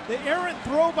crosser. The errant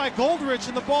throw by Goldrich,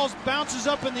 and the ball bounces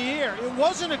up in the air. It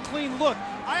wasn't a clean look.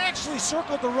 I actually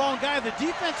circled the wrong guy. The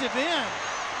defensive end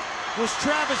was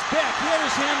Travis Beck. He had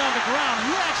his hand on the ground.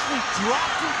 He actually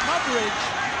dropped in coverage,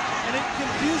 and it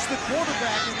confused the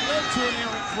quarterback and led to an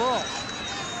errant throw.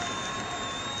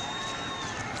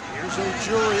 Here's a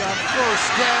jury on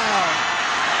first down.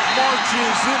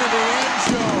 Marches into the end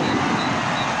zone.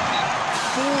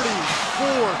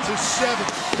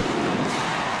 44-7.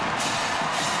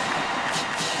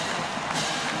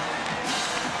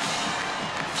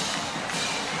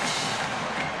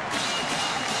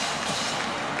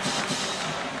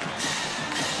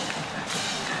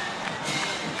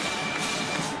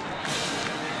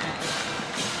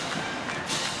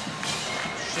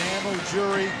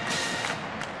 Jury,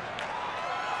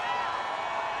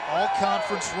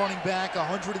 all-conference running back,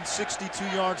 162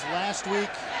 yards last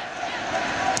week.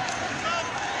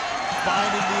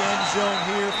 Finding the end zone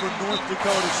here for North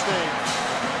Dakota State.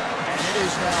 And it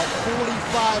is now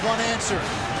 45 unanswered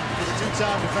for the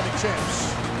two-time defending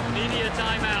champs. Media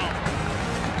timeout.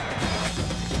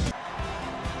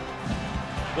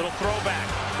 Little throwback.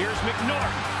 Here's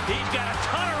McNorth. He's got a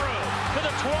ton of room to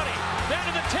the 20, down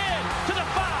to the 10, to the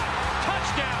 5.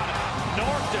 Touchdown.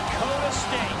 North Dakota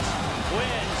State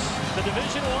wins the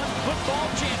Division I football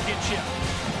championship.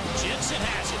 Jensen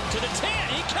has it to the 10.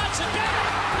 He cuts it back.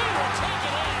 He will take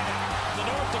it in. The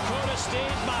North Dakota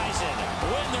State Bison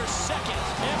win their second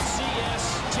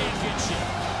FCS championship.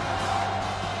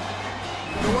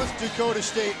 North Dakota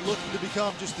State looking to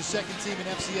become just the second team in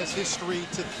FCS history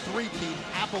to three-peat.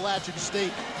 Appalachian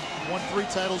State won 3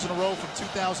 titles in a row from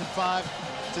 2005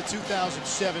 to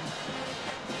 2007.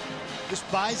 This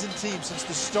Bison team, since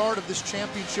the start of this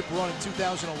championship run in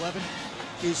 2011,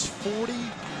 is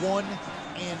 41-2.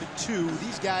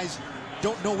 These guys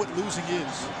don't know what losing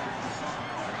is.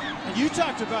 And you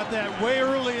talked about that way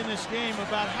early in this game,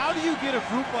 about how do you get a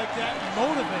group like that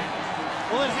motivated?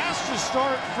 Well, it has to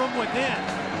start from within.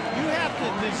 You have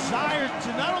the desire to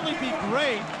not only be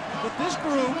great, but this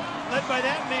group, led by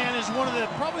that man, is one of the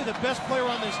probably the best player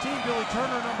on this team, Billy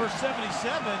Turner, number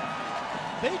 77.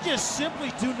 They just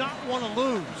simply do not want to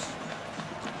lose.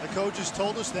 The coaches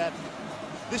told us that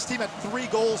this team had 3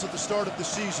 goals at the start of the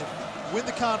season. Win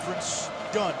the conference,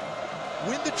 done.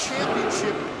 Win the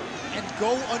championship, and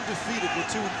go undefeated with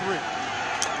 2 and 3.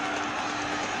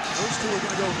 Those two are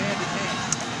going to go hand in hand.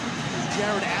 Here's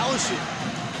Jared Allison.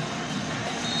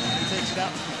 He takes it out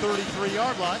to the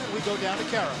 33-yard line, and we go down to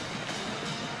Carroll.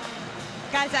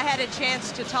 Guys, I had a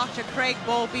chance to talk to Craig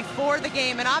Bohl before the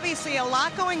game, and obviously a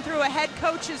lot going through a head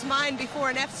coach's mind before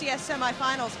an FCS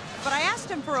semifinals. But I asked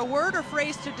him for a word or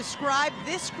phrase to describe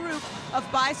this group of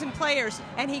Bison players,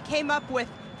 and he came up with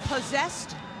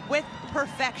possessed with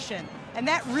perfection. And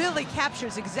that really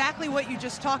captures exactly what you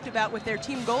just talked about with their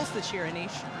team goals this year,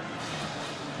 Anish.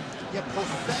 Yeah,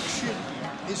 perfection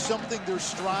is something they're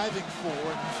striving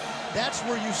for. That's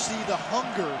where you see the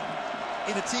hunger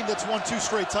in a team that's won 2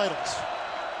 straight titles.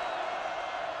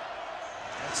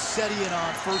 Setian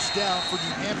on first down for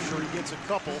New Hampshire. He gets a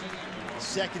couple.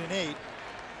 2nd and 8.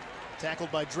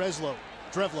 Tackled by Drevlo.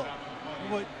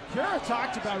 What Kara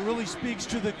talked about really speaks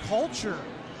to the culture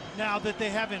now that they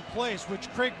have in place,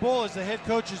 which Craig Bull as the head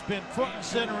coach has been front and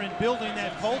center in building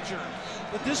that culture.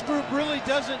 But this group really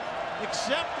doesn't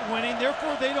accept winning,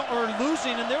 therefore they don't, or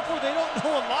losing, and therefore they don't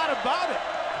know a lot about it.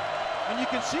 And you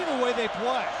can see the way they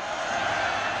play.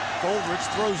 Goldrich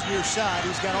throws near side.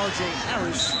 He's got R.J.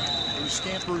 Harris, who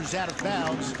scampers out of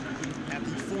bounds at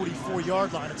the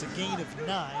 44-yard line. It's a gain of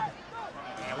 9.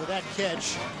 And with that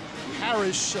catch,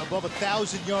 Harris above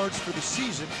 1,000 yards for the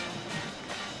season.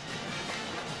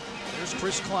 There's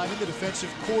Chris Kleiman, the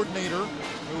defensive coordinator,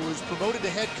 who was promoted to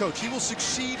head coach. He will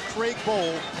succeed Craig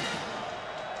Bull,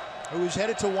 who is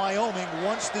headed to Wyoming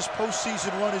once this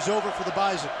postseason run is over for the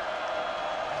Bison.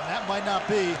 And that might not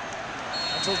be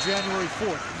until January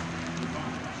 4th.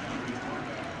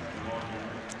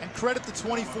 And credit the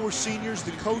 24 seniors,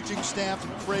 the coaching staff,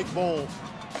 and Craig Bull.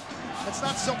 That's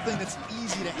not something that's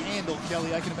easy to handle,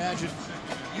 Kelly. I can imagine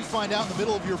you find out in the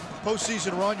middle of your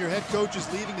postseason run, your head coach is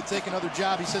leaving to take another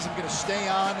job. He says, I'm going to stay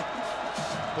on.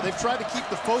 But they've tried to keep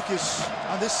the focus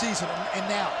on this season and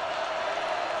now.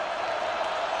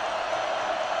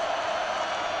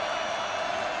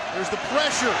 There's the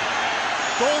pressure.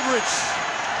 Goldrich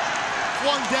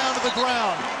flung down to the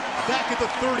ground, back at the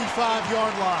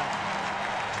 35-yard line.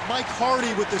 Mike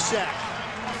Hardy with the sack.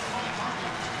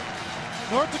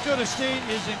 North Dakota State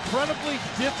is incredibly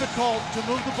difficult to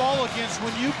move the ball against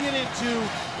when you get into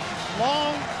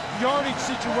long yardage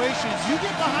situations. You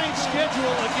get behind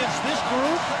schedule against this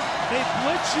group, they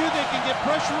blitz you, they can get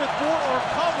pressure with 4 or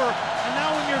cover, and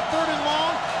now when you're 3rd and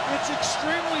long, it's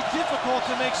extremely difficult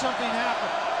to make something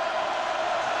happen.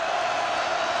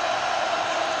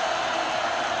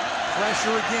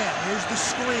 Pressure again. Here's the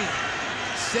screen.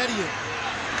 Setian.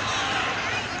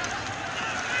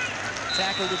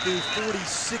 Tackled at the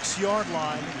 46-yard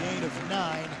line, a gain of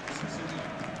 9.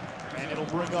 And it'll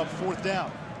bring up 4th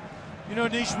down. You know,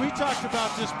 Nish, we talked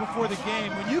about this before the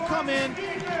game. When you come in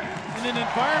an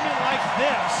environment like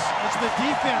this, as the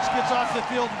defense gets off the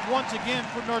field once again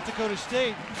for North Dakota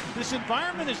State, this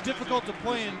environment is difficult to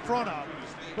play in front of.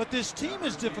 But this team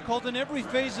is difficult in every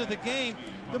phase of the game.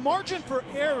 The margin for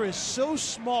error is so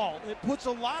small. It puts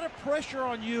a lot of pressure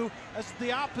on you as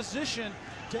the opposition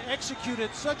to execute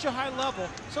at such a high level.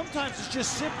 Sometimes it's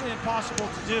just simply impossible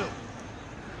to do.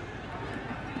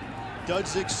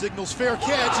 Dudzik signals fair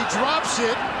catch. He drops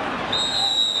it.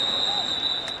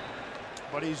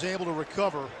 But he's able to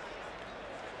recover.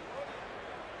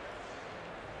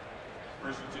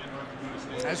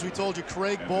 As we told you,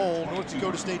 Craig Bull, North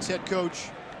Dakota State's head coach,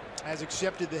 has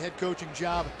accepted the head coaching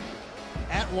job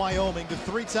at Wyoming, the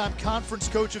 3-time Conference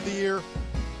Coach of the Year.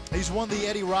 He's won the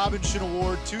Eddie Robinson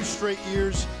Award 2 straight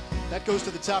years. That goes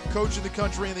to the top coach in the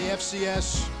country in the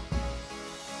FCS.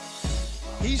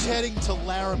 He's heading to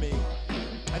Laramie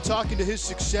and talking to his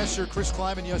successor, Chris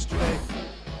Kleiman, yesterday.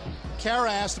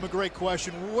 Kara asked him a great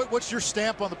question. What's your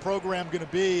stamp on the program going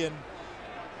to be? And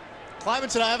Kleiman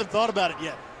said, I haven't thought about it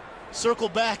yet. Circle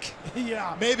back,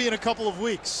 yeah, maybe in a couple of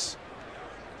weeks.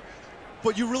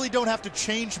 But you really don't have to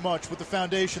change much with the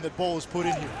foundation that Bull has put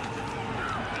in here.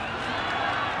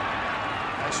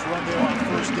 Nice run there on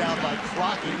first down by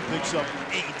Crockett. He picks up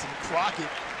 8. And Crockett,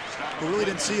 who really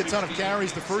didn't see a ton of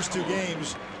carries the first 2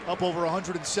 games, up over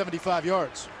 175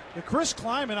 yards. Yeah, Chris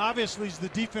Kleiman obviously is the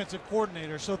defensive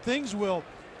coordinator, so things will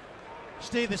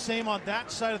stay the same on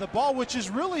that side of the ball, which is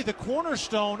really the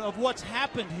cornerstone of what's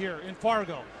happened here in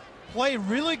Fargo. Play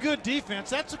really good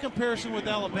defense. That's a comparison with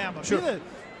Alabama. Sure.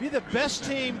 Be the best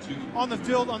team on the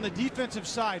field on the defensive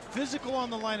side, physical on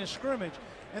the line of scrimmage.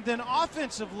 And then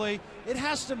offensively, it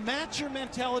has to match your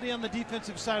mentality on the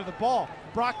defensive side of the ball.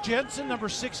 Brock Jensen, number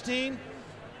 16,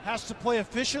 has to play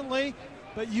efficiently,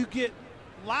 but you get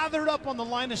lathered up on the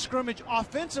line of scrimmage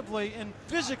offensively and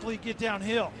physically get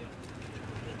downhill.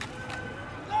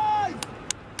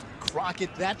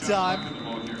 Crockett that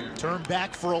time turned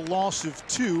back for a loss of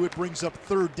 2. It brings up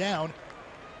 3rd down.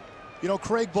 You know,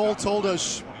 Craig Bull told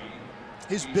us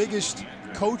his biggest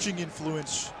coaching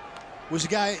influence was a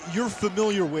guy you're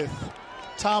familiar with,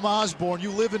 Tom Osborne.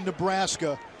 You live in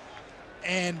Nebraska,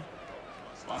 and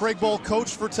Craig Bull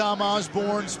coached for Tom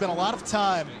Osborne, spent a lot of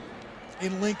time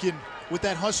in Lincoln with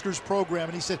that Huskers program,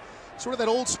 and he said sort of that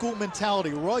old school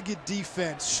mentality, rugged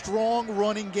defense, strong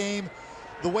running game,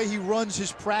 the way he runs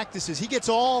his practices. He gets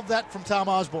all of that from Tom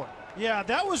Osborne. Yeah,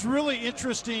 that was really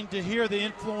interesting to hear the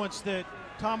influence that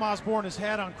Tom Osborne has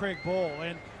had on Craig Bohl.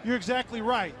 And you're exactly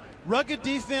right. Rugged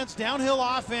defense, downhill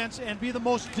offense, and be the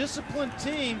most disciplined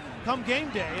team come game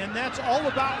day. And that's all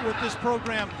about what this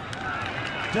program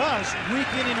does week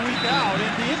in and week out.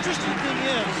 And the interesting thing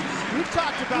is, we've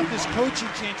talked about this coaching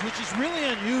change, which is really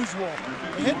unusual.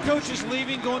 The head coach is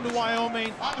leaving, going to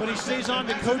Wyoming, but he stays on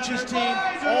to coach his team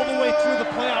all the way through the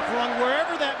playoff run,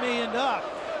 wherever that may end up.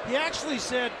 He actually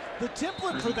said the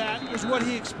template for that was what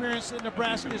he experienced in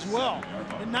Nebraska as well.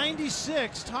 In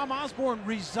 '96, Tom Osborne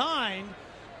resigned,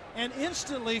 and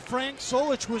instantly Frank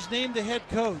Solich was named the head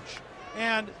coach.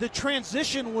 And the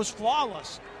transition was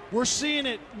flawless. We're seeing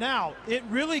it now. It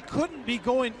really couldn't be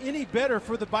going any better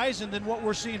for the Bison than what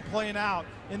we're seeing playing out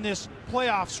in this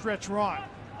playoff stretch run.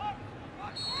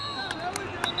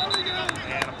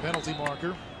 And a penalty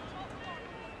marker.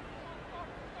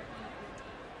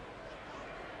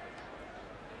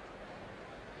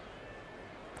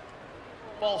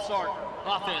 False start,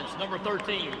 offense, number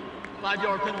 13,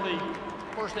 5-yard penalty,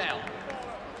 first down.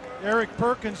 Eric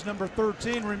Perkins, number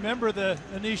 13. Remember the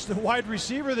wide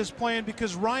receiver that's playing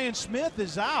because Ryan Smith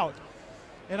is out.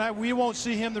 And we won't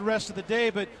see him the rest of the day,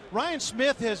 but Ryan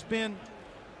Smith has been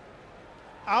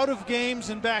out of games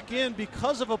and back in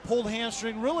because of a pulled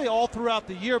hamstring really all throughout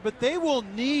the year. But they will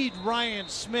need Ryan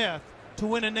Smith to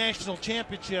win a national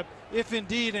championship if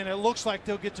indeed, and it looks like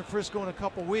they'll get to Frisco in a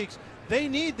couple weeks. They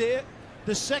need the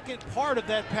second part of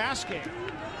that pass game.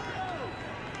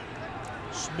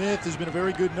 Smith has been a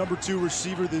very good number 2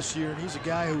 receiver this year, and he's a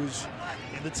guy who is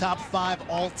in the top 5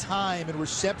 all-time in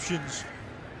receptions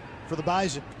for the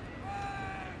Bison.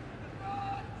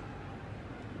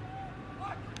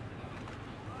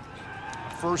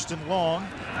 First and long,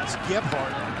 that's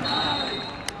Gebhardt.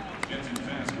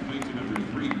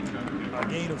 A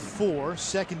gain of 4,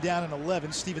 second down and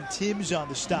 11. Stephen Timms on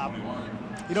the stop.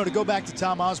 You know, to go back to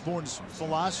Tom Osborne's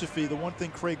philosophy, the one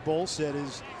thing Craig Bohl said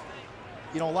is,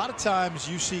 you know, a lot of times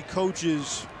you see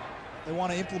coaches, they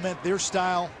want to implement their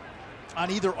style on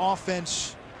either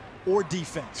offense or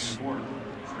defense.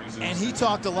 And he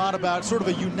talked a lot about sort of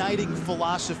a uniting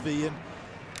philosophy. And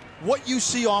what you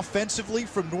see offensively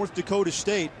from North Dakota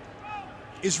State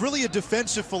is really a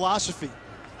defensive philosophy.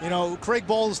 You know, Craig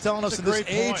Bohl is telling us in this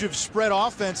age of spread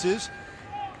offenses,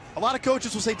 a lot of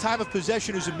coaches will say time of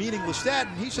possession is a meaningless stat.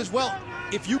 And he says, well,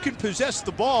 if you can possess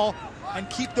the ball and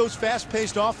keep those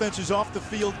fast-paced offenses off the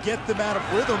field, get them out of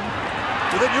rhythm,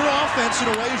 well, then your offense, in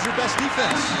a way, is your best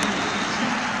defense.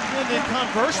 And then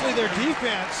conversely, their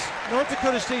defense, North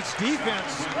Dakota State's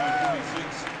defense,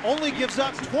 only gives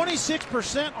up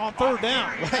 26% on third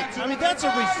down. Right. I mean, that's a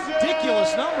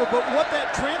ridiculous number, but what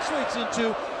that translates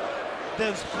into,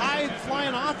 those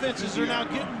high-flying offenses are now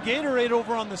getting Gatorade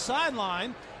over on the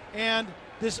sideline, and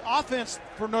this offense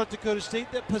for North Dakota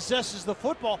State that possesses the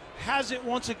football has it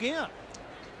once again.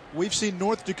 We've seen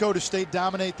North Dakota State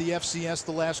dominate the FCS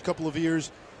the last couple of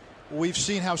years. We've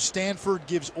seen how Stanford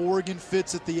gives Oregon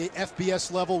fits at the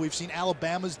FBS level. We've seen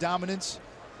Alabama's dominance.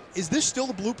 Is this still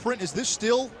the blueprint? Is this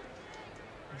still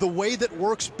the way that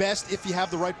works best if you have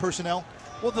the right personnel?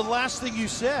 Well, the last thing you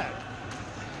said,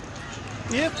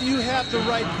 if you have the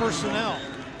right personnel,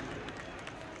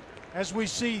 as we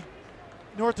see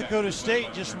North Dakota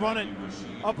State just running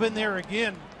up in there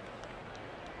again.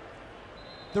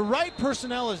 The right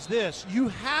personnel is this. You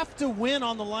have to win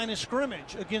on the line of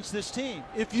scrimmage against this team.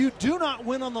 If you do not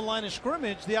win on the line of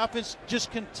scrimmage, the offense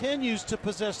just continues to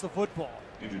possess the football.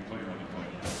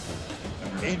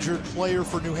 Injured player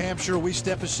for New Hampshire. We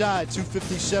step aside.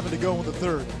 2:57 to go in the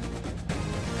third.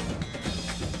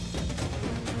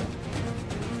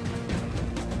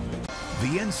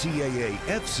 The NCAA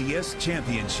FCS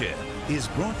Championship is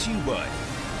brought to you by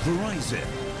Verizon.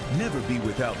 Never be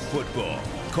without football.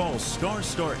 Call **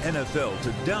 NFL to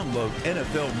download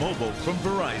NFL Mobile from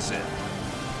Verizon.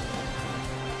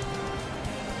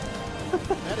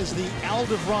 That is the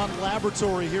Aldebaran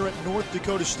Laboratory here at North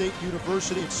Dakota State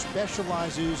University. It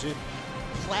specializes in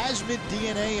plasmid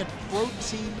DNA and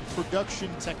protein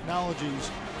production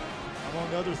technologies,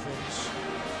 among other things.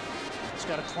 It's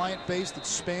got a client base that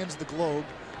spans the globe.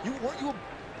 Weren't you a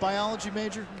biology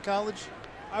major in college?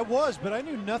 I was, but I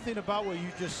knew nothing about what you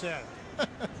just said.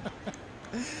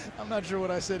 I'm not sure what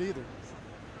I said either.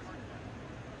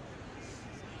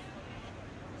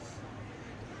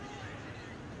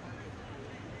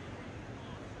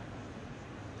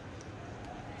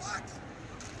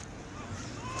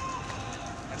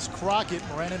 That's Crockett,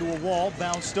 ran into a wall,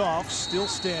 bounced off, still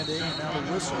standing, and now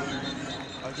the whistle.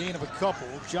 A gain of a couple.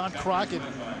 John Crockett,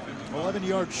 11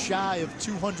 yards shy of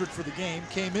 200 for the game,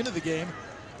 came into the game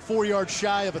 4 yards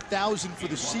shy of 1,000 for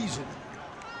the season.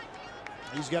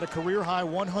 He's got a career-high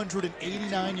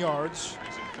 189 yards.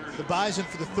 The Bison,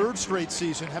 for the third straight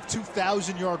season, have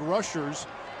 2,000-yard rushers,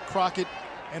 Crockett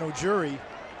and Ojuri.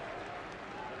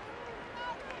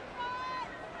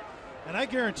 And I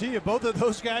guarantee you, both of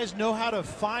those guys know how to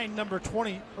find number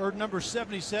 20 or number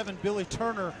 77, Billy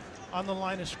Turner, on the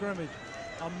line of scrimmage.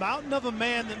 A mountain of a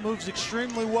man that moves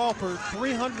extremely well for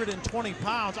 320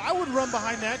 pounds. I would run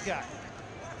behind that guy.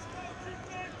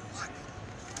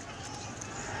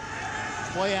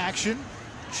 Play action.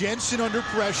 Jensen under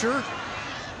pressure.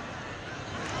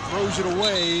 Throws it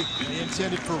away.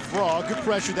 Intended for Vraw. Good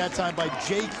pressure that time by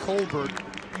Jay Colbert.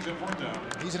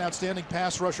 He's an outstanding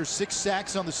pass rusher. 6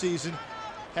 sacks on the season.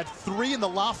 Had 3 in the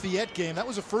Lafayette game. That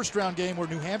was a first-round game where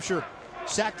New Hampshire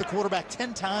sacked the quarterback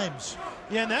 10 times.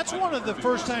 Yeah, and that's one of the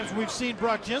first times we've seen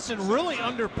Brock Jensen really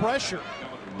under pressure.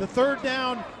 The third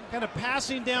down, kind of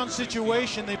passing down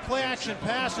situation. They play action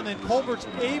pass, and then Colbert's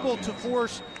able to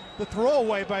force the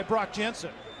throwaway by Brock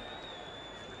Jensen.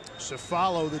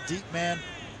 Cefalo, the deep man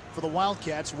for the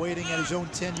Wildcats, waiting at his own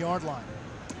 10-yard line.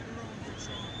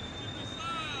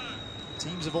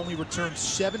 Teams have only returned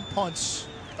 7 punts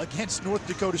against North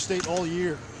Dakota State all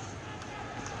year.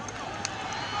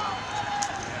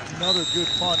 Another good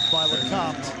punt by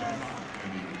LeCompte,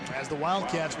 as the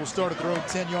Wildcats will start at their own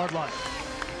 10-yard line.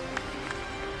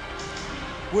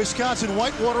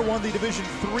 Wisconsin-Whitewater won the Division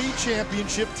III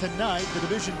championship tonight. The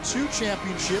Division II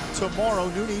championship tomorrow,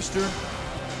 noon Eastern.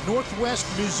 Northwest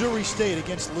Missouri State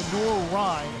against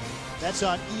Lenoir-Rhyne. That's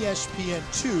on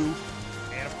ESPN2.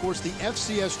 And of course, the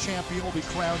FCS champion will be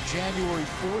crowned January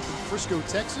 4th in Frisco,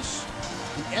 Texas.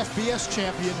 The FBS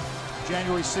champion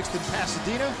January 6th in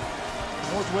Pasadena.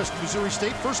 Northwest Missouri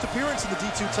State, first appearance in the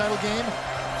D2 title game.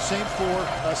 Same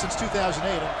for since 2008.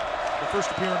 And the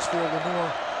first appearance for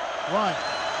Lenoir-Rhyne.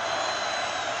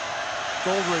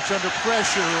 Goldrich under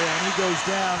pressure, and he goes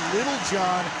down.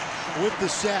 Littlejohn with the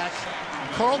sack.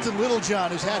 Carlton Littlejohn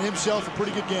has had himself a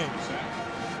pretty good game.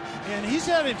 And he's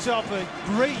had himself a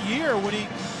great year when he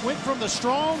went from the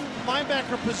strong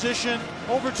linebacker position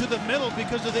over to the middle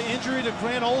because of the injury to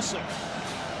Grant Olson.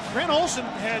 Grant Olson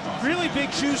had really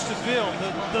big shoes to fill.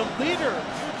 The leader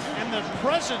and the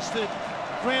presence that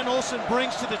Grant Olson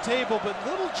brings to the table, but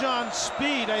Littlejohn's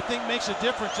speed, I think, makes a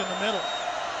difference in the middle.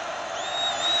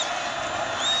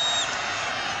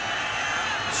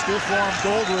 Stiff arm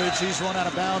Goldrich. He's run out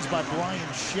of bounds by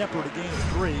Brian Shepard, a gain of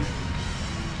 3.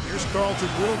 Here's Carlton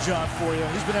Littlejohn for you.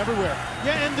 He's been everywhere.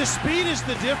 Yeah, and the speed is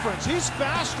the difference. He's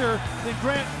faster than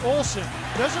Grant Olson.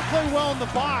 Doesn't play well in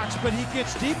the box, but he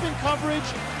gets deep in coverage,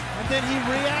 and then he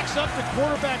reacts up to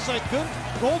quarterbacks like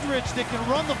Goldrich that can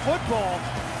run the football.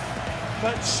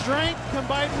 But strength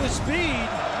combined with speed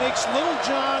makes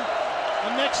Littlejohn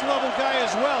a next-level guy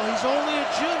as well. He's only a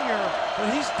junior,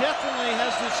 but he's definitely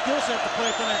has the skill set to play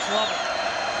at the next level.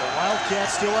 The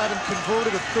Wildcats still haven't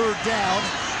converted a third down.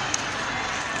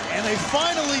 And they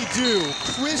finally do.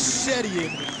 Chris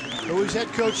Sedian, who is head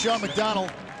coach Sean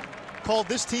McDonald, called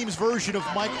this team's version of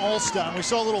Mike Alstott. We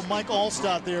saw a little Mike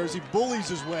Alstott there as he bullies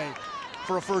his way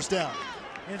for a first down.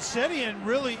 And Sedian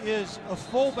really is a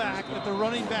fullback at the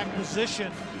running back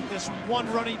position, this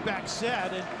one running back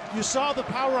set. And you saw the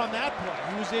power on that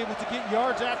play. He was able to get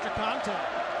yards after contact.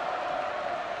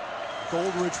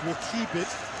 Goldrich will keep it.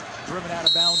 Driven out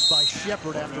of bounds by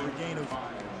Shepard after a gain of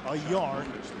a yard.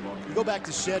 You go back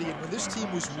to Sedian. When this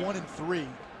team was 1-3,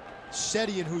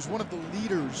 Sedian, who's one of the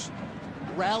leaders,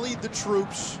 rallied the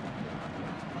troops,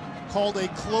 called a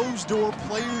closed-door,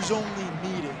 players-only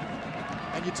meeting.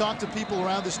 And you talk to people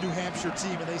around this New Hampshire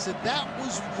team, and they said that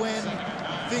was when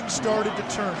things started to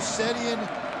turn. Sedian,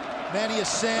 Manny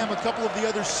Assam, a couple of the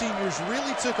other seniors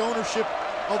really took ownership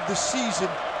of the season.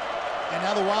 And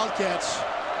now the Wildcats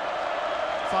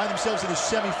find themselves in the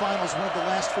semifinals, one of the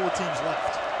last 4 teams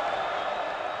left.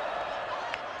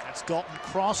 That's Dalton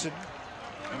Crossan,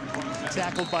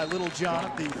 tackled by Littlejohn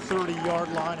at the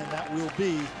 30-yard line, and that will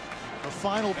be the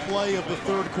final play of the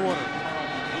third quarter.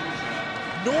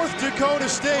 North Dakota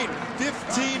State,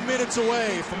 15 minutes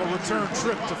away from a return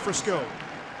trip to Frisco.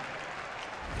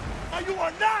 You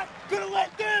are not going to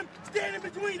let them stand in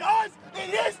between us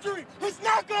and history. It's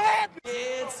not going to happen.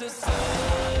 It's a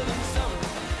southern summer.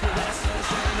 That's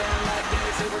sunshine down like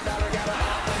this. Silver dollar got a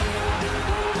hop and you do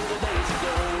the days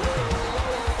ago.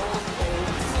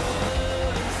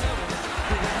 Southern summer.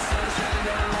 That's sunshine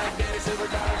down like this. Silver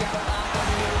dollar got a hop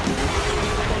and you do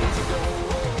the days ago.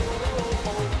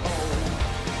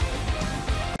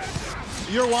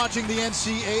 You're watching the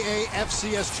NCAA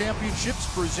FCS Championships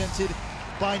presented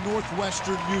by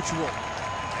Northwestern Mutual.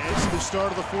 It's the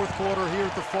start of the fourth quarter here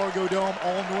at the Fargo Dome,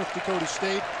 all North Dakota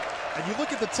State. And you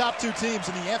look at the top two teams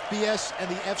in the FBS and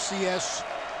the FCS,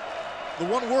 the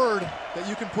one word that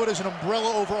you can put as an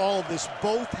umbrella over all of this,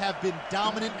 both have been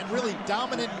dominant, and really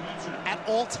dominant at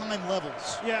all-time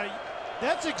levels. Yeah,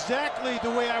 that's exactly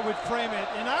the way I would frame it.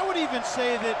 And I would even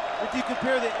say that if you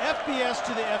compare the FBS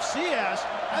to the FCS,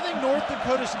 I think North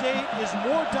Dakota State is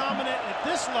more dominant at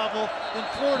this level than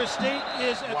Florida State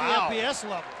is at the FBS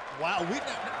level. Wow.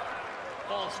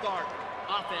 False start.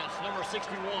 Offense, number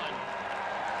 61.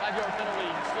 5-yard penalty,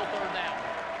 still third down.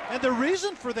 And the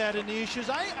reason for that, Anish, is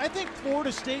I think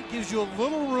Florida State gives you a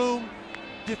little room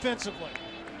defensively.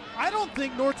 I don't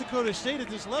think North Dakota State at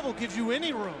this level gives you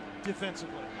any room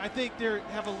defensively. I think they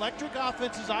have electric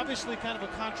offenses, obviously kind of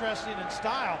a contrasting in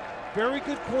style. Very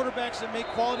good quarterbacks that make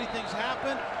quality things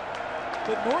happen.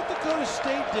 But North Dakota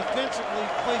State defensively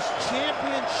plays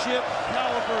championship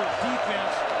caliber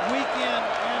defense week in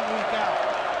and week out.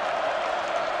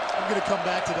 I'm going to come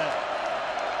back to that.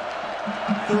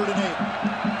 3rd and 8.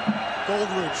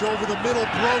 Goldridge over the middle,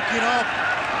 broken up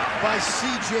by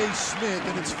C.J. Smith,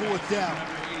 and it's 4th down.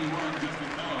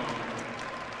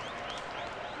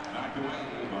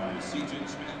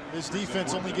 This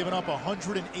defense only given up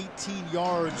 118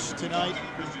 yards tonight.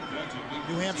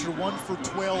 New Hampshire 1 for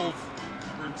 12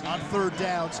 on 3rd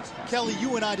downs. Kelly,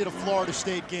 you and I did a Florida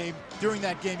State game. During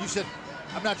that game, you said,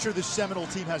 I'm not sure this Seminole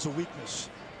team has a weakness.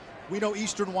 We know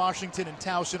Eastern Washington and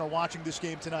Towson are watching this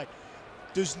game tonight.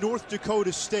 Does North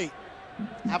Dakota State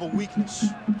have a weakness?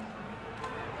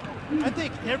 I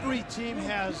think every team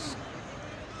has,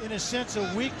 in a sense,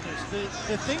 a weakness.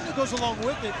 The thing that goes along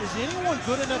with it is anyone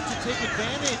good enough to take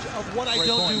advantage of what I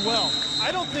don't do well.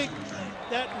 I don't think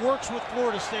that works with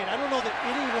Florida State. I don't know that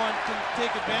anyone can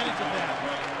take advantage of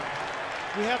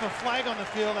that. We have a flag on the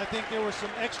field. I think there was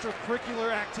some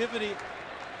extracurricular activity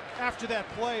after that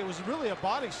play. It was really a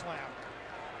body slam.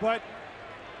 But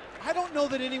I don't know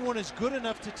that anyone is good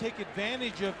enough to take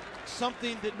advantage of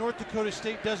something that North Dakota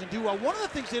State doesn't do well. One of the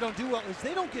things they don't do well is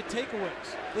they don't get takeaways.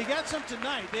 They got some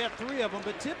tonight. They have 3 of them,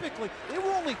 but typically they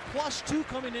were only +2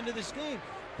 coming into this game.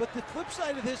 But the flip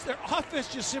side of this, their offense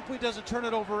just simply doesn't turn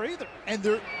it over either. And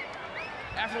they're...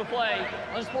 After the play,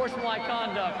 unsportsmanlike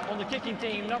conduct on the kicking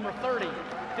team, number 30.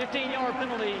 15-yard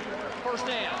penalty, 1st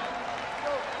down.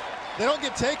 They don't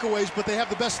get takeaways, but they have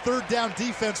the best 3rd down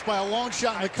defense by a long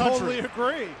shot in the country. I totally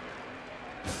agree.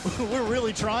 We're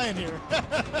really trying here.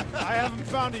 I haven't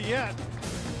found it yet.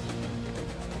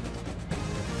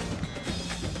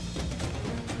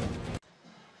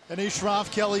 Anish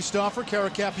Shroff, Kelly Stauffer, Cara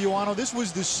Capuano. This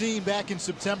was the scene back in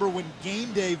September when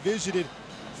Game Day visited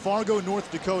Fargo, North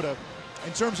Dakota.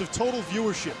 In terms of total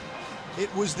viewership,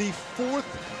 it was the 4th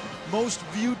most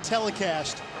viewed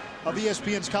telecast of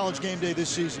ESPN's College Game Day this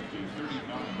season.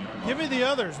 Give me the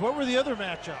others. What were the other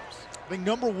matchups? I think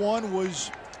number 1 was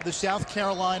the South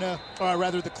Carolina, or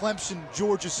rather the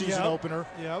Clemson-Georgia season opener.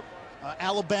 Yep.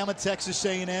 Alabama, Texas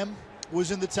A&M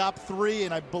was in the top 3,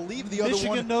 and I believe the other one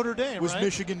Michigan-Notre Dame, was right?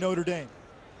 Michigan-Notre Dame.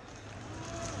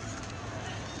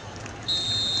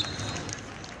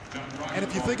 And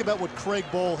if you think about what Craig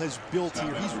Bohl has built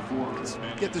here,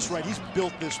 get this right, he's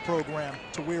built this program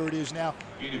to where it is now.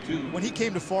 When he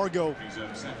came to Fargo,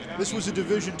 this was a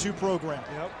Division II program.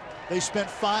 Yep. They spent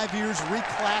 5 years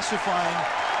reclassifying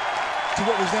to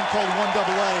what was then called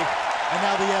 1AA, and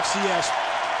now the FCS.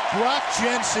 Brock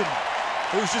Jensen,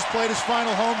 who's just played his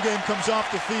final home game, comes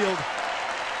off the field,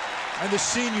 and the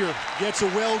senior gets a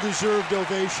well-deserved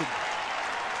ovation.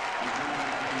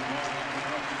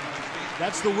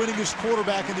 That's the winningest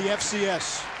quarterback in the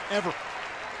FCS ever.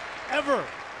 Ever.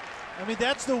 I mean,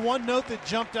 that's the one note that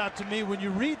jumped out to me when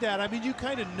you read that. I mean, you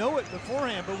kind of know it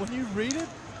beforehand, but when you read it,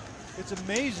 it's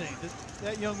amazing that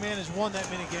that young man has won that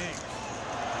many games.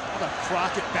 How about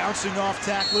Crockett bouncing off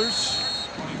tacklers?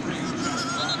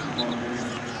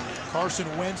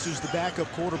 Carson Wentz is the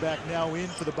backup quarterback now in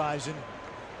for the Bison.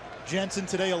 Jensen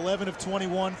today 11 of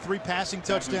 21, 3 passing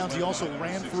touchdowns. He also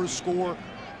ran for a score.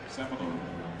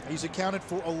 He's accounted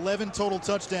for 11 total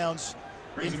touchdowns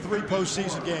in 3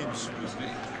 postseason games.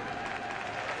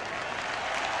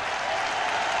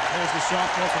 There's the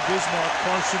sophomore from Bismarck,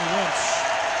 Carson Wentz.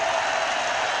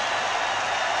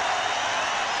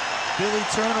 Billy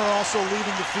Turner also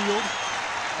leaving the field.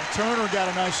 And Turner got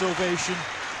a nice ovation.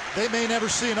 They may never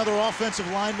see another offensive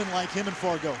lineman like him in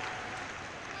Fargo.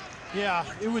 Yeah,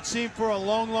 it would seem for a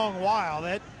long, long while.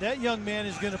 That young man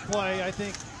is going to play, I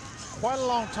think, quite a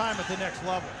long time at the next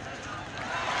level.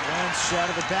 Wentz out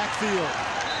of the backfield.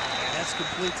 And that's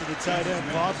complete to the tight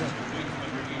end, Bodman.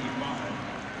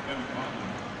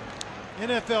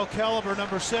 NFL caliber,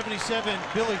 number 77,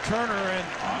 Billy Turner, and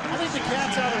I think the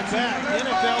cat's out of the bag. The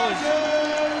NFL is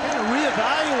kind of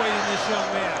reevaluating this young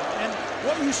man, and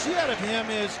what you see out of him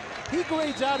is he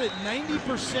grades out at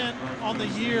 90% on the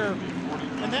year,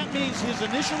 and that means his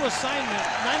initial assignment,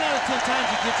 9 out of 10 times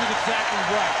he gets it exactly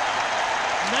right.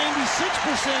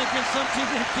 96% against some team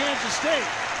in Kansas State.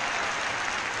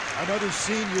 Another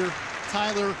senior,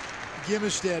 Tyler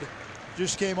Gimmelstead,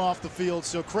 just came off the field.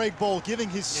 So Craig Bohl giving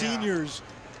his seniors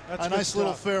a nice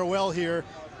little farewell here.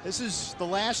 This is the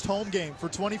last home game for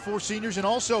 24 seniors and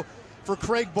also for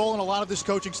Craig Bohl and a lot of this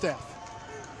coaching staff.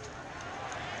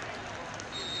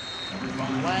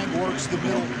 Lang works the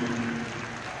middle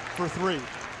for three.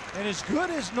 And as good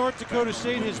as North Dakota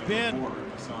State has been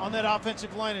on that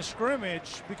offensive line of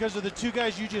scrimmage, because of the two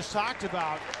guys you just talked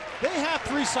about, they have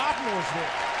 3 sophomores there.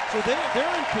 So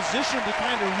they're in position to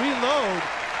kind of reload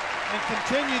and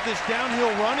continue this downhill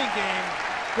running game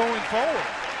going forward.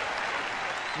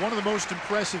 One of the most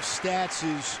impressive stats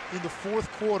is in the fourth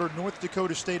quarter, North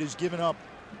Dakota State has given up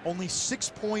only 6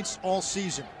 points all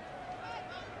season.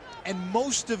 And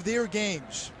most of their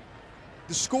games,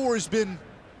 the score has been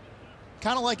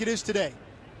kind of like it is today.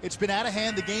 It's been out of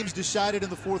hand. The game's decided in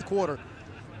the fourth quarter.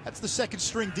 That's the second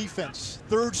string defense.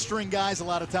 Third string guys a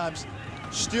lot of times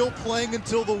still playing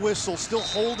until the whistle, still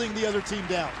holding the other team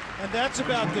down. And that's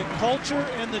about the culture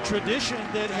and the tradition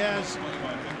that has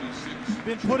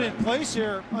been put in place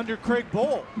here under Craig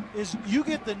Bohl. Is you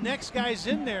get the next guys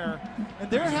in there, and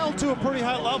they're held to a pretty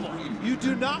high level. You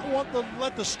do not want to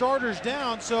let the starters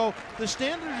down, so the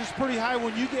standard is pretty high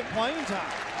when you get playing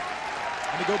time.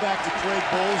 And to go back to Craig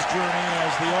Bohl's journey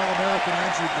as the All-American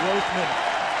Andrew Grothman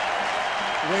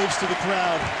waves to the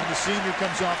crowd when the senior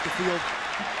comes off the field.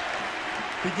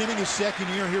 Beginning his second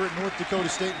year here at North Dakota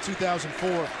State in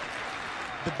 2004,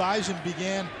 the Bison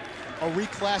began a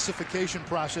reclassification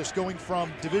process going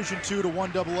from Division II to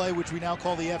 1AA, which we now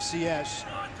call the FCS.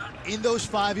 In those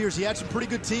 5 years, he had some pretty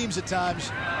good teams at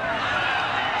times.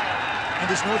 And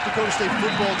this North Dakota State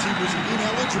football team was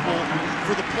ineligible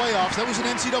for the playoffs. That was an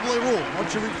NCAA rule.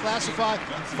 Once you reclassify,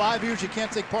 5 years you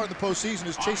can't take part in the postseason,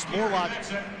 as Chase Morlock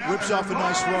rips off a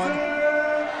nice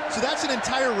run. So that's an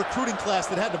entire recruiting class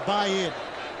that had to buy in.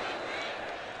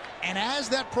 And as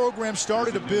that program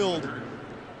started to build,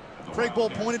 Craig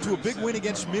Bohl pointed to a big win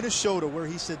against Minnesota where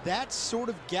he said that sort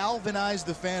of galvanized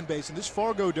the fan base, and this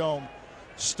Fargo Dome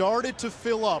started to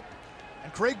fill up.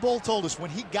 And Craig Bohl told us when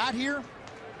he got here,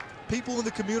 people in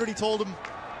the community told him,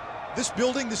 this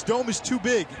building, this dome is too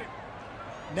big.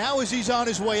 Now as he's on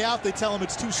his way out, they tell him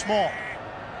it's too small.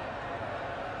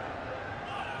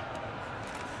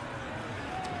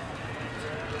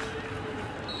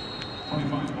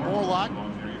 Morlock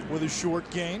with a short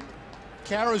gain.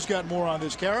 Kara's got more on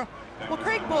this. Kara? Well,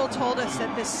 Craig Bohl told us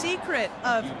that the secret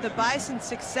of the Bison's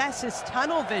success is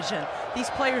tunnel vision. These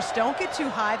players don't get too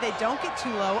high, they don't get too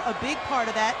low. A big part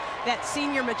of that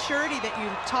senior maturity that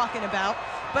you're talking about.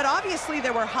 But obviously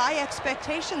there were high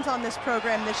expectations on this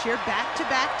program this year,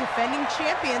 back-to-back defending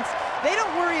champions. They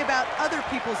don't worry about other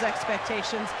people's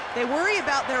expectations. They worry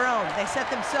about their own. They set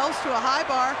themselves to a high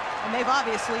bar, and they've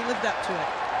obviously lived up to it.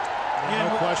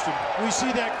 No question. We see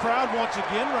that crowd once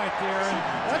again right there, and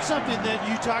that's something that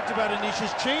you talked about, Anish, has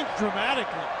changed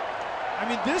dramatically. I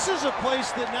mean, this is a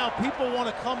place that now people want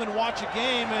to come and watch a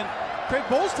game, and Craig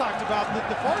Bohl's talked about that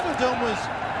the Fargo Dome was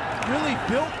really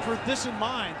built for this in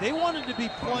mind. They wanted to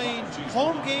be playing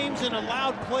home games in a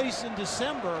loud place in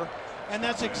December, and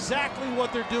that's exactly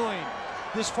what they're doing.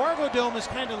 This Fargo Dome is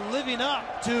kind of living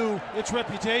up to its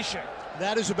reputation.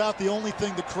 That is about the only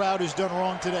thing the crowd has done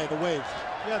wrong today, the wave.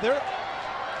 Yeah,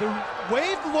 the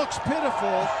wave looks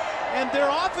pitiful, and their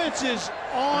offense is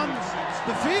on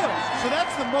the field. So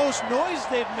that's the most noise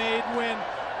they've made when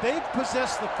they've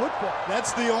possessed the football.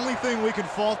 That's the only thing we can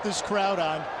fault this crowd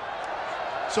on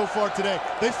so far today.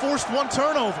 They forced one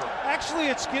turnover. Actually,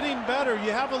 it's getting better.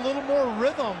 You have a little more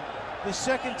rhythm the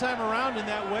second time around in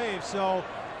that wave, so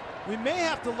we may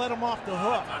have to let them off the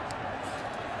hook.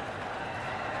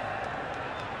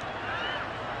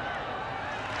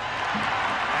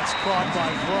 That's caught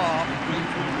by Fromm.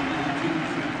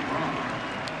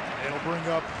 It'll bring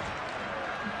up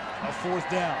a fourth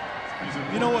down.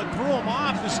 You know what threw them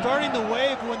off is starting the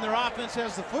wave when their offense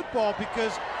has the football,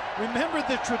 because remember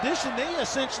the tradition, they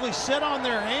essentially sit on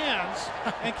their hands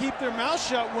and keep their mouth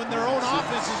shut when their own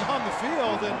offense is on the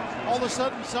field, and all of a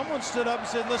sudden someone stood up and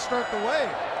said, let's start the wave.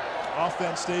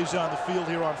 Offense stays on the field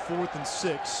here on 4th and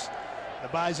 6. The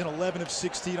Bison 11 of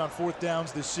 16 on fourth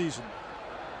downs this season.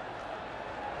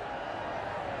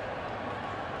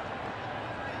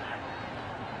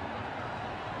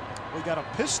 We got a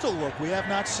pistol look. We have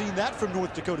not seen that from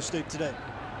North Dakota State today.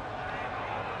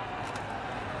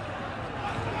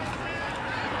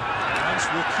 Wentz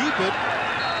will keep it.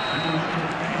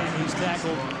 He's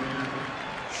tackled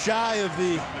shy of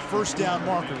the first down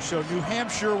marker. So New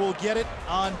Hampshire will get it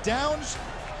on downs.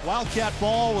 Wildcat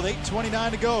ball with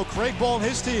 8:29 to go. Craig Ball and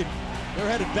his team, they're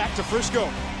headed back to Frisco.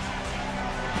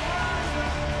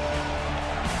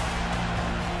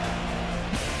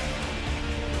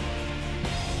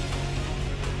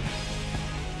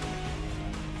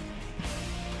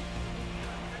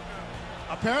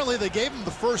 Apparently they gave him the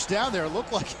first down there. It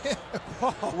looked like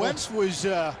Wentz was,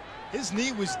 his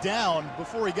knee was down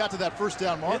before he got to that first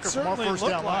down marker from our first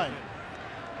down line.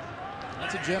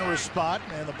 That's a generous spot,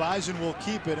 and the Bison will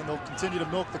keep it, and they'll continue to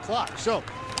milk the clock. So,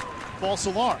 false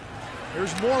alarm.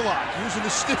 Here's Morlock using the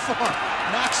stiff arm.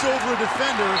 Knocks over a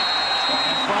defender,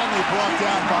 and finally brought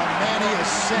down by Manny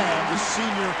Assam, the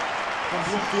senior from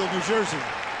Bloomfield, New Jersey.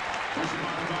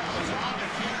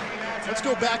 Let's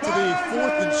go back to the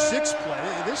 4th and 6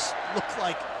 play. This looked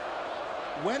like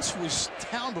Wentz was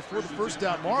down before the first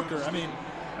down marker. I mean,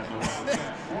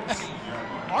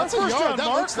 our first down that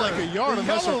marker, looks like a yard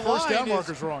unless our first down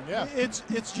marker's wrong. Yeah,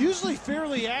 it's usually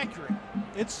fairly accurate.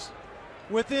 It's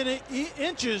within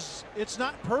inches. It's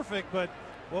not perfect, but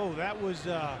whoa, that was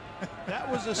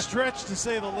a stretch to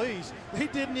say the least. They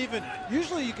didn't even.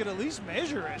 Usually, you could at least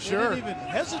measure it. Sure. They didn't even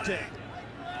hesitate.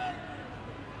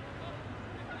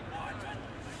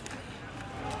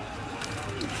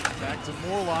 Back to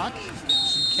Morlock.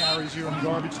 Some carries here in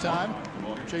garbage time.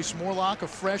 Chase Morlock, a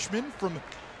freshman from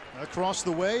across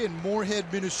the way in Moorhead,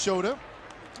 Minnesota.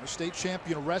 A state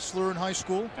champion wrestler in high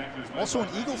school. Also an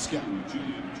Eagle Scout.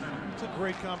 It's a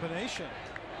great combination.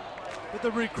 But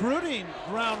the recruiting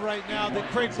ground right now that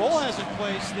Craig Bohl has in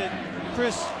place, that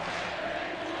Chris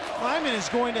Kleiman is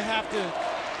going to have to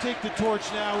take the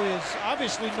torch now, is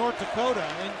obviously North Dakota.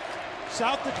 And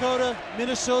South Dakota,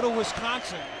 Minnesota,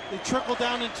 Wisconsin. They trickle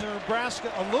down into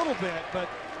Nebraska a little bit, but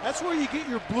that's where you get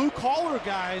your blue-collar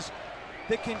guys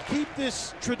that can keep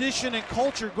this tradition and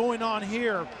culture going on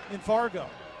here in Fargo.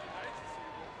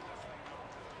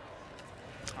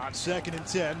 On 2nd and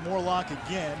 10, Morlock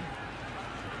again.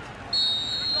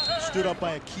 Stood up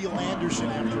by Akeel Anderson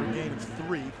after a gain of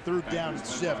 3. 3rd down and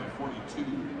 7.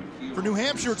 For New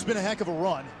Hampshire, it's been a heck of a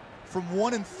run. From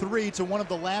 1-3 to one of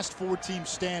the last 4 teams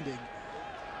standing.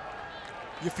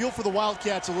 You feel for the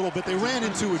Wildcats a little bit. They ran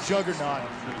into a juggernaut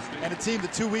and a team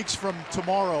that 2 weeks from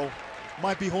tomorrow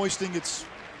might be hoisting its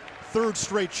 3rd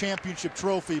straight championship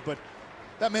trophy. But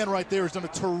that man right there has done a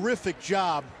terrific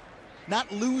job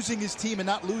not losing his team and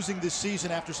not losing this season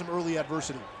after some early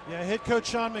adversity. Yeah, head coach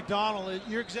Sean McDonald,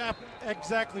 you're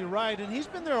exactly right. And he's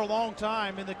been there a long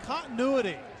time. And the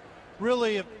continuity,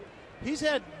 really, he's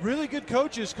had really good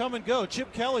coaches come and go.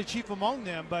 Chip Kelly, chief among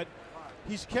them. But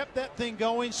he's kept that thing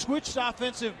going, switched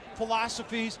offensive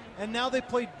philosophies, and now they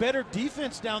played better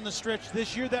defense down the stretch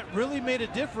this year. That really made a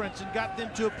difference and got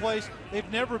them to a place they've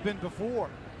never been before.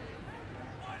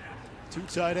 2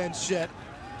 tight end set.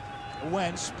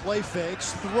 Wentz, play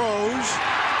fakes, throws.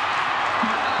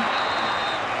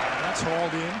 That's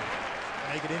hauled in.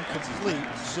 Make it incomplete.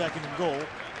 2nd and goal.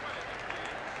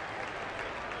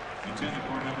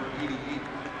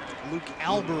 Luke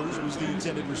Albers was the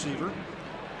intended receiver.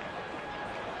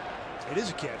 It is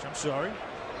a catch, I'm sorry.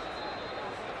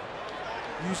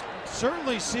 You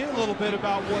certainly see a little bit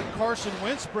about what Carson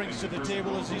Wentz brings to the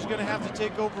table, as he's going to have to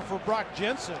take over for Brock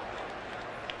Jensen.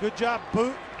 Good job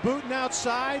booting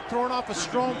outside, throwing off a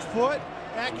strong foot,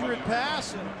 accurate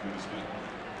pass. And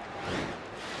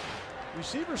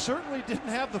receiver certainly didn't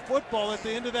have the football at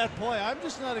the end of that play. I'm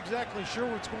just not exactly sure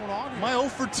what's going on here. Am I 0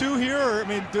 for 2 here? Or, I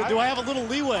mean, do I have a little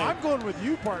leeway? I'm going with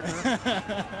you, partner.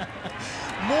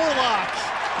 Morlock.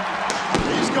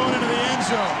 He's going into the end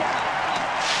zone.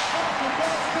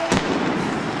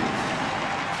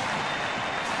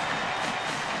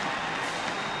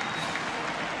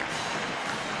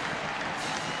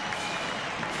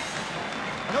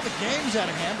 I know the game's out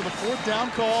of hand, but the 4th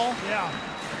down call. Yeah,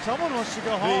 someone wants to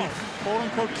go home. The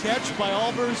quote-unquote catch by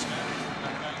Albers.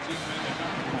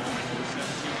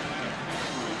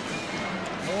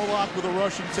 Morlock with a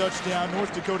rushing touchdown.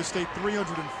 North Dakota State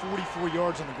 344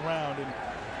 yards on the ground. And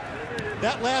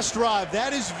that last drive,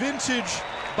 that is vintage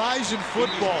Bison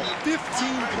football. 15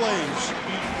 plays,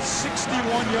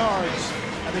 61 yards,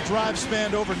 and the drive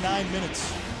spanned over 9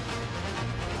 minutes.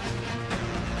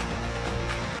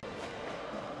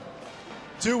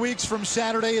 Two weeks from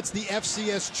Saturday, it's the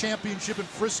FCS Championship in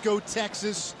Frisco,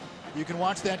 Texas. You can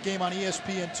watch that game on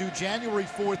ESPN2, January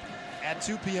 4th at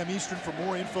 2 p.m. Eastern. For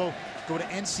more info, go to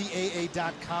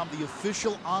ncaa.com, the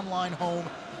official online home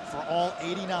for all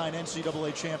 89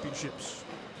 NCAA championships.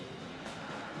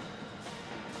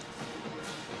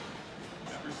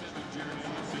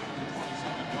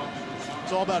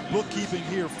 It's all about bookkeeping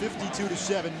here.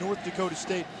 52-7, North Dakota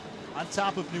State on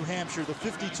top of New Hampshire. The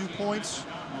 52 points,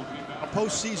 a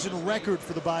postseason record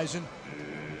for the Bison.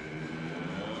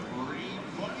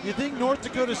 You think North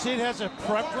Dakota State has a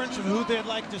preference of who they'd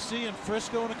like to see in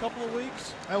Frisco in a couple of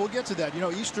weeks? We'll get to that. You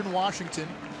know, Eastern Washington,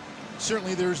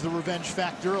 certainly there's the revenge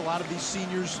factor. A lot of these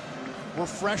seniors were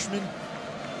freshmen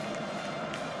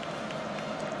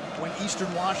when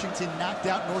Eastern Washington knocked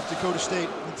out North Dakota State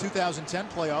in the 2010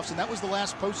 playoffs, and that was the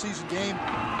last postseason game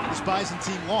this Bison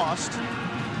team lost.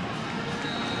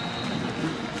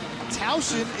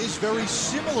 Towson is very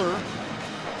similar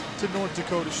to North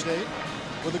Dakota State,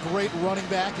 with a great running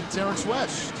back in Terrence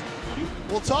West.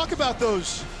 We'll talk about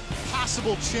those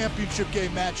possible championship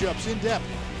game matchups in depth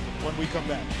when we come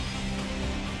back.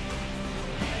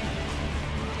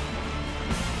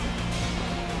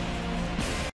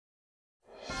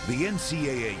 The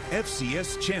NCAA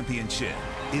FCS Championship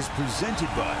is presented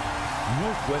by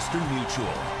Northwestern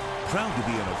Mutual, proud to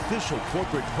be an official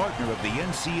corporate partner of the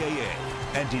NCAA,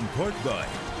 and in part by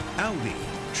Audi,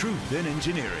 Truth in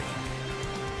Engineering.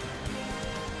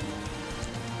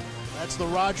 That's the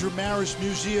Roger Maris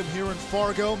Museum here in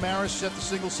Fargo. Maris set the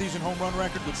single-season home run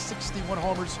record with 61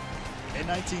 homers in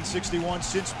 1961,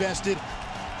 since bested.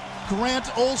 Grant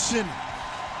Olson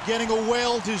getting a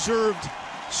well-deserved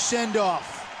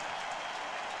send-off.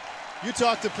 You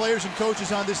talk to players and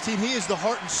coaches on this team, he is the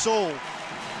heart and soul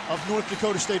of North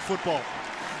Dakota State football.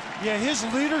 Yeah, his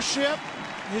leadership,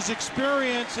 his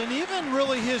experience, and even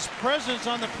really his presence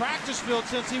on the practice field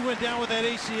since he went down with that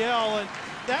ACL. And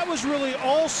that was really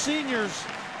all seniors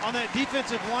on that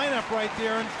defensive lineup right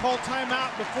there, and call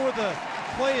timeout before the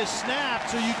play is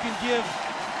snapped so you can give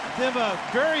them a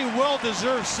very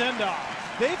well-deserved send-off.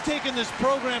 They've taken this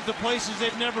program to places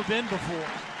they've never been before.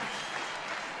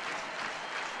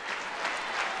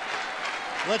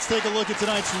 Let's take a look at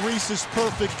tonight's Reese's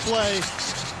Perfect Play.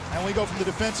 And we go from the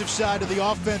defensive side to the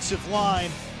offensive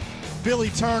line. Billy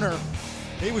Turner,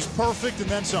 he was perfect and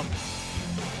then some.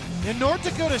 And North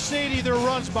Dakota State either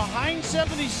runs behind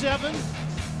 77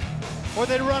 or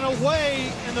they run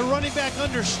away, and the running back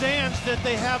understands that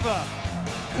they have a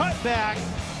cutback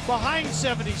behind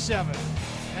 77.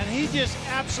 And he just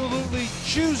absolutely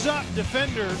chews up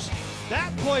defenders.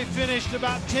 That play finished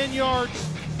about 10 yards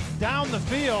down the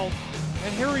field,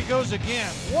 and here he goes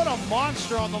again. What a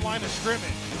monster on the line of scrimmage.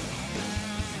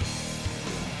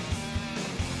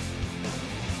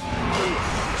 You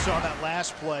saw that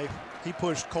last play. He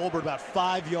pushed Colbert about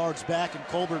 5 yards back, and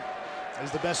Colbert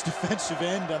is the best defensive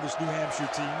end on this New Hampshire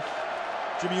team.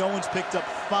 Jimmy Owens picked up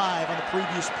 5 on the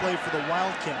previous play for the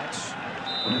Wildcats.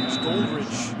 As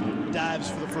Goldridge dives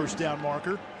for the first down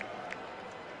marker.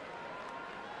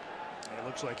 It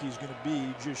looks like he's going to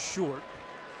be just short.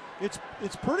 It's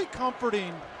pretty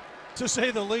comforting, to say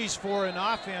the least, for an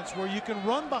offense where you can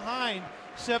run behind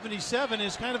 77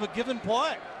 is kind of a given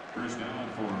play. The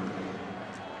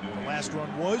last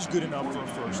run was good enough for a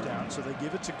first down, so they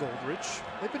give it to Goldridge.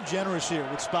 They've been generous here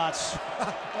with spots.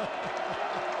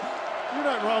 You're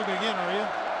not wrong again, are you?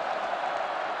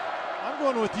 I'm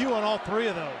going with you on all 3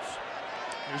 of those.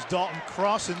 Here's Dalton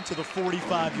crossing to the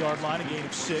 45-yard line, a gain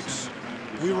of 6.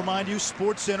 We remind you,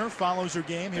 SportsCenter follows her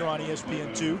game here on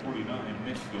ESPN2.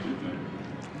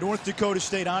 North Dakota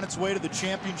State on its way to the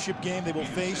championship game. They will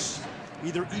face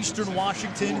either Eastern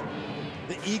Washington,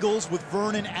 the Eagles with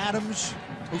Vernon Adams,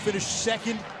 who finished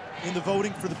second in the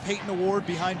voting for the Peyton Award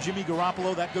behind Jimmy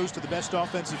Garoppolo. That goes to the best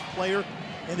offensive player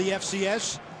in the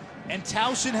FCS. And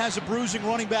Towson has a bruising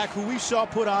running back who we saw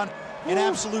put on an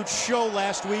absolute show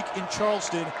last week in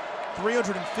Charleston.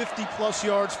 350-plus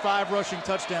yards, 5 rushing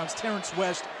touchdowns. Terrence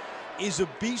West is a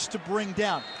beast to bring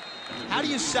down. How do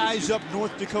you size up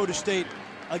North Dakota State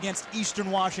against Eastern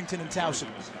Washington and Towson?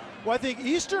 Well, I think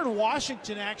Eastern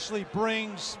Washington actually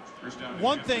brings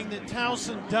one thing that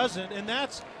Towson doesn't, and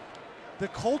that's the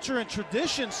culture and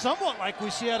tradition, somewhat like we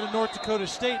see out of North Dakota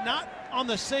State. Not on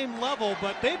the same level,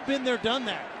 but they've been there, done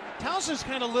that. Towson's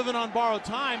kind of living on borrowed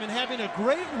time and having a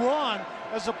great run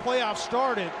as the playoffs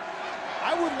started.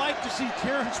 I would like to see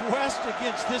Terrence West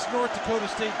against this North Dakota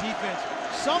State defense.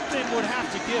 Something would have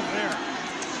to give there.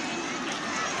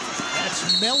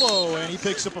 That's Mello, and he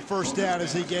picks up a first down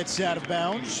as he gets out of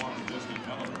bounds.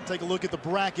 Take a look at the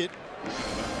bracket.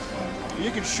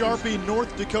 You can Sharpie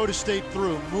North Dakota State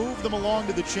through, move them along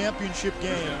to the championship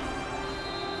game.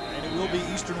 And it will be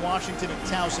Eastern Washington and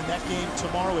Towson. That game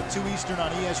tomorrow at 2 Eastern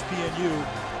on ESPNU.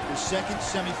 The second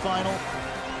semifinal.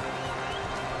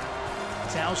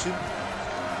 Towson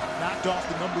knocked off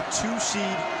the number 2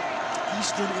 seed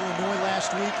Eastern Illinois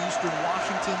last week. Eastern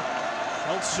Washington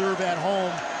held serve at home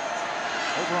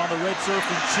over on the red turf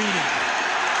in Cheney.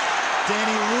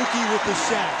 Danny Lukey with the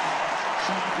sack.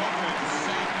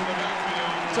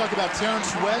 Talk about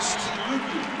Terrence West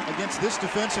against this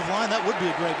defensive line. That would be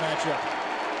a great matchup.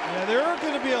 Yeah, there are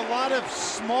going to be a lot of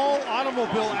small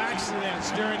automobile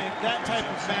accidents during that type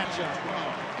of matchup.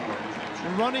 The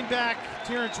running back,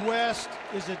 Terrence West,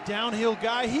 is a downhill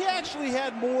guy. He actually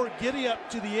had more giddy up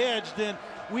to the edge than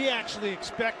we actually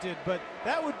expected, but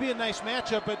that would be a nice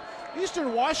matchup. But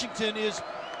Eastern Washington is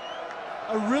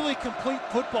a really complete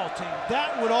football team.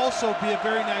 That would also be a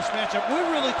very nice matchup. We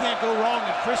really can't go wrong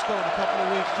in Frisco in a couple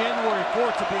of weeks, January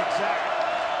 4th to be exact.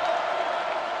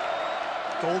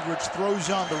 Goldridge throws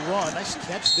on the run. Nice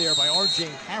catch there by R.J.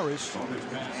 Harris,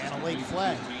 and a late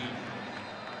flag.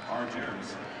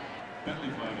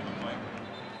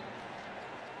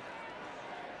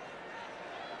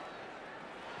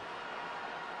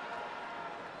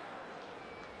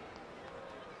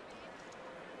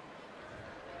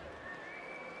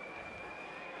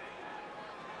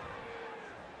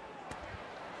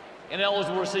 An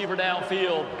eligible receiver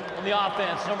downfield on the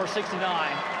offense, number 69.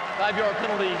 5-yard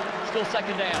penalty, still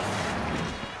second down.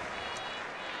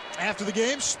 After the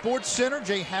game, Sports Center,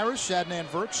 Jay Harris, Adnan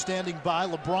Virk standing by.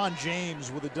 LeBron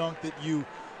James with a dunk that you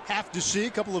have to see. A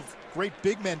couple of great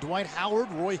big men, Dwight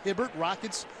Howard, Roy Hibbert,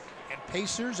 Rockets and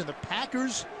Pacers. And the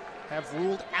Packers have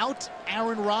ruled out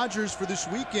Aaron Rodgers for this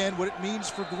weekend, what it means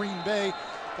for Green Bay.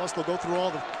 Plus, they'll go through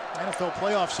all the NFL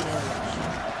playoff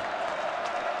scenarios.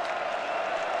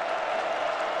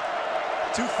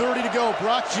 2:30 to go.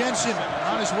 Brock Jensen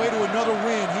on his way to another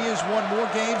win. He has won more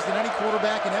games than any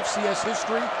quarterback in FCS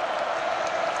history.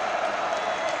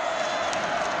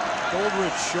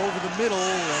 Goldridge over the middle,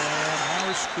 and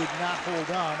Harris could not hold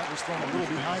on. That was thrown a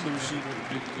little behind the receiver.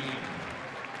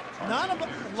 Not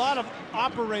a lot of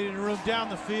operating room down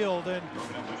the field, and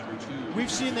we've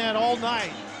seen that all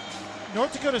night.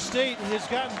 North Dakota State has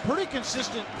gotten pretty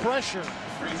consistent pressure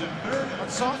on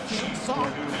Sean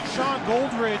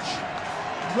Goldridge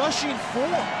rushing 4.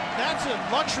 That's a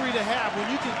luxury to have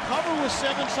when you can cover with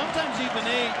 7, sometimes even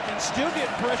 8, and still get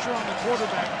pressure on the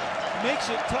quarterback. Makes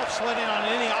it tough sledding on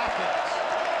any offense.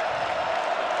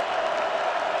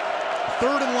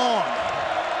 3rd and long.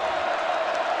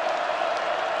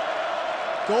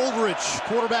 Goldridge,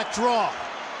 quarterback draw.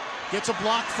 Gets a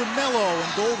block from Mello,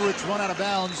 and Goldridge run out of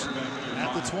bounds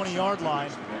at the 20-yard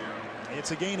line.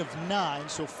 It's a gain of 9,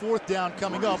 so 4th down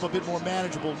coming up, a bit more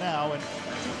manageable now. And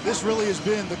this really has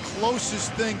been the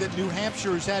closest thing that New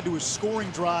Hampshire has had to a scoring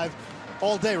drive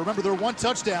all day. Remember, their one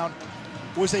touchdown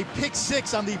was a pick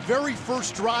 6 on the very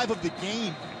first drive of the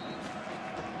game.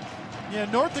 Yeah,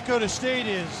 North Dakota State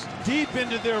is deep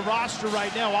into their roster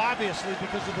right now, obviously,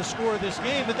 because of the score of this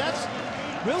game. But that's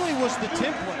really was the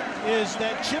template, is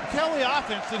that Chip Kelly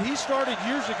offense that he started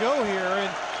years ago here,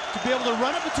 and to be able to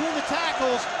run it between the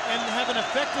tackles and have an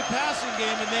effective passing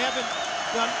game, and they haven't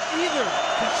done either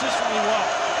consistently well.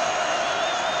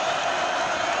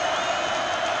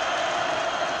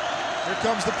 Here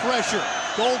comes the pressure.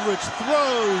 Goldridge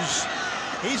throws.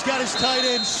 He's got his tight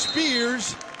end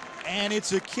Spears, and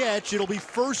it's a catch. It'll be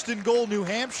 1st and goal, New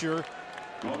Hampshire.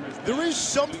 There is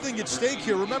something at stake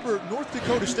here. Remember, North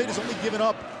Dakota State has only given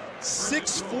up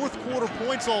 6 fourth-quarter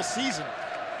points all season.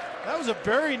 That was a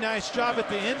very nice job at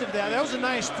the end of that. That was a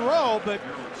nice throw, but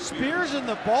Spears and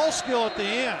the ball skill at the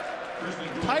end.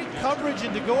 Tight coverage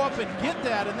and to go up and get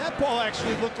that, and that ball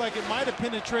actually looked like it might have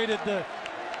penetrated the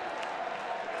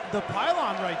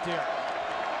pylon right there.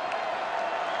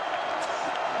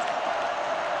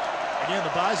 Again,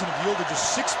 the Bison have yielded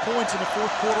just 6 points in the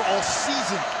 4th quarter all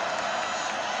season.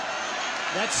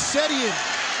 That's Setian.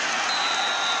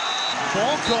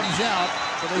 Ball comes out,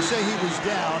 but they say he was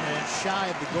down and shy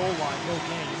of the goal line. No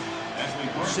gain.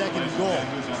 2nd and goal.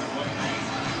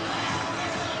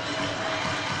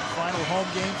 Final home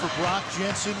game for Brock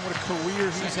Jensen. What a career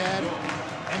he's had.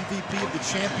 MVP of the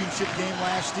championship game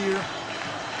last year.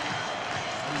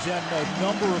 He's had a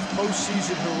number of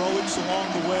postseason heroics along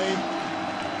the way.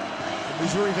 The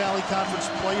Missouri Valley Conference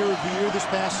Player of the Year this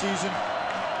past season.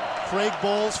 Craig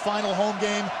Bowles' final home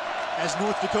game as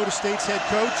North Dakota State's head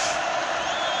coach.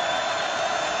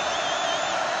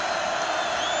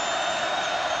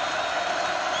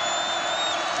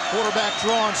 Quarterback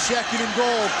draw on 2nd and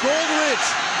goal. Goldridge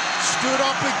stood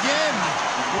up again.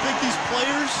 You think these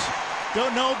players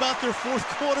don't know about their 4th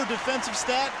quarter defensive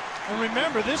stat? And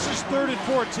remember, this is 3rd and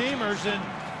 4-teamers, and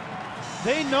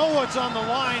they know what's on the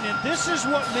line, and this is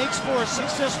what makes for a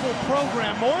successful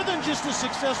program. More than just a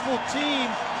successful team,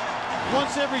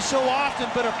 once every so often,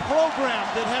 but a program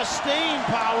that has staying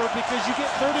power because you get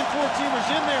third and fourth teamers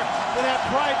in there that have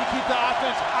pride to keep the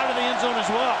offense out of the end zone as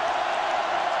well.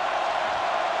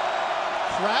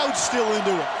 Crowd still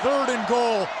into it. 3rd and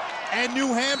goal. And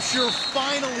New Hampshire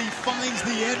finally finds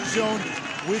the end zone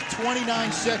with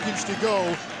 29 seconds to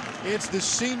go. It's the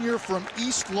senior from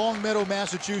East Longmeadow,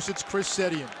 Massachusetts, Chris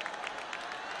Sedian.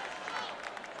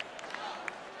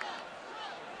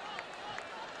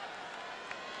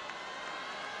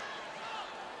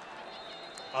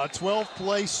 A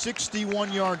 12-play,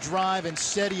 61-yard drive, and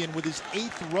Sedian with his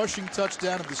 8th rushing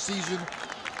touchdown of the season.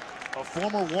 A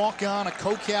former walk-on, a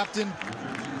co-captain.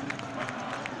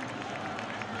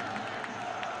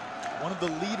 One of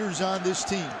the leaders on this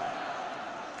team.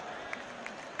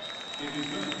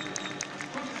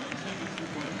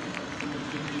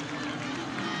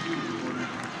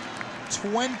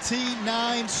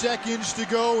 "29 seconds to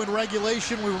go in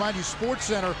regulation." We remind you,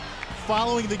 SportsCenter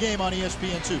following the game on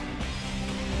ESPN2.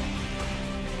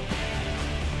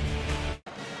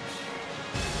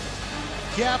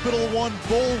 Capital One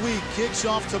Bowl Week kicks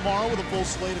off tomorrow with a full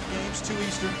slate of games, 2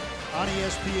 Eastern on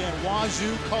ESPN.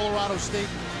 Wazoo, Colorado State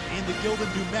in the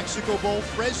Gildan, New Mexico Bowl.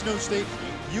 Fresno State,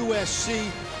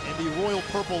 USC in the Royal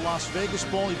Purple Las Vegas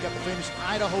Bowl. You've got the famous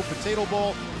Idaho Potato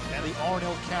Bowl and the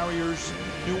R&L Carriers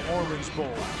New Orleans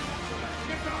Bowl.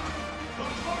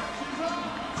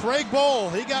 Craig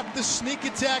Bohl, he got the sneak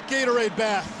attack Gatorade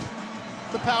bath.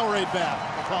 The Powerade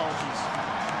bath, apologies.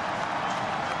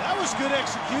 That was good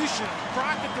execution.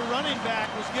 Crockett, the running back,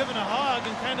 was given a hug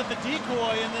and kind of the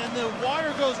decoy, and then the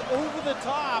water goes over the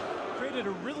top. Created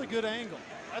a really good angle.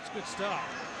 That's good stuff.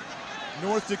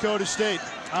 North Dakota State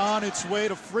on its way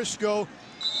to Frisco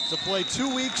to play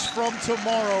 2 weeks from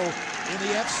tomorrow in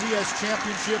the FCS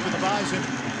Championship, and the Bison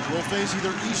will face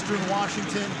either Eastern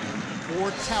Washington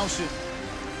or Towson.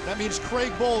 That means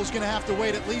Craig Bohl is going to have to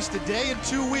wait at least a day and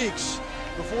 2 weeks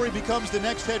before he becomes the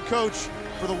next head coach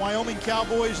for the Wyoming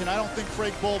Cowboys, and I don't think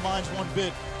Craig Bohl minds one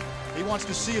bit. He wants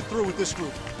to see it through with this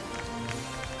group.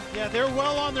 Yeah, they're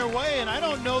well on their way, and I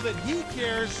don't know that he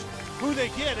cares who they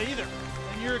get either.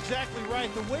 And you're exactly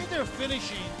right. The way they're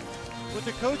finishing with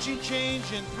the coaching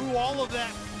change and through all of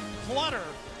that clutter,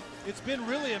 it's been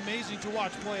really amazing to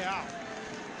watch play out.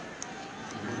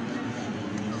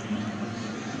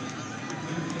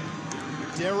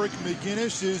 Derek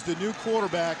McGinnis is the new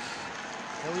quarterback.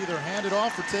 He'll either hand it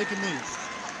off or take a knee.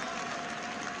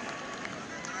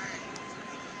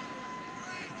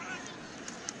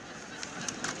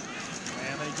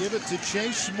 And they give it to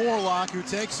Chase Morlock, who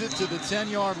takes it to the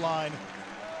 10-yard line.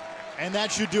 And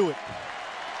that should do it.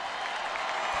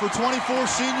 For 24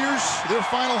 seniors, their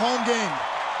final home game.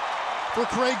 For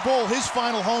Craig Bohl, his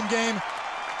final home game.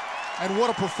 And what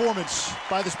a performance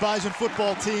by this Bison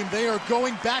football team. They are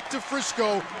going back to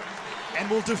Frisco and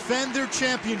will defend their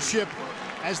championship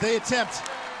as they attempt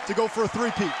to go for a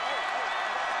three-peat.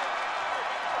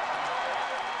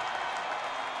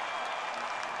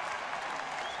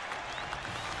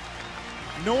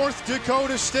 North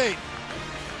Dakota State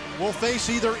will face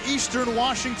either Eastern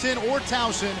Washington or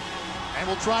Towson, and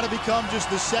will try to become just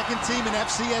the second team in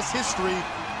FCS history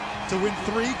to win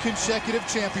 3 consecutive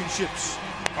championships.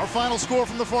 Our final score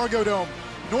from the Fargo Dome: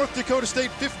 North Dakota State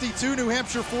 52, New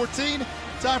Hampshire 14.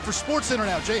 Time for SportsCenter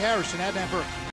now. Jay Harrison, Adnan Burke.